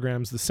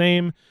 Instagram's the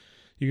same.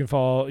 You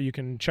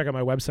can check out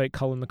my website,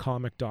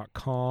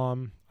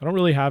 cullenthecomic.com. I don't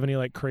really have any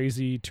like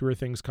crazy tour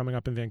things coming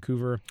up in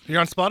Vancouver. You're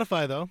on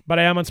Spotify though. But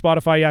I am on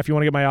Spotify. Yeah, if you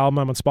want to get my album,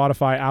 I'm on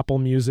Spotify, Apple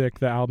Music.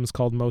 The album's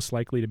called Most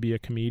Likely to Be a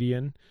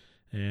Comedian.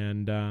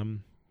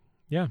 And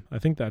yeah, I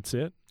think that's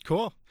it.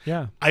 Cool.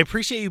 Yeah. I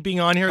appreciate you being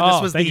on here. Oh,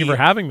 This was thank you for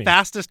having me.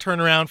 fastest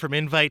turnaround from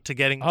invite to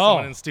getting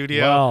someone in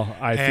studio. Well,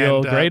 I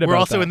feel great about that. We're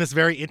also in this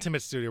very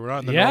intimate studio. We're not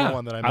in the normal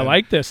one that I'm in. I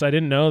like this. I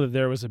didn't know that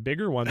there was a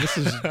bigger one. This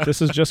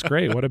is just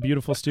great. What a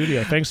beautiful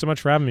studio. Thanks so much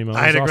for having me, Mo.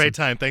 I had a great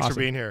time. Thanks for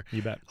being here.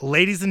 You bet.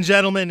 Ladies and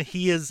gentlemen,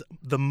 he is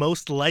the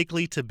most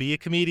likely to be a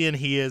comedian.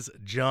 He is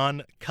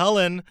John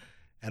Cullen.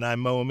 And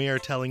I'm Mo Amir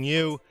telling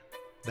you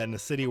that in a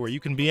city where you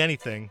can be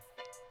anything,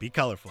 be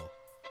colorful.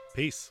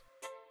 Peace.